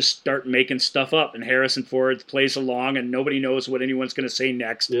Shaw just start making stuff up, and Harrison Ford plays along, and nobody knows what anyone's going to say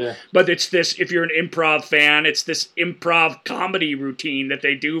next. Yeah. But it's this, if you're an improv fan, it's this improv comedy routine that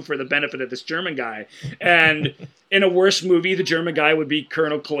they do for the benefit of this German guy. And in a worse movie, the German guy would be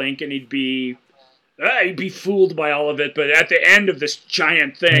Colonel Klink, and he'd be fooled by all of it. But at the end of this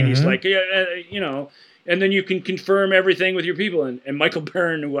giant thing, he's like, and then you can confirm everything with your people. And Michael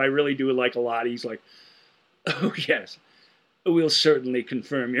Byrne, who I really do like a lot, he's like, oh, yes, we'll certainly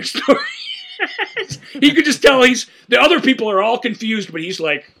confirm your story. You could just tell the other people are all confused, but he's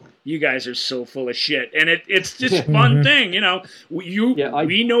like, you guys are so full of shit. And it's just a fun thing,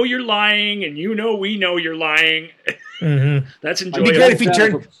 we know you're lying, and we know you're lying. That's enjoyable.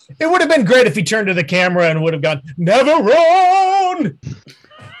 It would have been great if he turned to the camera and would have gone, Neverone!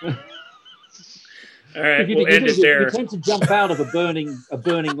 All right, we'll end it there. You tend to jump out of a burning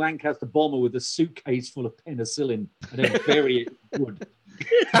Lancaster bomber with a suitcase full of penicillin and then bury it in wood.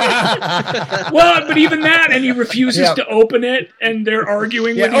 Well, but even that, and he refuses to open it, and they're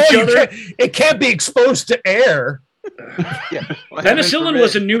arguing with each other. It can't be exposed to air. Penicillin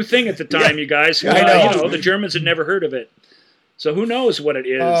was a new thing at the time, you guys. I know. The Germans had never heard of it. So who knows what it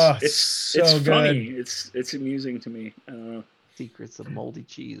is? It's funny. It's amusing to me. Secrets of moldy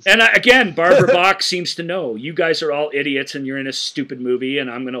cheese. And again, Barbara Bach seems to know. You guys are all idiots, and you're in a stupid movie,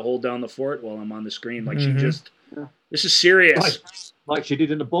 and I'm going to hold down the fort while I'm on the screen. Like she just, this is serious. Like she did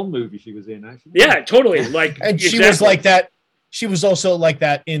in the Bond movie she was in, actually. Yeah, totally. Like, and she was like that. She was also like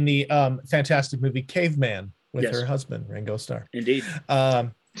that in the fantastic movie Caveman with her husband Ringo Starr. Indeed.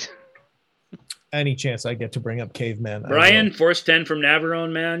 Any chance I get to bring up Caveman? Brian, Force 10 from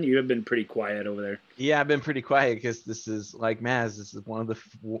Navarone, man, you have been pretty quiet over there. Yeah, I've been pretty quiet because this is like Maz. This is one of the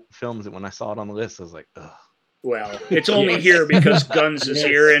films that when I saw it on the list, I was like, ugh. Well, it's only here because Guns is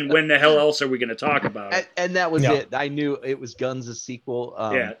here, and when the hell else are we going to talk about it? And that was it. I knew it was Guns' sequel.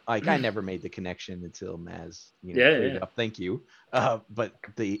 Like I never made the connection until Maz, cleared it up. Thank you. But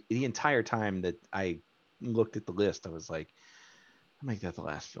the entire time that I looked at the list, I was like, I'll make that the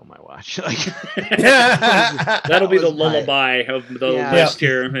last film I watch. That'll be the lullaby of the list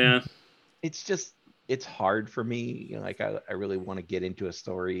here. Yeah, it's hard for me. Like I really want to get into a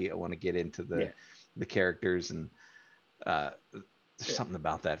story. I want to get into the characters, and there's something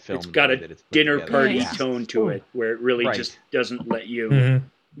about that film. It's got a dinner party tone to it, where it really just doesn't let you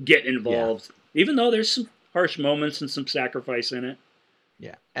get involved, even though there's some harsh moments and some sacrifice in it.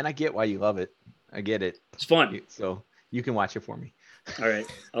 Yeah, and I get why you love it. I get it. It's fun. So you can watch it for me. All right,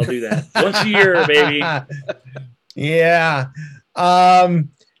 I'll do that once a year, baby.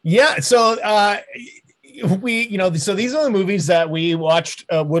 So so these are the movies that we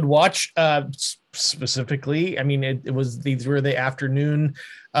would watch specifically. I mean, these were the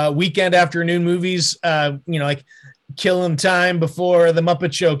weekend afternoon movies, like Killing Time before the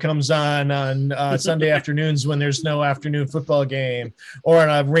Muppet Show comes on Sunday afternoons when there's no afternoon football game, or on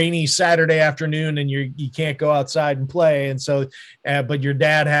a rainy Saturday afternoon and you can't go outside and play, and so but your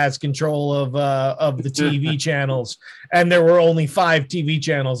dad has control of the TV channels, and there were only 5 TV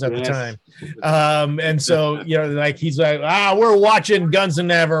channels at the time, and so he's like, we're watching Guns and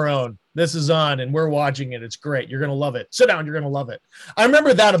Navarone. This is on, and we're watching it. It's great. You're going to love it. Sit down. You're going to love it. I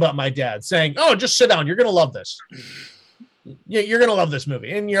remember that about my dad saying, oh, just sit down. You're going to love this. Yeah, you're going to love this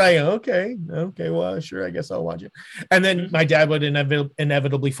movie. And you're like, okay, well, sure, I guess I'll watch it. And then my dad would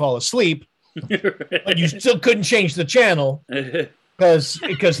inevitably fall asleep, but you still couldn't change the channel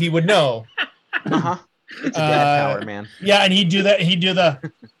because he would know. It's a dad power, man. Yeah, and he'd do that. He'd do the...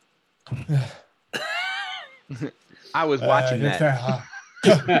 I was watching that.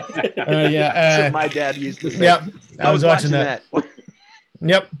 So my dad used to say. Yep, I was watching that.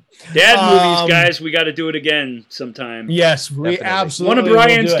 Yep. Dad movies, guys. We got to do it again sometime. Yes, we absolutely. One of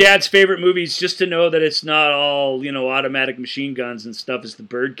Brian's dad's favorite movies, just to know that it's not all automatic machine guns and stuff, is The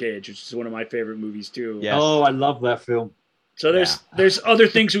Birdcage, which is one of my favorite movies too. Yes. Oh, I love that film. So there's other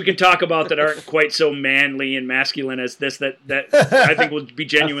things we can talk about that aren't quite so manly and masculine as this that I think will be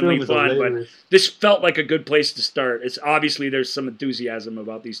genuinely fun. But this felt like a good place to start. It's obviously there's some enthusiasm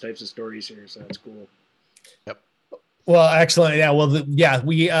about these types of stories here, so that's cool. Yep. Well, excellent. Yeah. Well,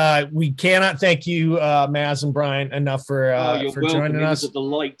 we cannot thank you, Maz and Brian, enough for joining us. It was a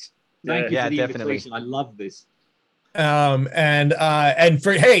delight. Thank you for the invitation. I love this. And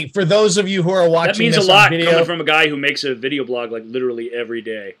for those of you who are watching, that means a lot coming from a guy who makes a video blog like literally every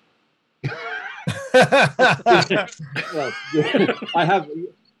day. Well, I have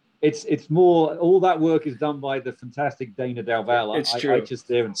it's more, all that work is done by the fantastic Dana Del Valle. It's true. I just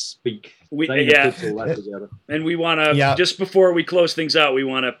there and speak. Dana Yeah. puts all that together. And we want to, just before we close things out, we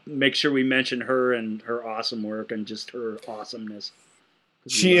want to make sure we mention her and her awesome work and just her awesomeness.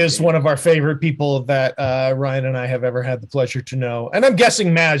 She is one of our favorite people that Ryan and I have ever had the pleasure to know. And I'm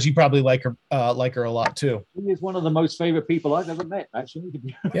guessing, Maz, you probably like her a lot too. She is one of the most favorite people I've ever met, actually.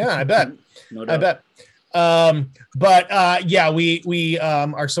 Yeah, I bet. No doubt. I bet. We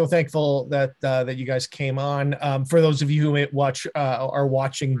are so thankful that you guys came on. For those of you who are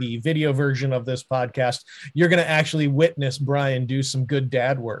watching the video version of this podcast, you're going to actually witness Brian do some good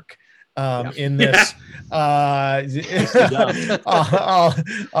dad work. In this, Ollie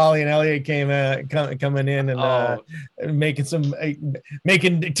and Elliot coming in and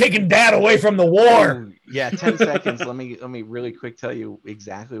taking dad away from the war. Yeah, 10 seconds. Let me really quick tell you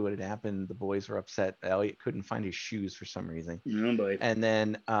exactly what had happened. The boys were upset. Elliot couldn't find his shoes for some reason. And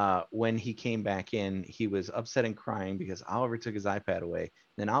then when he came back in, he was upset and crying because Oliver took his iPad away.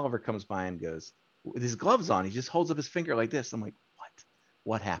 Then Oliver comes by and goes, with his gloves on, he just holds up his finger like this. I'm like,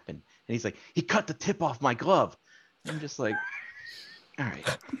 what happened? And he's like, he cut the tip off my glove. I'm just like, all right.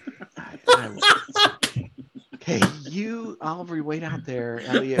 Okay, Oliver, wait out there.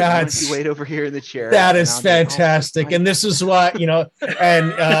 Elliot, why don't you wait over here in the chair? That is fantastic. And this is what, and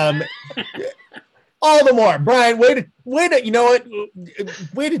all the more, Brian, way to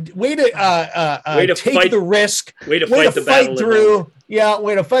take the risk. Way to fight the battle through. Yeah,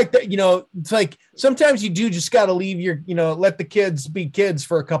 way to fight that. It's like sometimes you do just got to leave let the kids be kids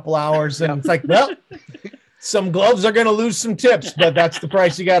for a couple hours. And it's like, well, some gloves are going to lose some tips, but that's the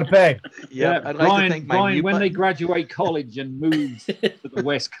price you got to pay. Yeah, I'd like to thank Brian, when they graduate college and move to the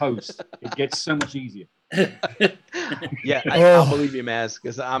West Coast, it gets so much easier. Yeah, I'll believe you, Maz,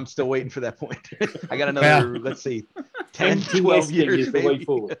 because I'm still waiting for that point. I got another, let's see, 10, 12 years the way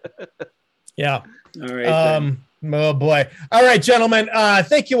forward. Yeah. All right. Oh boy. All right, gentlemen.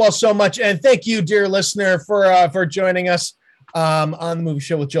 Thank you all so much, and thank you, dear listener, for joining us on the Movie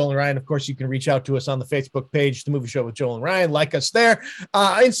Show with Joel and Ryan. Of course, you can reach out to us on the Facebook page, the Movie Show with Joel and Ryan. Like us there.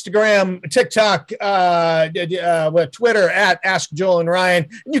 Instagram, TikTok, Twitter at Ask Joel and Ryan.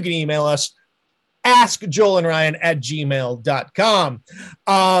 And you can email us,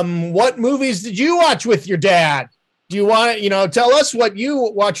 askjoelandryan@gmail.com. What movies did you watch with your dad? Do you want to, tell us what you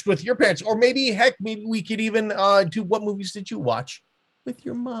watched with your parents? Or maybe we could even do what movies did you watch with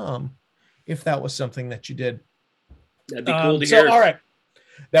your mom, if that was something that you did. That'd be cool to hear. All right.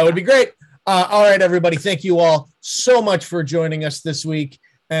 That would be great. All right, everybody. Thank you all so much for joining us this week.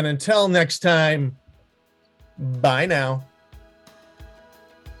 And until next time, bye now.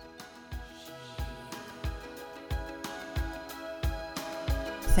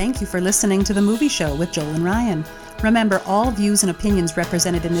 Thank you for listening to The Movie Show with Joel and Ryan. Remember, all views and opinions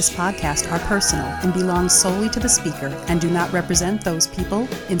represented in this podcast are personal and belong solely to the speaker and do not represent those people,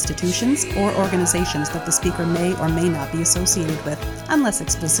 institutions, or organizations that the speaker may or may not be associated with, unless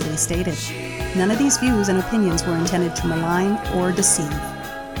explicitly stated. None of these views and opinions were intended to malign or deceive.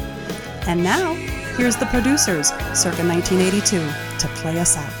 And now, here's the producers, circa 1982, to play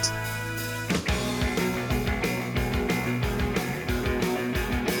us out.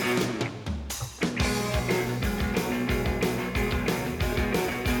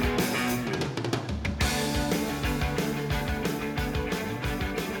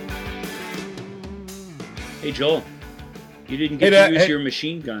 Hey, Joel, you didn't get to use your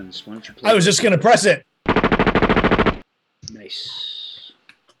machine guns. Why don't you play? I was just going to press it. Nice.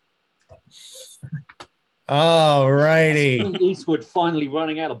 All righty. Eastwood finally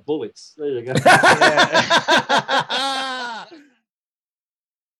running out of bullets. There you go.